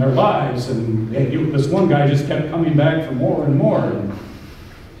in their lives, and this one guy just kept coming back for more and more,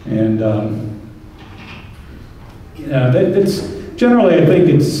 that's generally, I think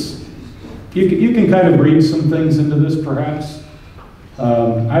it's, you can kind of read some things into this perhaps.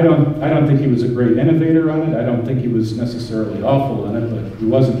 I don't think he was a great innovator on it. I don't think he was necessarily awful on it, but he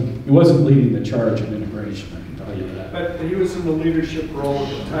wasn't leading the charge of integration, I can tell you that. But he was in the leadership role at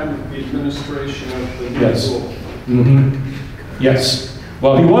the time of the administration of the Yes. new rule. Mm-hmm. Yes.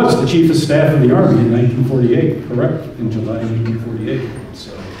 Well, he was the Chief of Staff of the Army in 1948, correct? In July 1948.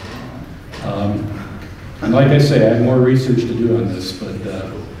 So, and like I say, I have more research to do on this, but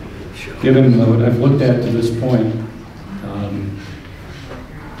given what I've looked at to this point,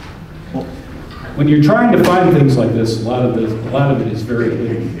 when you're trying to find things like this, a lot of it is very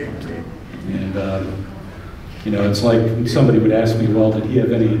hidden. And you know, it's like somebody would ask me, well, did he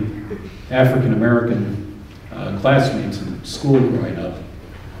have any African American classmates in school growing up?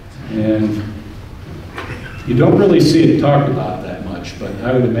 And you don't really see it talked about that much, but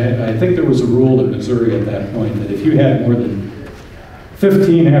I would imagine, I think there was a rule in Missouri at that point that if you had more than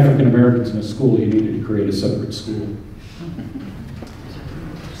 15 African Americans in a school, you needed to create a separate school.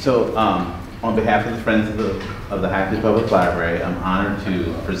 So, on behalf of the Friends of the Hackley Public Library, I'm honored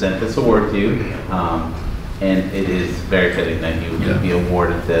to present this award to you. And it is very fitting that you would be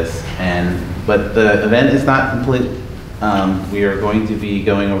awarded this. But the event is not complete. We are going to be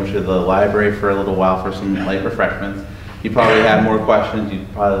going over to the library for a little while for some light refreshments. You probably have more questions.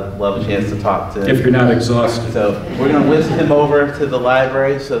 You'd probably love a chance to talk to. If you're not exhausted. So we're going to whisk him over to the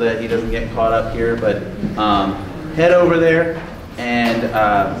library so that he doesn't get caught up here. But head over there and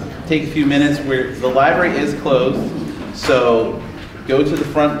take a few minutes. The library is closed, so go to the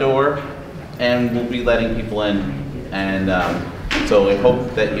front door and we'll be letting people in. And so we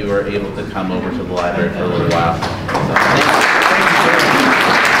hope that you are able to come over to the library for a little while. So, thank you.